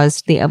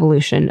caused the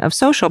evolution of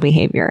social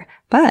behavior.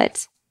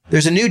 But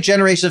there's a new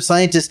generation of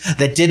scientists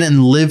that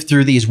didn't live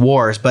through these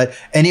wars. But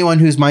anyone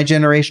who's my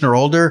generation or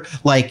older,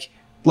 like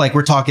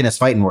we're talking as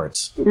fighting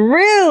words.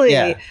 Really?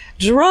 Yeah.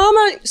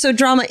 Drama. So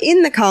drama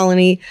in the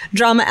colony,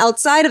 drama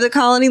outside of the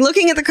colony,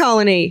 looking at the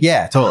colony.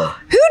 Yeah, totally.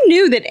 Who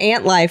knew that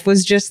ant life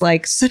was just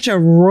like such a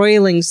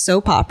roiling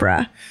soap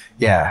opera?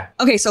 Yeah.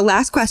 Okay, so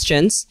last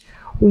questions.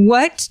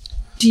 What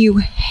do you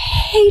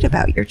hate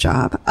about your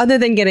job other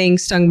than getting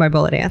stung by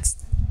bullet ants?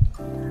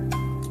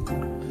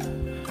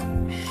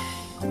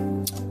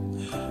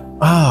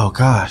 Oh,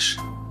 gosh.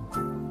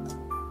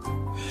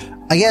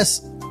 I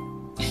guess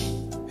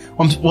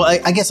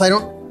I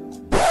don't.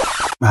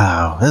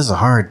 Wow, this is a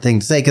hard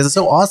thing to say because it's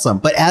so awesome.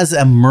 But as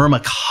a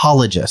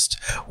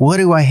myrmecologist, what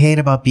do I hate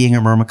about being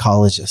a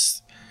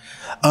myrmecologist?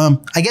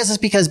 I guess it's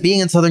because being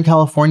in Southern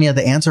California,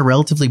 the ants are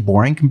relatively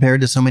boring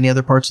compared to so many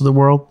other parts of the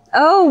world.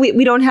 Oh,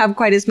 we don't have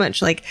quite as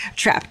much like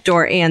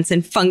trapdoor ants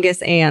and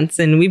fungus ants.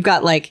 And we've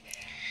got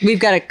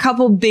a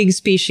couple big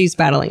species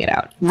battling it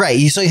out. Right.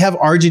 So you have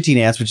Argentine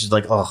ants, which is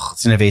like, oh,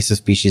 it's an invasive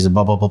species and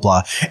blah, blah, blah,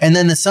 blah. And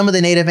then some of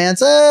the native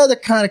ants, they're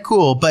kind of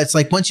cool. But it's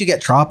like once you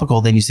get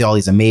tropical, then you see all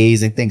these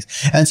amazing things.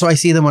 And so I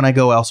see them when I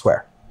go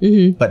elsewhere,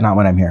 but not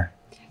when I'm here.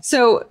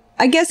 So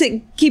I guess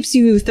it keeps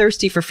you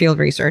thirsty for field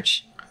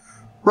research.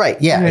 Right.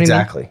 Yeah,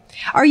 exactly. I mean?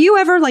 Are you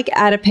ever like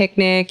at a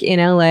picnic in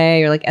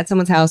LA or like at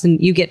someone's house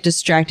and you get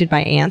distracted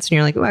by ants and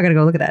you're like, oh, I got to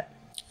go look at that?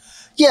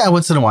 Yeah,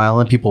 once in a while.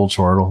 And people will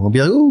chortle. They'll be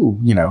like, ooh,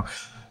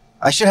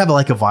 I should have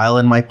a vial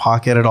in my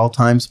pocket at all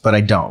times, but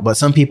I don't. But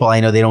some people I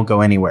know, they don't go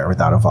anywhere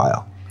without a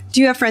vial.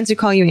 Do you have friends who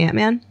call you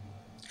Ant-Man?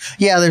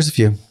 Yeah, there's a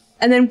few.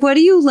 And then what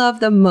do you love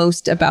the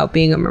most about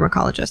being a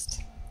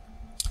myrmecologist?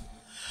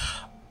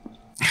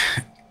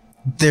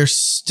 There's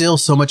still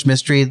so much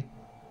mystery.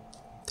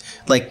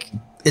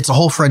 It's a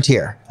whole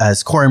frontier.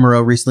 As Corey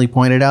Moreau recently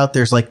pointed out,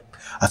 there's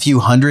a few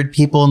hundred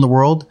people in the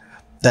world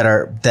that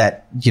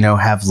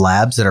have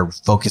labs that are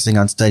focusing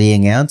on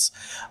studying ants.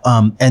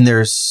 And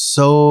there's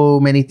so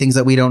many things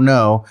that we don't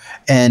know.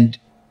 And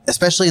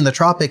especially in the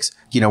tropics,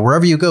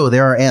 wherever you go,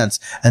 there are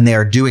ants and they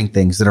are doing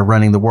things that are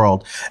running the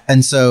world.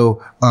 And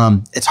so,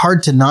 it's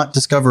hard to not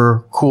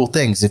discover cool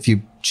things if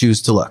you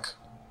choose to look.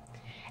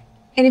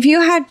 And if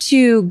you had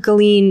to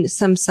glean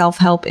some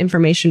self-help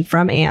information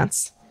from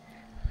ants,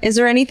 is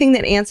there anything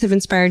that ants have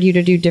inspired you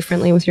to do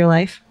differently with your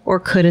life or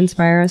could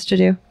inspire us to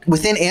do?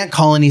 Within ant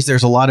colonies,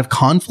 there's a lot of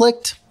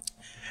conflict.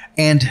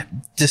 And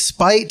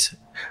despite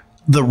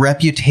the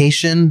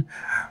reputation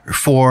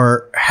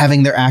for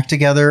having their act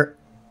together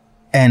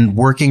and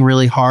working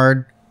really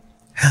hard,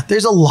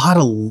 there's a lot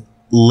of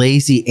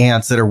lazy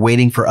ants that are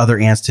waiting for other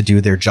ants to do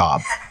their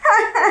job.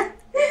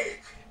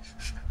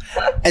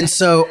 And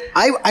so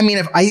I mean,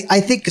 if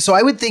I think so,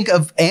 I would think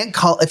of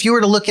if you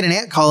were to look at an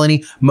ant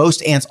colony,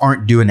 most ants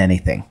aren't doing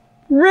anything.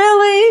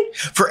 Really?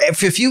 For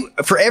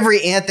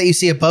every ant that you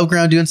see above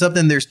ground doing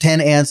something, there's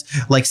 10 ants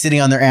like sitting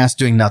on their ass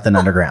doing nothing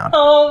underground.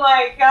 Oh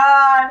my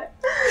God.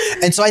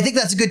 And so I think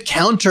that's a good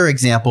counter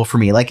example for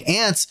me. Like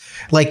ants,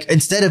 like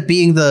instead of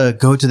being the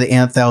go to the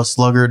ant thou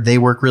sluggard, they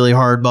work really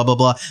hard, blah, blah,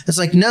 blah. It's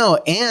like, no,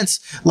 ants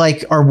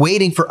like are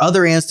waiting for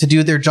other ants to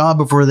do their job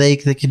before they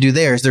can do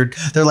theirs. They're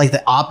like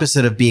the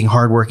opposite of being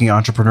hardworking,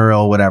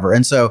 entrepreneurial, whatever.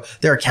 And so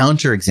they're a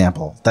counter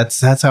example.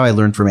 That's how I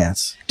learned from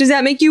ants. Does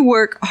that make you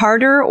work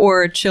harder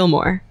or chill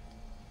more?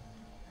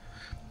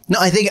 No,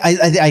 I think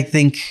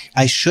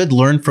I should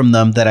learn from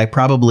them that I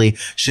probably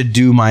should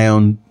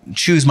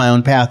choose my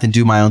own path and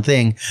do my own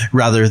thing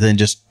rather than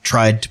just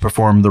try to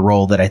perform the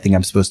role that I think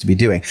I'm supposed to be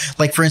doing.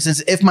 Like, for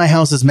instance, if my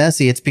house is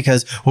messy, it's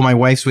because, well, my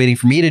wife's waiting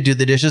for me to do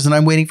the dishes and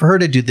I'm waiting for her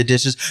to do the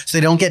dishes so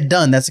they don't get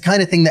done. That's the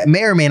kind of thing that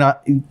may or may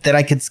not, that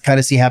I could kind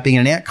of see happening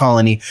in an ant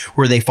colony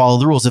where they follow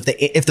the rules. If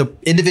the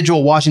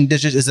individual washing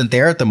dishes isn't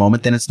there at the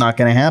moment, then it's not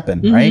going to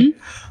happen, right?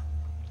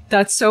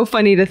 That's so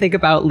funny to think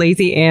about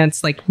lazy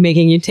ants like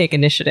making you take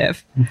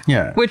initiative.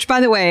 Yeah. Which, by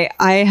the way,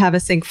 I have a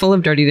sink full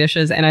of dirty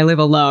dishes and I live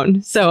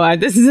alone. So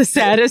this is the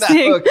saddest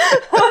thing.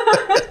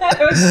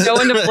 I was no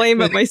one to blame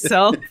but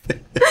myself.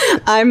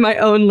 I'm my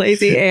own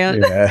lazy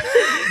ant. Yeah.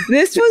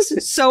 This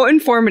was so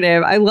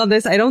informative. I love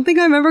this. I don't think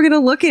I'm ever going to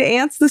look at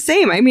ants the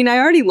same. I mean, I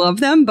already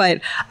love them,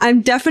 but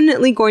I'm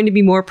definitely going to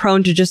be more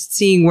prone to just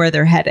seeing where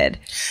they're headed.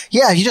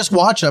 Yeah, you just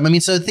watch them. I mean,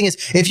 so the thing is,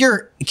 if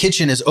your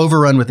kitchen is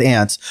overrun with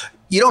ants,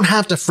 you don't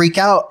have to freak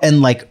out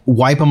and like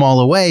wipe them all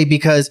away,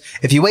 because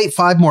if you wait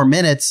 5 more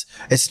minutes,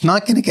 it's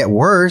not going to get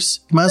worse.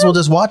 You might as well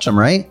just watch them,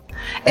 right?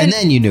 And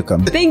then you nuke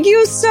them. Thank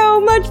you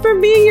so much for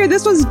being here.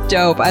 This was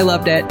dope. I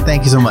loved it.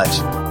 Thank you so much.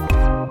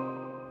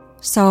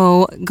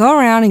 So go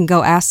around and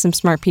go ask some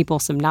smart people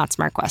some not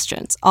smart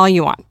questions, all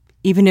you want.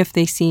 Even if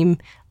they seem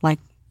like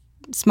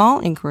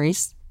small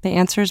inquiries, the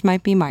answers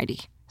might be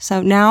mighty.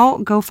 So now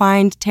go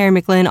find Terry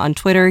McLin on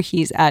Twitter.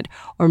 He's at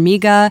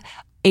Hormiga,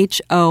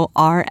 Hormiga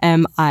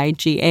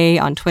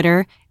on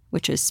Twitter,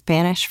 which is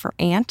Spanish for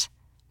ant.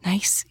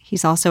 Nice.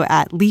 He's also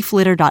at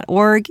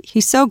leaflitter.org.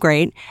 He's so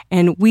great.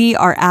 And we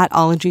are at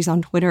Ologies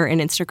on Twitter and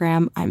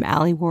Instagram. I'm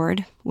Allie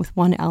Ward with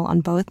 1 L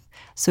on both.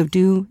 So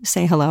do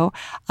say hello.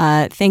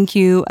 Thank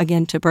you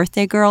again to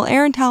birthday girl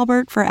Erin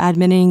Talbert for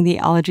adminning the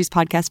Ologies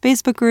podcast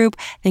Facebook group.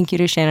 Thank you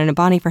to Shannon and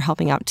Bonnie for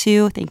helping out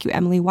too. Thank you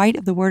Emily White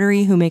of The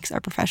Wordery, who makes our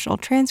professional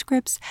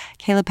transcripts.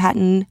 Kayla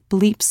Patton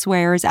bleeps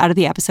swears out of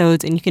the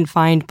episodes, and you can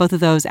find both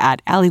of those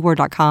at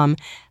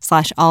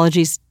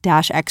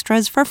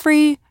allieward.com/ologies-extras for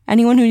free.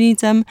 Anyone who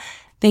needs them.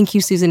 Thank you,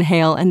 Susan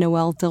Hale and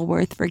Noelle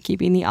Dilworth, for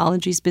keeping the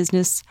Ologies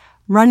business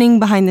running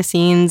behind the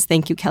scenes.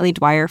 Thank you, Kelly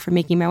Dwyer, for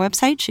making my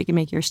website. She can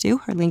make yours too.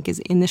 Her link is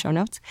in the show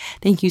notes.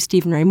 Thank you,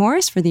 Stephen Ray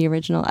Morris, for the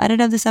original edit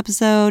of this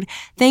episode.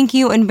 Thank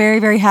you, and very,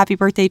 very happy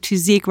birthday to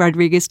Zeke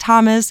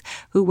Rodriguez-Thomas,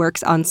 who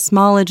works on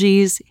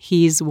Smologies.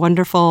 He's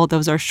wonderful.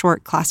 Those are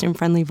short,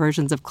 classroom-friendly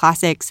versions of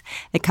classics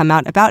that come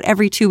out about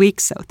every 2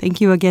 weeks. So thank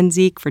you again,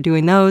 Zeke, for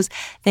doing those.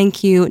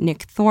 Thank you,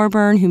 Nick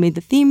Thorburn, who made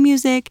the theme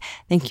music.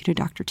 Thank you to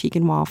Dr.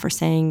 Tegan Wall for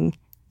saying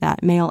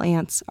that male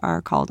ants are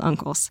called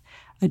uncles,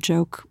 a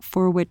joke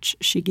for which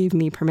she gave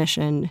me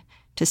permission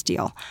to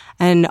steal.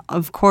 And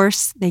of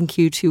course, thank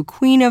you to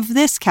Queen of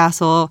this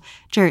castle,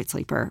 Jarrett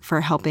Sleeper,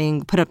 for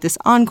helping put up this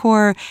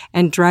encore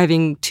and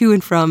driving to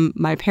and from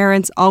my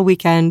parents all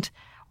weekend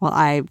while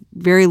I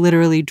very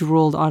literally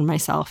drooled on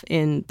myself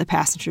in the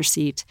passenger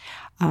seat.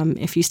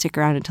 If you stick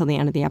around until the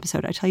end of the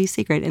episode, I tell you a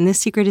secret. And this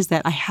secret is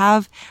that I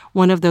have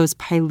one of those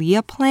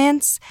pilea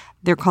plants.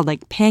 They're called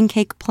like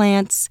pancake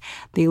plants.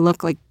 They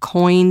look like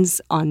coins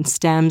on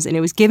stems. And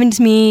it was given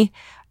to me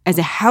as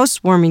a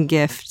housewarming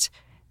gift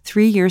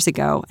 3 years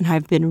ago. And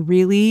I've been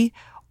really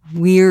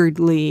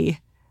weirdly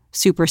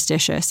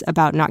superstitious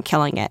about not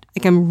killing it.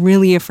 Like, I'm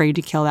really afraid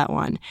to kill that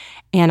one.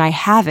 And I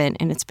haven't,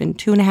 and it's been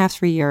 2.5,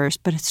 3 years,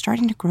 but it's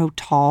starting to grow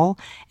tall,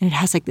 and it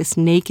has like this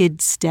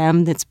naked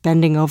stem that's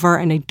bending over,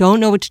 and I don't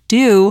know what to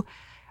do.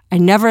 I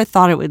never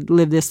thought it would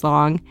live this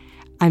long.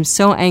 I'm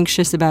so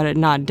anxious about it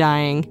not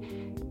dying,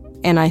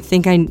 and I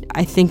think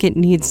it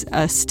needs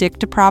a stick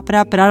to prop it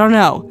up, but I don't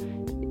know.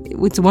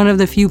 It's one of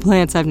the few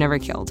plants I've never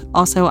killed.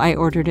 Also, I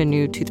ordered a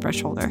new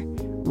toothbrush holder,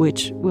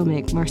 which will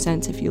make more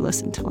sense if you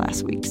listen to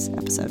last week's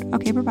episode.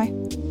 Okay, bye-bye.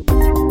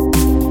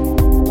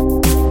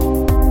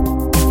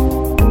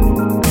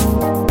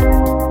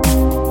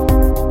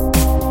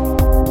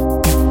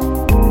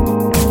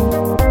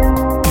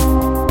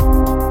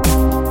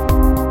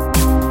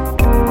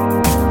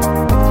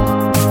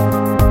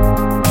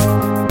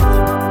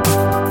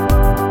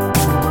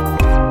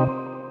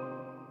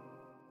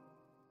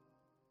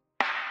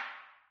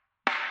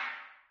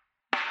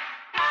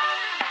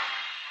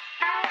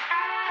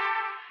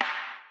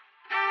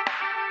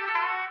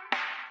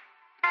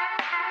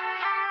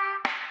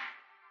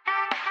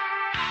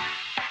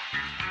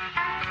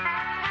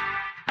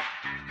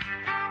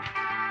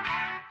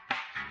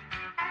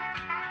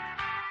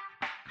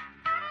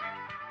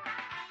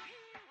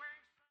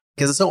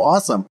 because it's so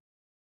awesome.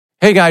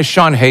 Hey guys,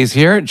 Sean Hayes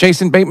here.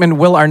 Jason Bateman,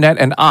 Will Arnett,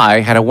 and I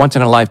had a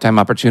once-in-a-lifetime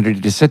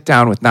opportunity to sit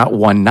down with not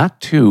one,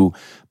 not two,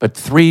 but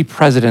 3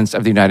 presidents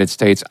of the United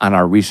States on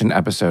our recent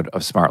episode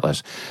of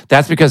Smartless.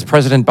 That's because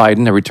President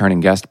Biden, a returning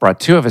guest, brought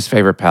 2 of his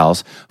favorite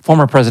pals,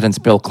 former Presidents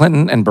Bill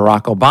Clinton and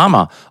Barack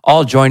Obama,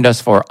 all joined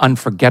us for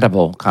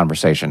unforgettable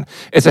conversation.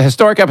 It's a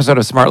historic episode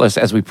of Smartless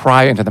as we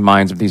pry into the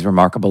minds of these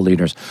remarkable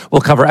leaders.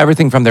 We'll cover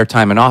everything from their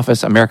time in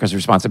office, America's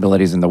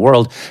responsibilities in the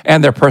world,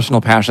 and their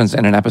personal passions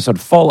in an episode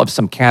full of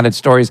some candid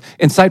stories,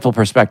 insightful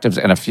perspectives,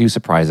 and a few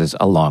surprises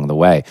along the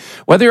way.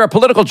 Whether you're a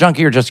political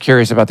junkie or just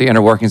curious about the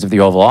inner workings of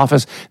the Oval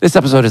Office, this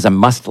episode is a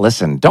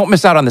must-listen. Don't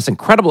miss out on this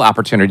incredible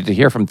opportunity to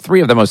hear from 3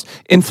 of the most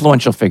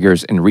influential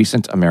figures in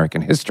recent American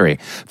history.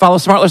 Follow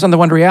Smartless on the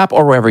Wondery app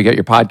or wherever you get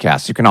your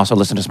podcasts. You can also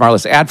listen to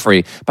Smartless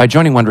ad-free by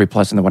joining Wondery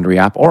Plus in the Wondery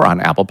app or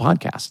on Apple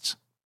Podcasts.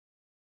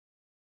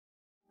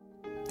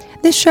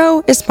 This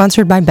show is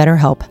sponsored by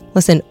BetterHelp.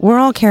 Listen, we're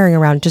all carrying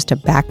around just a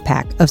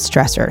backpack of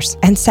stressors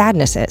and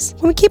sadnesses.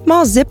 When we keep them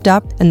all zipped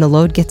up and the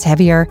load gets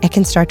heavier, it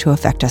can start to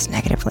affect us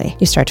negatively.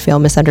 You start to feel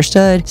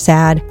misunderstood,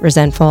 sad,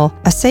 resentful.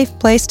 A safe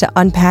place to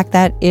unpack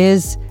that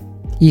is,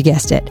 you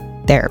guessed it,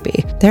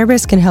 therapy.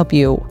 Therapists can help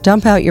you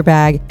dump out your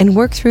bag and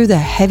work through the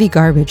heavy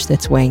garbage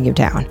that's weighing you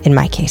down, in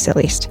my case at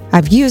least.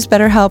 I've used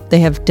BetterHelp.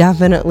 They have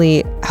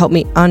definitely helped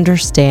me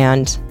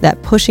understand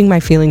that pushing my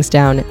feelings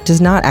down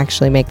does not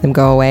actually make them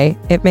go away.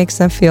 It makes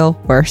them feel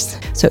worse.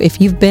 So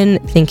if you've been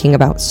thinking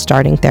about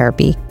starting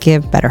therapy,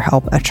 give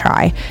BetterHelp a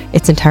try.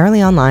 It's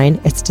entirely online.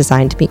 It's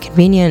designed to be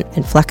convenient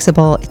and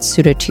flexible. It's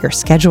suited to your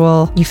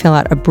schedule. You fill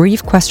out a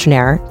brief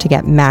questionnaire to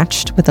get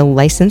matched with a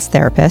licensed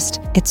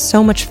therapist. It's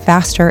so much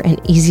faster and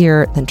easier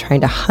than trying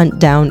to hunt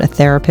down a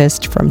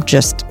therapist from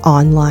just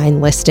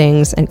online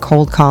listings and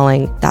cold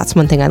calling. That's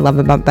one thing I love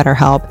about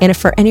BetterHelp. And if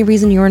for any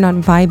reason you are not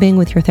vibing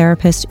with your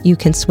therapist, you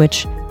can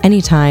switch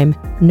anytime,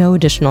 no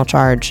additional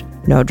charge,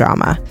 no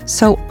drama.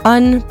 So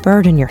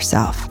unburden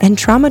yourself and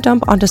trauma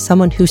dump onto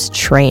someone who's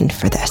trained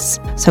for this.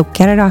 So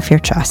get it off your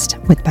chest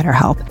with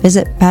BetterHelp.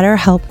 Visit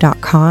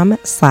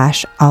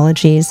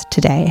BetterHelp.com/ologies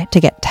today to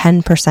get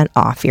 10%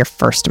 off your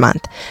first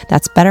month.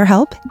 That's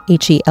BetterHelp,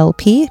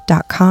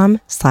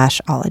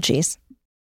 HELP.com/ologies.